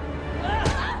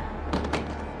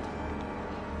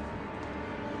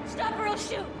 Stop or I'll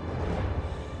shoot.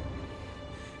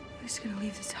 Who's gonna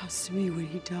leave this house to me when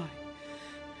he died?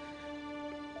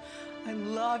 I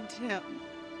loved him.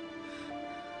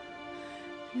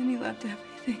 And then he left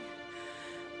everything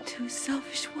to his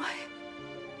selfish wife.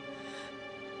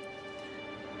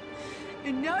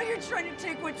 And now you're trying to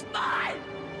take what's mine!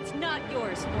 It's not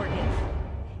yours, Morgan.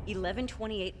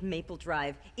 1128 Maple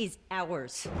Drive is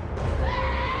ours.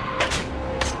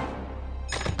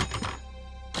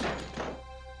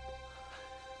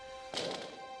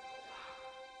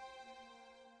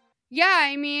 Yeah,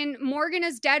 I mean, Morgan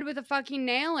is dead with a fucking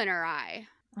nail in her eye.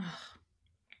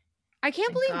 I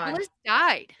can't believe God. Bliss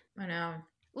died. I know.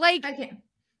 Like,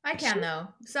 I can though.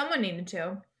 Someone needed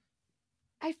to.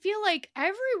 I feel like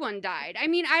everyone died. I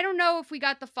mean, I don't know if we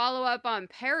got the follow-up on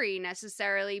Perry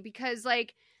necessarily, because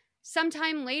like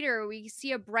sometime later we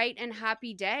see a bright and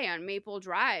happy day on Maple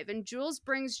Drive, and Jules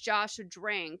brings Josh a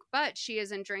drink, but she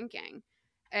isn't drinking.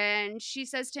 And she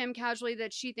says to him casually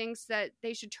that she thinks that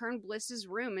they should turn Bliss's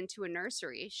room into a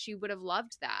nursery. She would have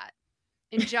loved that.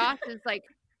 And Josh is like,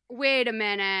 wait a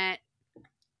minute.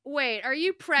 Wait, are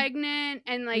you pregnant?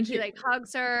 And like he like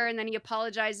hugs her, and then he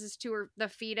apologizes to the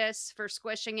fetus for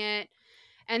squishing it.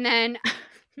 And then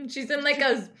she's in like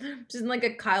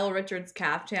a Kyle Richards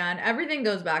caftan. Everything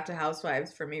goes back to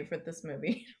Housewives for me for this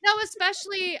movie. No,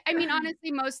 especially, I mean,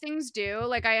 honestly, most things do.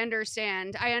 Like, I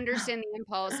understand the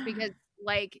impulse, because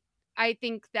like I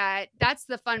think that that's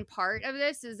the fun part of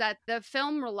this, is that the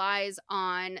film relies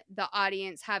on the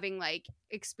audience having like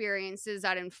experiences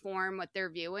that inform what they're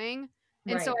viewing.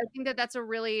 And so Right. I think that that's a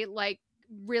really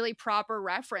really proper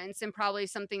reference and probably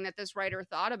something that this writer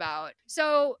thought about.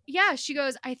 So yeah, she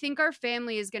goes, I think our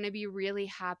family is going to be really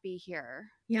happy here.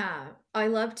 Yeah. I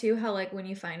love too how like when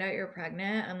you find out you're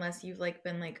pregnant, unless you've like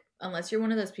been like, unless you're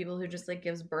one of those people who just like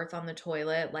gives birth on the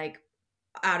toilet, like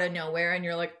out of nowhere, and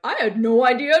you're like, I had no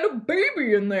idea I had a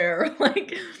baby in there.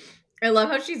 Like, I love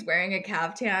how she's wearing a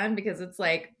caftan, because it's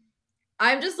like,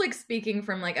 I'm just like speaking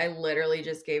from like, I literally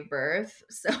just gave birth.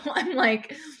 So I'm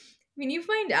like, when you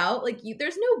find out, like,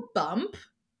 there's no bump.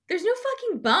 There's no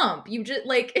fucking bump. You just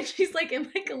like, if she's like in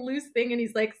like a loose thing and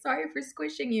he's like, sorry for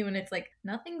squishing you. And it's like,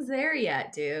 nothing's there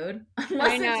yet, dude.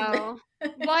 I know.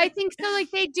 Well, I think so.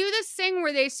 Like, they do this thing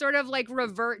where they sort of like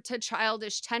revert to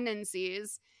childish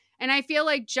tendencies. And I feel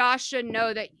like Josh should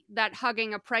know that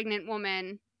hugging a pregnant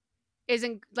woman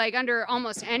isn't, like, under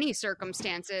almost any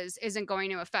circumstances, isn't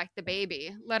going to affect the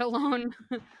baby, let alone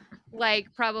like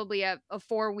probably a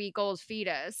 4-week-old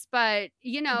fetus. But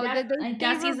you know, I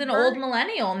guess he's an old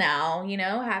millennial now, you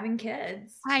know, having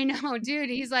kids. I know, dude.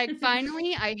 He's like,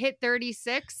 finally, I hit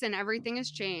 36 and everything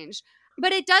has changed.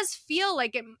 But it does feel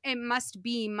like it must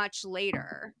be much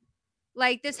later.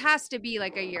 Like, this has to be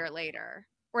like a year later,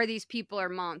 or these people are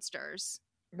monsters.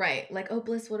 Right. Like, oh,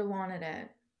 Bliss would have wanted it.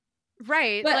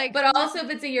 Right. But also if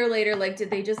it's a year later, like,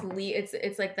 did they just leave?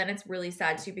 It's like, then it's really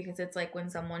sad too, because it's like when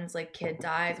someone's like kid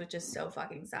dies, which is so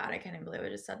fucking sad. I can't even believe I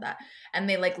just said that. And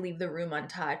they like leave the room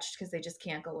untouched because they just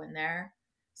can't go in there.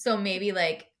 So maybe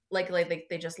like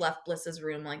they just left Bliss's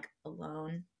room like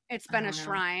alone. It's been a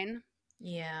shrine.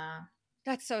 Yeah.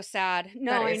 That's so sad.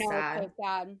 No, That I is know, sad. it's so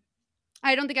sad.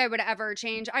 I don't think I would ever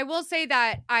change. I will say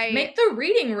that Make the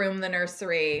reading room the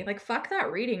nursery. Like, fuck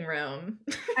that reading room.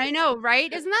 I know,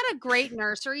 right? Isn't that a great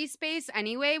nursery space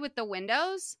anyway with the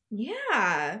windows?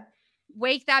 Yeah.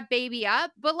 Wake that baby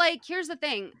up. But like, here's the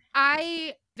thing.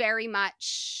 I'm very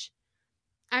much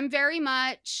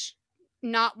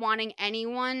not wanting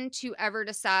anyone to ever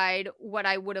decide what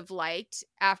I would have liked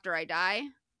after I die.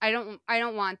 I don't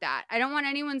want that. I don't want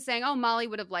anyone saying, oh, Molly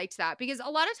would have liked that. Because a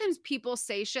lot of times people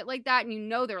say shit like that and you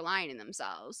know they're lying to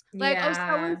themselves. Like, oh,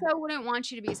 so-and-so wouldn't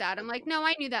want you to be sad. I'm like, no,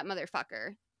 I knew that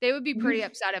motherfucker. They would be pretty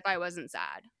upset if I wasn't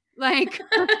sad. Like,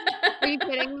 are you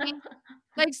kidding me?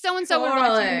 Like, so-and-so would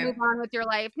want you to move on with your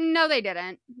life. No, they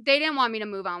didn't. They didn't want me to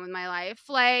move on with my life.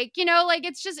 Like, you know, like,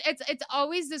 it's just, it's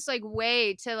always this like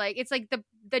way to like, it's like the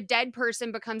dead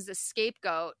person becomes the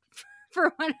scapegoat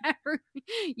for whatever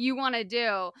you want to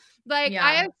do. Like,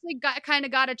 I actually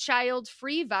got a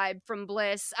child-free vibe from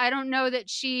Bliss. I don't know that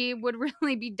she would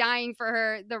really be dying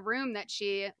for the room that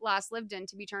she last lived in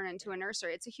to be turned into a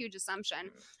nursery. It's a huge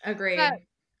assumption. Agreed. But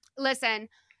listen,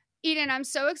 Eden, I'm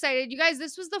so excited. You guys,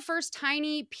 this was the first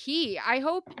Tiny P. I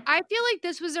feel like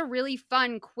this was a really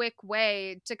fun, quick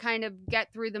way to kind of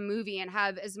get through the movie and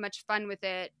have as much fun with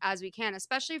it as we can,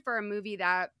 especially for a movie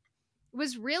that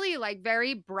was really like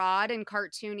very broad and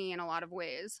cartoony in a lot of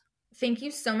ways. Thank you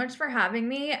so much for having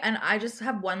me. And I just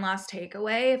have one last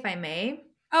takeaway, if I may.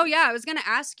 Oh yeah, I was going to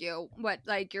ask you what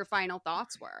like your final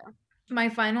thoughts were. My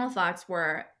final thoughts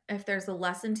were, if there's a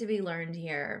lesson to be learned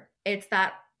here, it's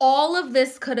that all of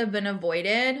this could have been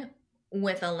avoided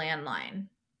with a landline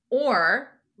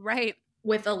or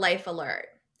with a life alert.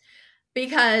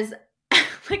 Because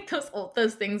like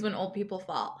those things when old people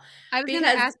fall. I was going to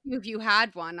ask you if you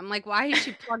had one. I'm like, why is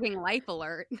she plugging Life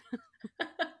Alert?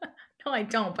 No, I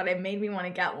don't, but it made me want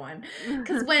to get one.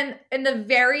 Because when at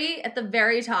the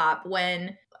very top,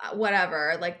 when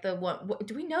whatever, like the one,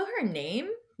 do we know her name?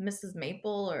 Mrs.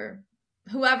 Maple or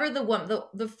whoever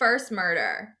the first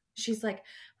murder. She's like,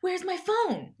 where's my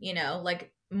phone? You know,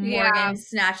 like Morgan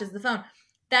snatches the phone.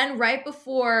 Then right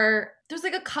before, there's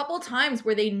like a couple times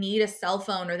where they need a cell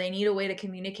phone or they need a way to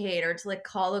communicate or to like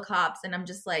call the cops. And I'm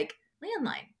just like,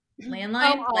 landline,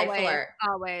 life alert.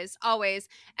 Always.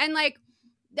 And like,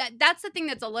 that's the thing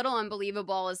that's a little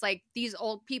unbelievable is like these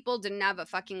old people didn't have a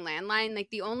fucking landline. Like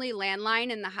the only landline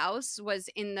in the house was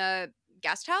in the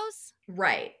guest house.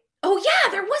 Right. Oh yeah,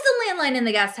 there was a landline in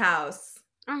the guest house.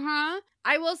 Uh-huh.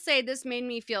 I will say this made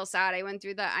me feel sad. I went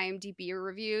through the IMDb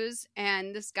reviews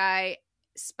and this guy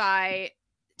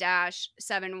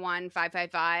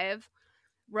Spy-71555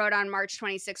 wrote on March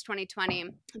 26, 2020.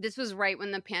 This was right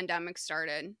when the pandemic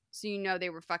started. So you know they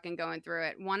were fucking going through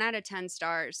it. 1 out of 10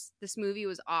 stars. This movie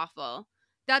was awful.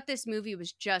 Thought this movie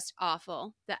was just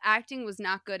awful. The acting was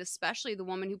not good, especially the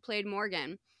woman who played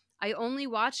Morgan. I only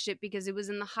watched it because it was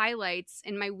in the highlights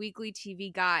in my weekly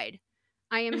TV guide.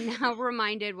 I am now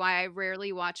reminded why I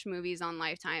rarely watch movies on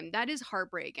Lifetime. That is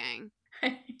heartbreaking.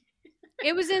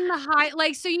 It was in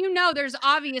the so there's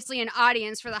obviously an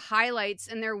audience for the highlights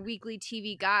in their weekly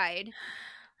TV guide.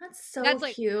 That's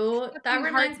cute. That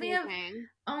reminds me of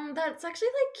that's actually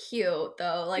like cute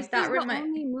though. Like this is the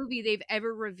only movie they've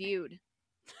ever reviewed.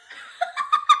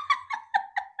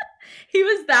 He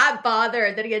was that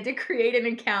bothered that he had to create an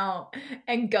account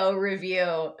and go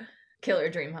review Killer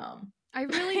Dream Home. I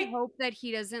really hope that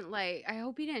he doesn't I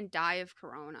hope he didn't die of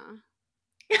corona.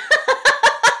 I'm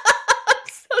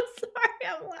so sorry,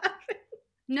 I'm laughing.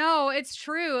 No, it's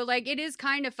true. Like, it is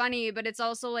kind of funny, but it's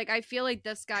also like, I feel like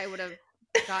this guy would have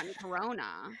gotten corona.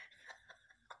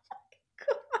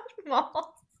 Mom.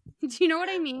 Do you know what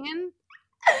I mean?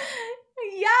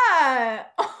 Yeah.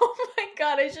 Oh my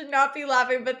God, I should not be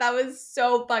laughing, but that was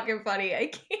so fucking funny. I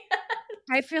can't.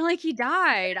 I feel like he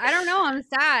died. I don't know. I'm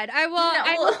sad. I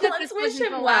hope that this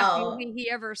wasn't the last movie he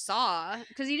ever saw,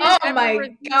 because he didn't ever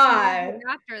review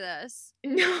after this.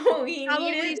 No, he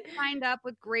probably signed up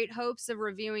with great hopes of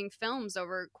reviewing films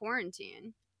over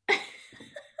quarantine.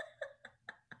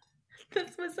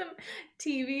 This was some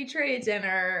TV tray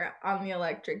dinner on the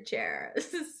electric chair.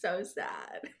 This is so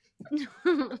sad.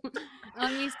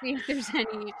 Let me see if there's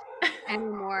any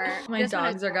more. My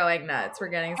dogs are going nuts. We're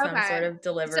getting some sort of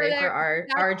delivery for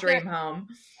our dream home.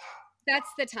 That's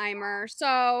the timer.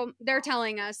 So they're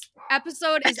telling us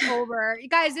episode is over. You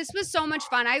guys, this was so much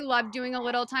fun. I love doing a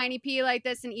little tiny pee like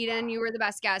this. And Eden, you were the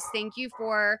best guest. Thank you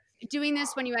for doing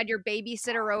this when you had your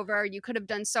babysitter over. You could have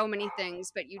done so many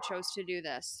things, but you chose to do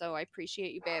this. So I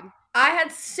appreciate you, babe. I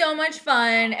had so much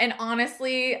fun. And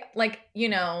honestly,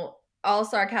 all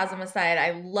sarcasm aside,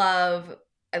 I love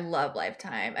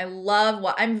Lifetime.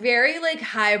 I'm very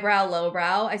highbrow,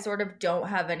 lowbrow. I sort of don't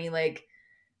have any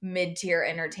mid-tier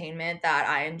entertainment that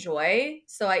I enjoy.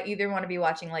 So I either want to be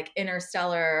watching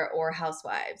Interstellar or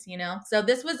Housewives, So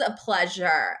this was a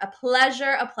pleasure.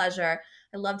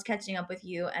 I loved catching up with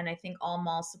you, and I think all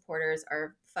mall supporters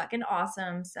are fucking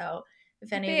awesome. So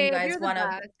if any of you guys want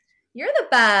to, you're the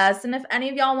best. And if any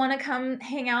of y'all want to come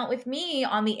hang out with me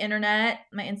on the internet,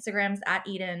 my Instagram's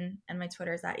 @Eden and my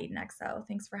Twitter's @EdenXO.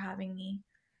 Thanks for having me.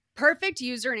 Perfect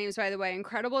usernames, by the way.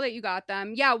 Incredible that you got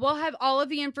them. Yeah, we'll have all of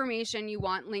the information you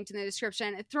want linked in the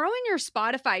description. Throw in your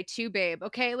Spotify too, babe.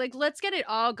 Okay, let's get it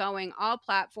all going, all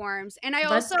platforms. And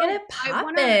let's get it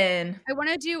poppin'. I want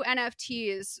to do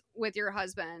NFTs with your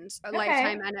husband,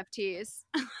 Lifetime NFTs.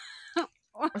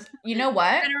 You know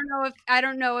what? I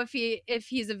don't know if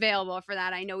he's available for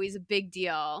that. I know he's a big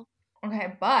deal.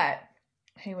 Okay, but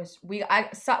we'll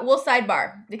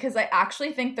sidebar because I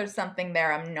actually think there's something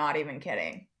there. I'm not even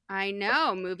kidding. I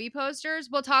know. Movie posters.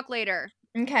 We'll talk later.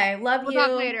 Okay. Love you. We'll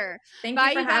talk later. Thank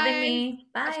you for having me.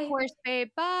 Bye. Of course, babe.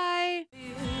 Bye.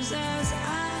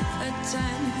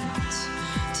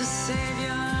 To save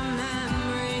your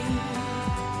memory,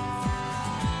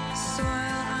 soil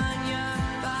on your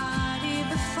body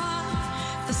before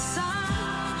the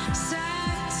sun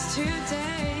sets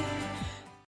today.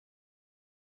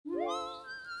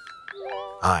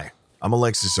 Hi, I'm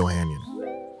Alexis Ohanian.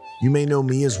 You may know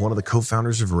me as one of the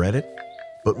co-founders of Reddit,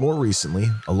 but more recently,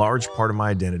 a large part of my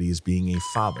identity is being a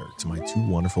father to my 2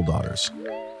 wonderful daughters.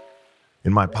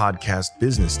 In my podcast,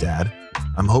 Business Dad,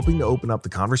 I'm hoping to open up the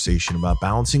conversation about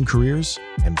balancing careers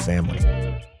and family.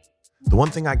 The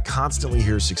one thing I constantly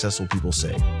hear successful people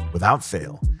say, without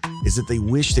fail, is that they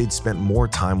wish they'd spent more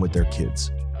time with their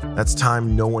kids. That's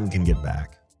time no one can get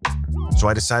back. So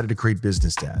I decided to create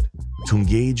Business Dad, to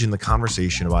engage in the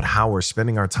conversation about how we're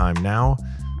spending our time now,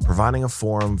 providing a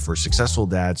forum for successful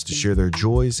dads to share their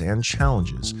joys and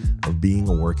challenges of being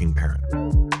a working parent.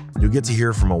 You'll get to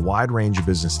hear from a wide range of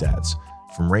business dads,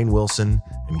 from Rainn Wilson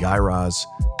and Guy Raz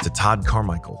to Todd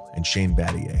Carmichael and Shane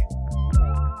Battier.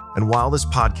 And while this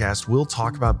podcast will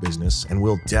talk about business and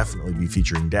will definitely be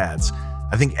featuring dads,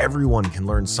 I think everyone can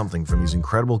learn something from these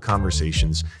incredible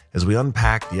conversations as we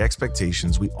unpack the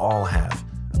expectations we all have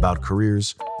about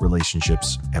careers,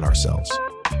 relationships, and ourselves.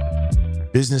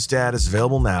 Business Dad is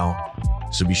available now,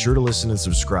 so be sure to listen and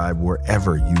subscribe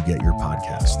wherever you get your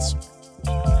podcasts.